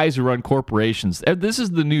fucking guys who run corporations. This is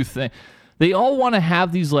the new thing. They all want to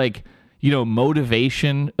have these,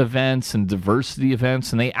 motivation events and diversity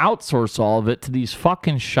events, and they outsource all of it to these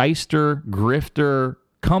fucking shyster, grifter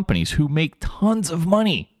companies who make tons of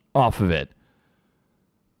money off of it.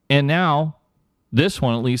 And now, this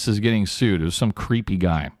one at least is getting sued. It was some creepy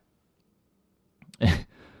guy.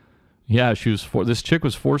 Yeah, this chick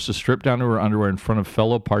was forced to strip down to her underwear in front of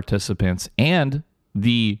fellow participants and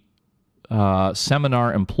the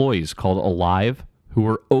seminar employees called Alive, who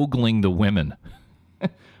were ogling the women.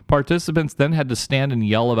 Participants then had to stand and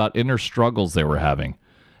yell about inner struggles they were having.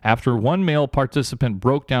 After one male participant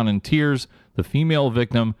broke down in tears, the female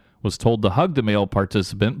victim was told to hug the male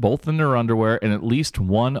participant, both in their underwear, and at least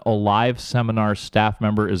one Alive seminar staff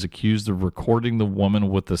member is accused of recording the woman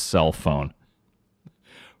with a cell phone.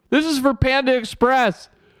 This is for Panda Express.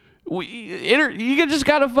 You just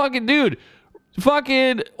got a fucking dude.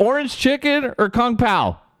 Fucking orange chicken or Kung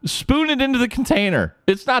Pao. Spoon it into the container.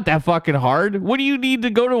 It's not that fucking hard. What do you need to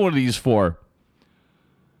go to one of these for?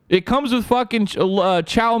 It comes with fucking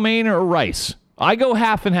chow mein or rice. I go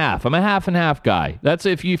half and half. I'm a half and half guy. That's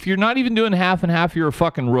if you're not even doing half and half, you're a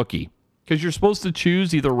fucking rookie. Because you're supposed to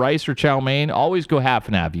choose either rice or chow mein. Always go half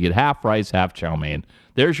and half. You get half rice, half chow mein.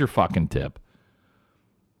 There's your fucking tip.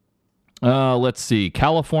 Let's see.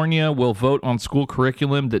 California will vote on school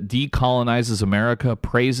curriculum that decolonizes America,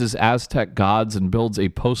 praises Aztec gods, and builds a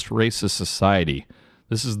post-racist society.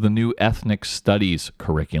 This is the new ethnic studies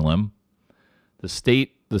curriculum. The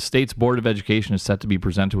state's Board of Education is set to be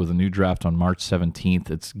presented with a new draft on March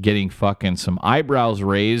 17th. It's getting fucking some eyebrows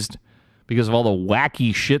raised because of all the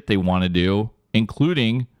wacky shit they want to do,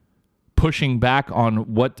 including pushing back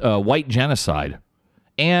on white genocide.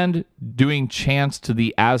 And doing chants to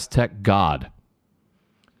the Aztec god.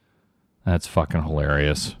 That's fucking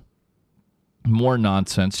hilarious. More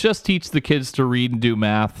nonsense. Just teach the kids to read and do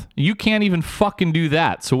math. You can't even fucking do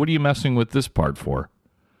that. So what are you messing with this part for?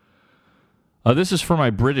 This is for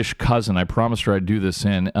my British cousin. I promised her I'd do this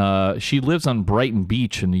in. She lives on Brighton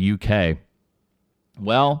Beach in the UK.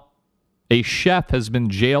 Well, a chef has been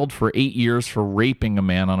jailed for 8 years for raping a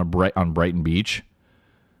man on Brighton Beach.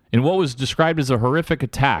 In what was described as a horrific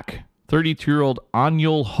attack, 32-year-old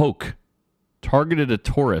Anyul Hoke targeted a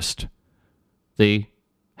tourist. They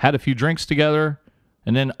had a few drinks together,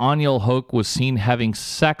 and then Anyul Hoke was seen having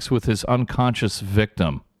sex with his unconscious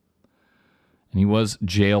victim. And he was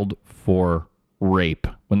jailed for rape.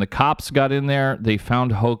 When the cops got in there, they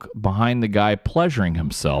found Hoke behind the guy pleasuring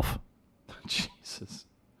himself. Jesus.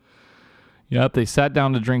 Yep, they sat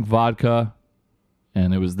down to drink vodka,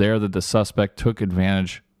 and it was there that the suspect took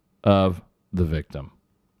advantage of the victim.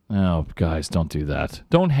 Oh, guys, don't do that.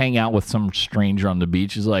 Don't hang out with some stranger on the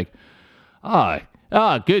beach. He's like, good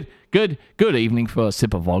evening for a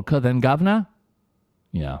sip of vodka then, governor.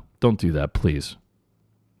 Yeah, don't do that, please.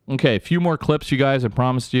 Okay, a few more clips, you guys, I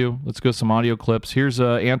promised you. Let's go some audio clips. Here's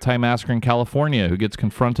an anti-masker in California who gets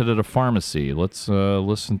confronted at a pharmacy. Let's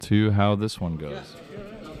listen to how this one goes.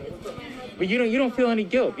 But you don't feel any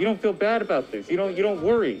guilt. You don't feel bad about this. You don't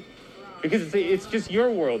worry. Because it's just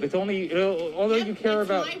your world. It's only, although you care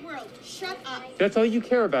about... It's my world. Shut up. That's all you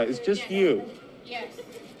care about. It's just you. Yes.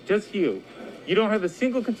 Just you. You don't have a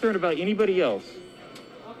single concern about anybody else.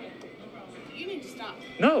 Okay. You need to stop.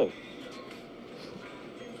 No.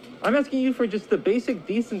 I'm asking you for just the basic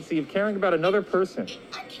decency of caring about another person.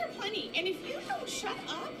 I care plenty, and if you don't shut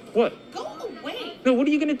up, What? go away. No, what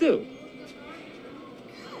are you going to do?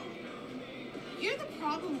 You're the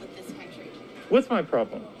problem with this country. What's my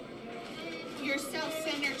problem? You're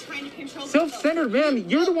self-centered, trying to control. Self-centered, man.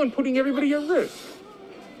 You're the one putting everybody at risk.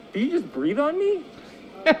 Do you just breathe on me?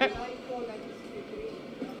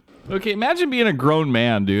 Okay, imagine being a grown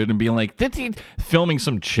man, dude, and being like, filming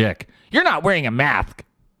some chick. You're not wearing a mask.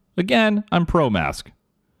 Again, I'm pro-mask.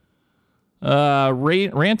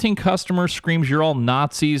 Ranting customer screams you're all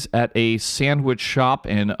Nazis at a sandwich shop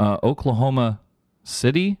in Oklahoma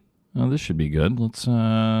City. Oh, this should be good. Let's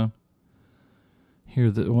hear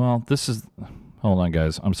the. Well, this is. Hold on,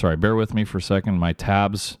 guys. I'm sorry. Bear with me for a second. My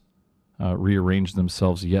tabs rearranged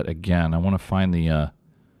themselves yet again. I want to find the. I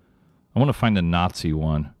want to find the Nazi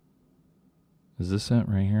one. Is this it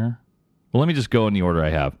right here? Well, let me just go in the order I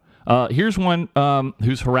have. Here's one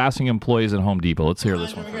who's harassing employees at Home Depot. Let's hear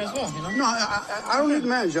this one. No, I don't need the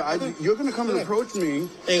manager. You're going to come and approach me.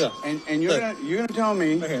 There you go. And you're going to tell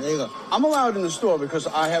me. Okay, there you go. I'm allowed in the store because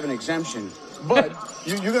I have an exemption. But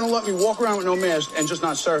you're going to let me walk around with no mask and just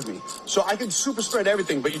not serve me. So I can super spread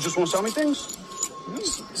everything, but you just won't sell me things?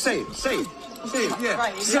 Say it. Say it. Say it, yeah.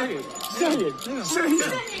 Right, say it. Say it. Say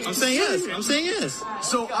it. I'm saying yes. I'm saying yes.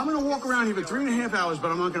 So I'm going to walk around here for 3.5 hours,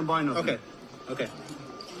 but I'm not going to buy nothing. Okay.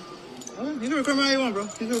 You can come all you want, bro.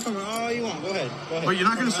 You can come all you want. Go ahead. But you're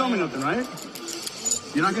not going to sell me nothing, right?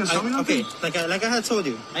 You're not going to sell me nothing? Okay, like I had told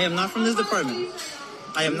you, I am not from this department.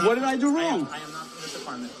 I am not. What did I do wrong? I am not from this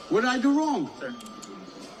department. What did I do wrong?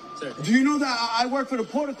 Sir. Do you know that I work for the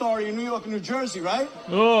Port Authority in New York and New Jersey, right?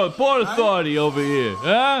 Oh, Port Authority over here,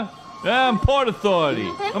 huh? Yeah, I'm Port Authority.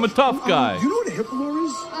 I'm a tough guy. You know what a HIPAA law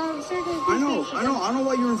is? I know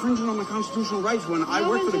why you're infringing on my constitutional rights when I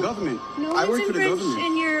work for the government. I work for the government.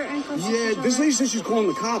 Yeah, this lady says she's calling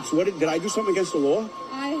the cops. Did I do something against the law?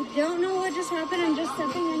 I don't know what just happened. I'm just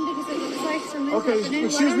stepping in because it looks like something's happening.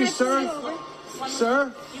 Excuse me, sir.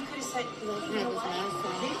 Sir?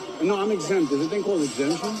 No, I'm exempt. There's a thing called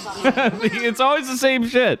exemption. It's always the same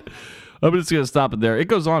shit. I'm just going to stop it there. It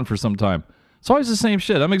goes on for some time. It's always the same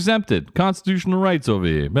shit. I'm exempted. Constitutional rights over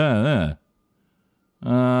here.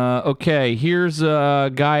 Okay, here's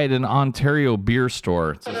a guy at an Ontario beer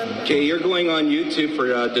store. Okay, you're going on YouTube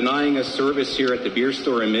for denying us service here at the beer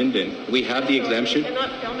store in Minden. We have the exemption.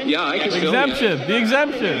 Yeah, I can film you. The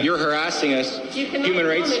exemption. You're harassing us. Human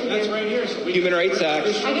Rights. That's right here. Human Rights Act.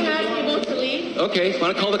 I can ask you both to leave. Okay,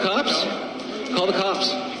 want to call the cops? Call the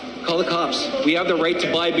cops. Call the cops. We have the right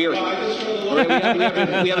to buy beer. We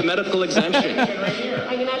have a medical exemption. I can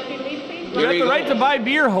ask you to leave, please. You have the right to buy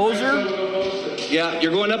beer, hoser. Yeah,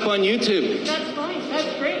 you're going up on YouTube. That's fine.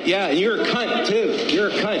 That's great. Yeah, and you're a cunt, too. You're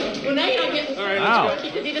a cunt. Well, now you're not getting... All right, let's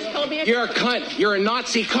go. You just called me a... You're a cunt. You're a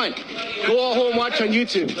Nazi cunt. Go all home and watch on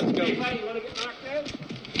YouTube. Let's go.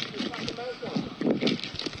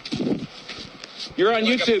 You're on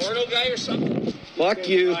YouTube. Like a porno guy or something? Fuck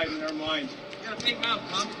you. Never mind. You gotta take out,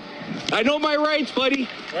 huh? I know my rights, buddy.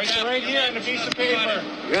 Right here on a piece of paper.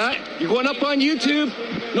 Yeah, you're going up on YouTube.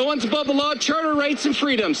 No one's above the law. Charter rights and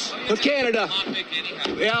freedoms of Canada.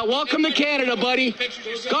 Yeah, welcome to Canada, buddy.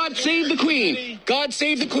 God save the Queen. God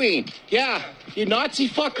save the Queen. Yeah, you Nazi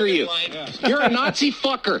fucker, you. You're a Nazi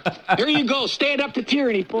fucker. Here you go. Stand up to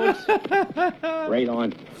tyranny, folks. Right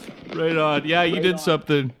on. Right on. Yeah, you did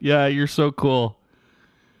something. Yeah, you're so cool.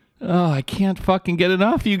 Oh, I can't fucking get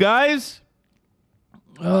enough, you guys.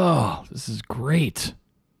 Oh, this is great.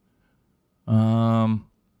 All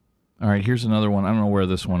right, here's another one. I don't know where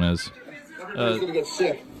this one is. Everybody's gonna get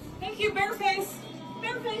sick. Thank you, Bareface.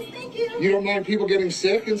 Bareface, thank you. You don't mind people getting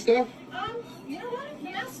sick and stuff? You know what?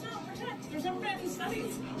 Masks don't protect. There's never been any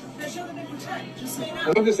studies that show that they protect. Just so you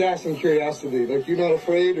know. I'm just asking curiosity. Like, you're not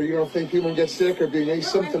afraid, or you don't think people get sick or being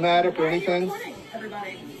asymptomatic or anything?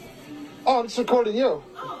 Everybody. Oh, I'm just recording you.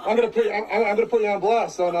 I'm gonna put you on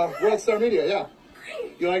blast on World Star Media. Yeah.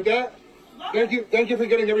 You like that? Thank you for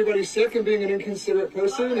getting everybody sick and being an inconsiderate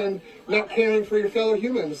person and not caring for your fellow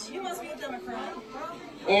humans. You must be a Democrat.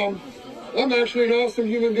 I'm actually an awesome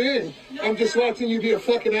human being. I'm just watching you be a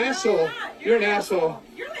fucking asshole. You're an asshole.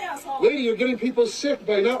 You're the asshole. Lady, you're getting people sick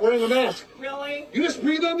by not wearing a mask. Really? You just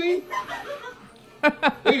breathe on me?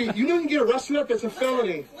 Lady, you know you can get arrested up? That's a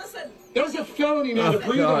felony. Listen. That's a felony now to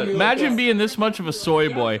breathe on me. Imagine being this much of a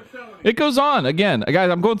soy boy. It goes on. Again, guys,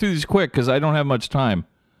 I'm going through these quick because I don't have much time.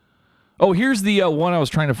 Oh, here's the one I was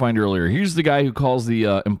trying to find earlier. Here's the guy who calls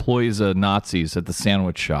the employees Nazis at the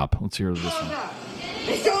sandwich shop. Let's hear this one.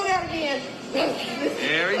 Show that again.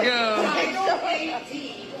 There we go. Title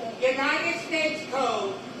 18, United States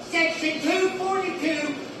Code, Section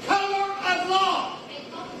 242, Color of Law.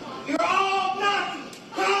 You're all nothing.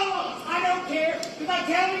 Call. I don't care. If I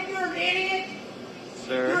tell you you're an idiot,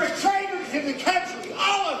 Sir. you're a traitor to the country.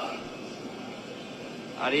 All of you.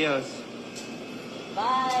 Adios.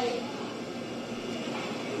 Bye.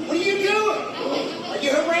 What are you doing? Are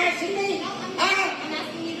you harassing me? Huh?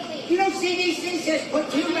 You don't see these things says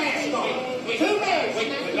put 2 masks on. 2 masks.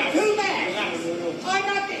 2 masks. I'm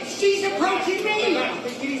not. She's approaching me.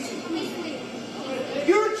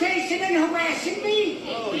 You're chasing and harassing me.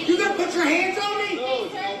 You gonna put your hands on me?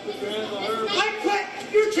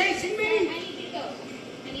 You're chasing me.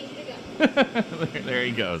 There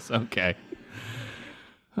he goes. Okay.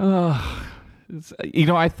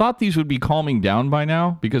 I thought these would be calming down by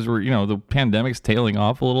now because the pandemic's tailing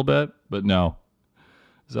off a little bit, but no.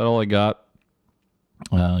 Is that all I got?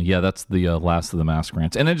 Yeah, that's the last of the mask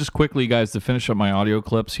rants. And then just quickly, guys, to finish up my audio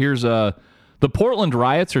clips, here's the Portland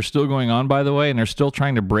riots are still going on, by the way, and they're still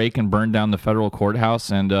trying to break and burn down the federal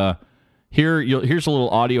courthouse. And here's a little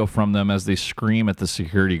audio from them as they scream at the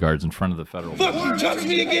security guards in front of the federal. Fucking touch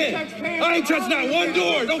me again! I ain't touched not one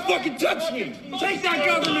door! Don't fucking touch me! Take that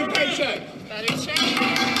government paycheck!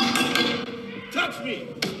 Touch me!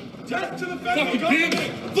 Death to the federal government!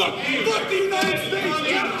 Fuck the United States!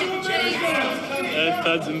 Death to America!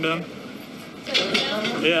 Feds and them.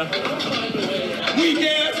 Yeah. Weak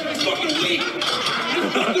ass! It's fucking weak!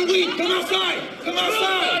 It's fucking weak! Come outside! Come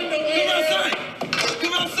outside! Come outside!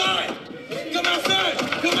 Come outside! Come outside!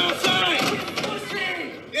 Come outside!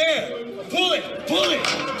 Yeah! Pull it! Pull it!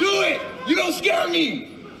 Do it! You don't scare me!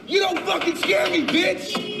 You don't fucking scare me,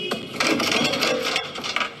 bitch!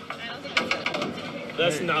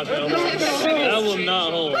 That's not gonna hold. That will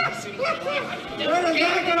not hold. Where's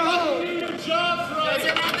that gonna hold? Those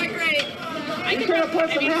are not that great. I can put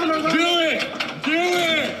some hammers on. Do it! Do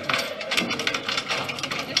it!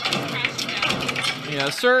 Yeah,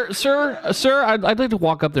 sir, I'd like to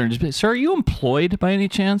walk up there and just be, sir, are you employed by any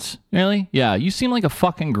chance? Really? Yeah, you seem like a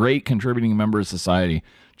fucking great contributing member of society.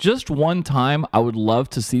 Just one time, I would love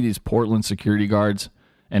to see these Portland security guards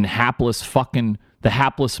and the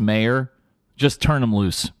hapless mayor just turn them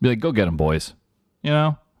loose. Be like, go get them, boys.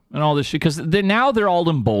 And all this shit. Because now they're all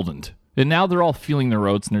emboldened. And now they're all feeling their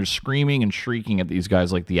oats and they're screaming and shrieking at these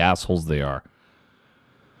guys like the assholes they are.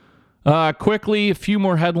 Quickly, a few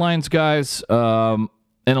more headlines, guys. An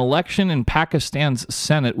election in Pakistan's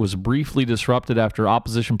Senate was briefly disrupted after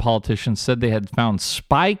opposition politicians said they had found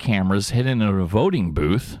spy cameras hidden in a voting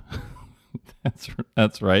booth.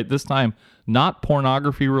 That's right. This time, not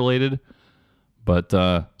pornography related,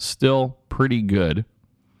 but still pretty good.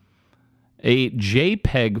 A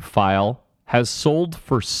JPEG file has sold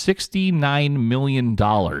for $69 million.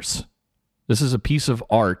 This is a piece of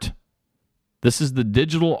art. This is the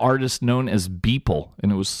digital artist known as Beeple,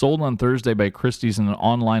 and it was sold on Thursday by Christie's in an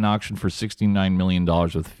online auction for $69 million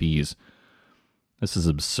with fees. This is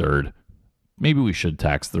absurd. Maybe we should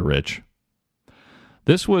tax the rich.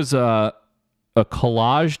 This was a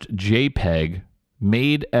collaged JPEG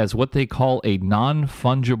made as what they call a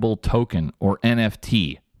non-fungible token, or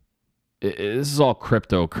NFT. This is all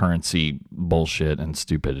cryptocurrency bullshit and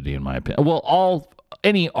stupidity, in my opinion. Well,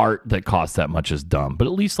 any art that costs that much is dumb, but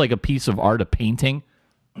at least like a piece of art, a painting,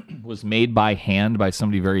 was made by hand by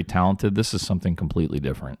somebody very talented. This is something completely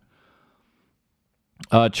different.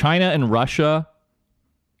 China and Russia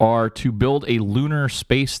are to build a lunar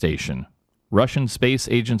space station. Russian space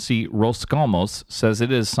agency Roscosmos says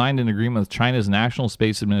it has signed an agreement with China's National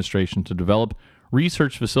Space Administration to develop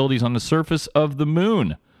research facilities on the surface of the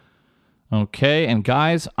moon. Okay, and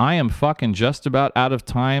guys, I am fucking just about out of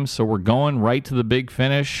time, so we're going right to the big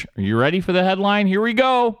finish. Are you ready for the headline? Here we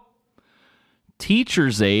go.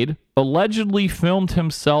 Teacher's aide allegedly filmed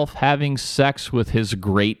himself having sex with his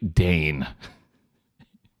Great Dane.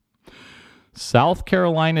 South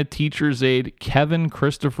Carolina teacher's aide Kevin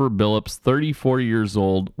Christopher Billups, 34 years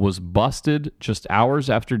old, was busted just hours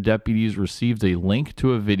after deputies received a link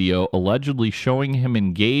to a video allegedly showing him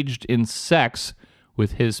engaged in sex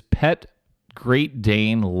with his pet Great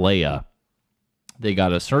Dane, Leia. They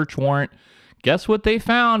got a search warrant. Guess what they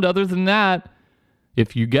found other than that?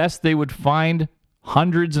 If you guessed they would find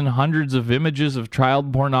hundreds and hundreds of images of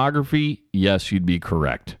child pornography, yes, you'd be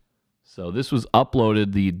correct. So this was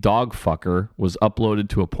uploaded, the dog fucker was uploaded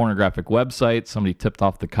to a pornographic website. Somebody tipped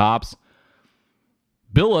off the cops.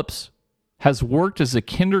 Billups has worked as a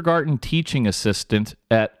kindergarten teaching assistant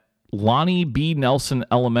at Lonnie B. Nelson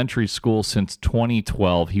Elementary School since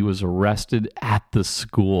 2012. He was arrested at the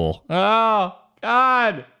school. Oh,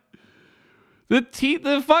 God.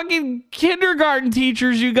 The fucking kindergarten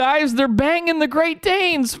teachers, you guys, they're banging the Great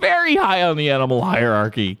Danes very high on the animal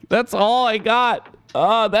hierarchy. That's all I got.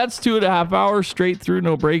 That's 2.5 hours straight through,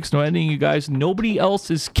 no breaks, no ending, you guys. Nobody else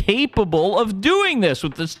is capable of doing this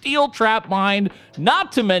with the steel trap mind,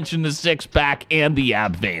 not to mention the six-pack and the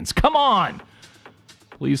ab veins. Come on.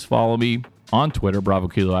 Please follow me on Twitter, Bravo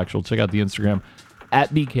Kilo Actual. Check out the Instagram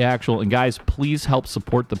at BK Actual. And guys, please help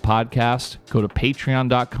support the podcast. Go to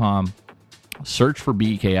patreon.com, search for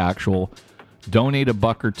BK Actual, donate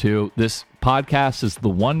 $1 or $2. This podcast is the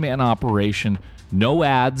one-man operation, no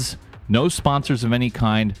ads, no sponsors of any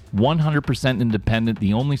kind, 100% independent.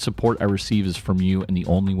 The only support I receive is from you, and the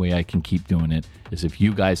only way I can keep doing it is if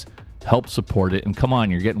you guys help support it. And come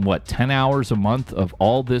on, you're getting, 10 hours a month of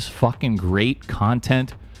all this fucking great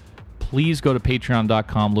content? Please go to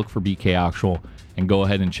patreon.com, look for BK Actual, and go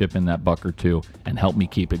ahead and chip in that $1 or $2 and help me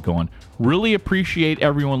keep it going. Really appreciate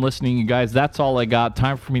everyone listening, you guys. That's all I got.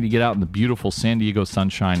 Time for me to get out in the beautiful San Diego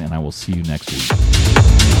sunshine, and I will see you next week.